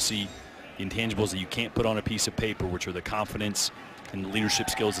accuracy, the intangibles that you can't put on a piece of paper, which are the confidence and the leadership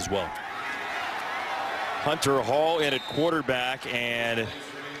skills as well. Hunter Hall in at quarterback, and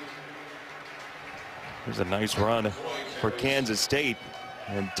there's a nice run for Kansas State,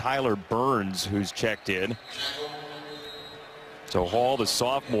 and Tyler Burns who's checked in. So Hall, the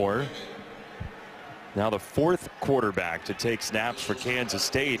sophomore, now the fourth quarterback to take snaps for Kansas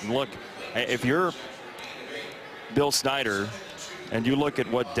State. And look, if you're Bill Snyder and you look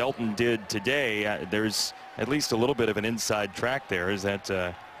at what Delton did today, there's at least a little bit of an inside track there. Is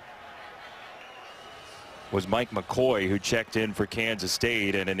that was Mike McCoy who checked in for Kansas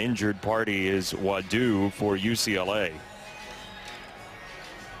State, and an injured party is Wadu for UCLA.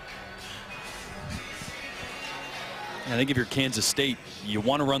 I think if you're Kansas State, you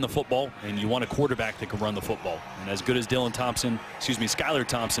want to run the football and you want a quarterback that can run the football. And as good as Skylar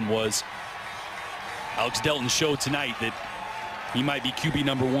Thompson was, Alex Delton showed tonight that he might be QB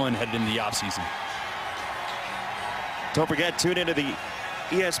 #1 headed into the offseason. Don't forget, tune into the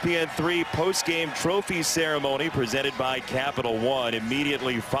ESPN3 post-game trophy ceremony presented by Capital One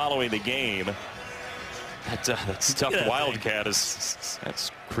immediately following the game. That stuffed Wildcat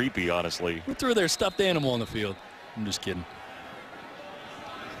that's creepy, honestly. Who threw their stuffed animal on the field? I'm just kidding.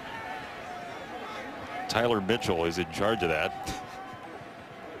 Tyler Mitchell is in charge of that.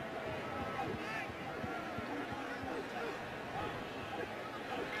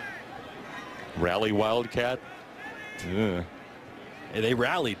 Rally Wildcat. Yeah. Hey, they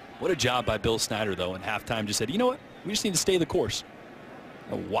rallied. What a job by Bill Snyder, though, in halftime. Just said, you know what? We just need to stay the course.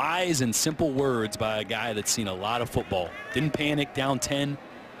 Wise and simple words by a guy that's seen a lot of football. Didn't panic, down 10.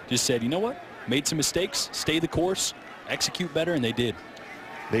 Just said, you know what? Made some mistakes, stay the course, execute better, and they did.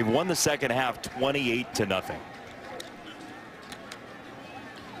 They've won the second half 28-0.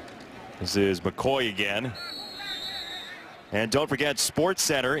 This is McCoy again. And don't forget Sports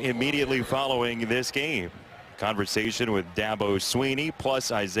Center immediately following this game. Conversation with Dabo Sweeney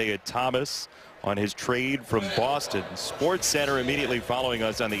plus Isaiah Thomas on his trade from Boston. Sports Center immediately following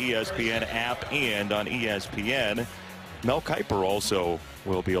us on the ESPN app and on ESPN. Mel Kiper also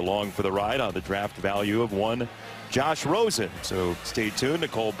will be along for the ride on the draft value of one Josh Rosen. So stay tuned.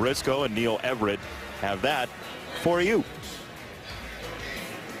 Nicole Briscoe and Neil Everett have that for you.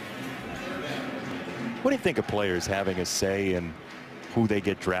 What do you think of players having a say in who they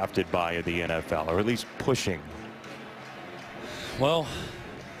get drafted by in the NFL, or at least pushing? Well,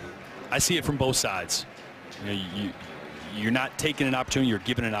 I see it from both sides. You know, you're not taking an opportunity, you're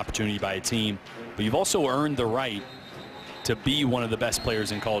given an opportunity by a team, but you've also earned the right to be one of the best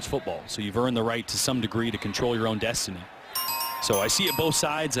players in college football. So you've earned the right to some degree to control your own destiny. So I see it both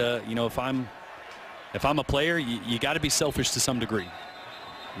sides. You know, if I'm a player, you got to be selfish to some degree.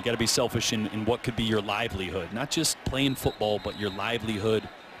 You got to be selfish in what could be your livelihood, not just playing football, but your livelihood,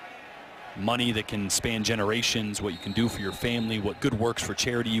 money that can span generations, what you can do for your family, what good works for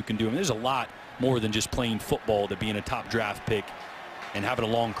charity you can do. I mean, there's a lot more than just playing football that being a top draft pick and having a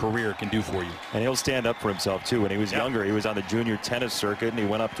long career can do for you. And he'll stand up for himself too. When he was younger, he was on the junior tennis circuit, and he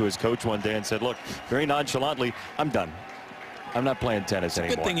went up to his coach one day and said, look, very nonchalantly, I'm done. I'm not playing tennis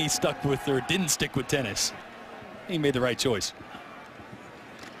anymore. Good thing he stuck with, or didn't stick with tennis. He made the right choice.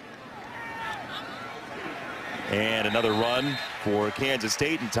 And another run for Kansas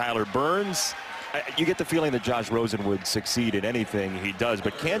State and Tyler Burns. You get the feeling that Josh Rosen would succeed in anything he does,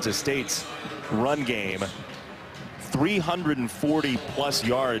 but Kansas State's run game, 340+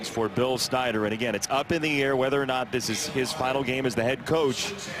 yards for Bill Snyder. And again, it's up in the air whether or not this is his final game as the head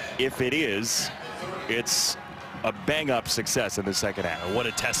coach. If it is, it's a bang-up success in the second half. What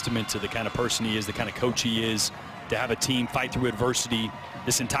a testament to the kind of person he is, the kind of coach he is, to have a team fight through adversity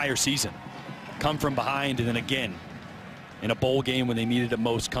this entire season. Come from behind, and then again, in a bowl game when they needed it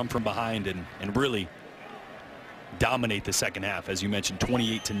most, come from behind and really dominate the second half. As you mentioned,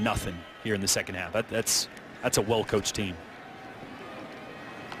 28-0 here in the second half. That's a well-coached team.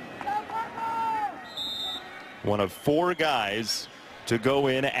 One of 4 guys to go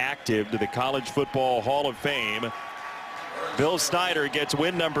in active to the College Football Hall of Fame. Bill Snyder gets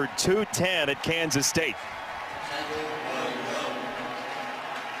win number 210 at Kansas State.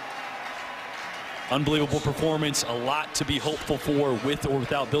 Unbelievable performance, a lot to be hopeful for with or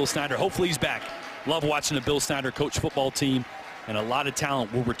without Bill Snyder. Hopefully he's back. Love watching the Bill Snyder coach football team, and a lot of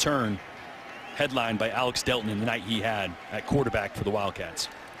talent will return, headlined by Alex Delton in the night he had at quarterback for the Wildcats.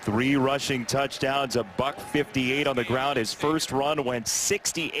 3 rushing touchdowns, a $158 on the ground. His first run went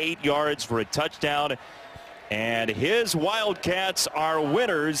 68 yards for a touchdown. And his Wildcats are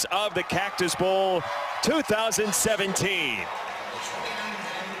winners of the Cactus Bowl 2017.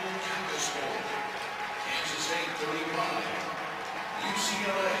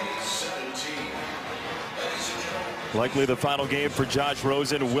 Likely the final game for Josh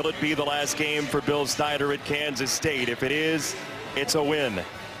Rosen. Will it be the last game for Bill Snyder at Kansas State? If it is, it's a win.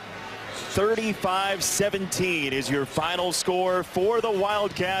 35-17 is your final score for the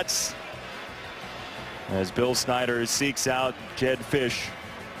Wildcats, as Bill Snyder seeks out Jed Fish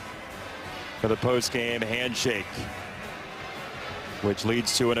for the post-game handshake, which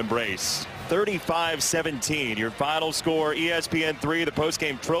leads to an embrace. 35-17, your final score. ESPN3, the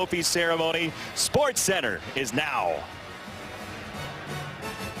post-game trophy ceremony. SportsCenter is now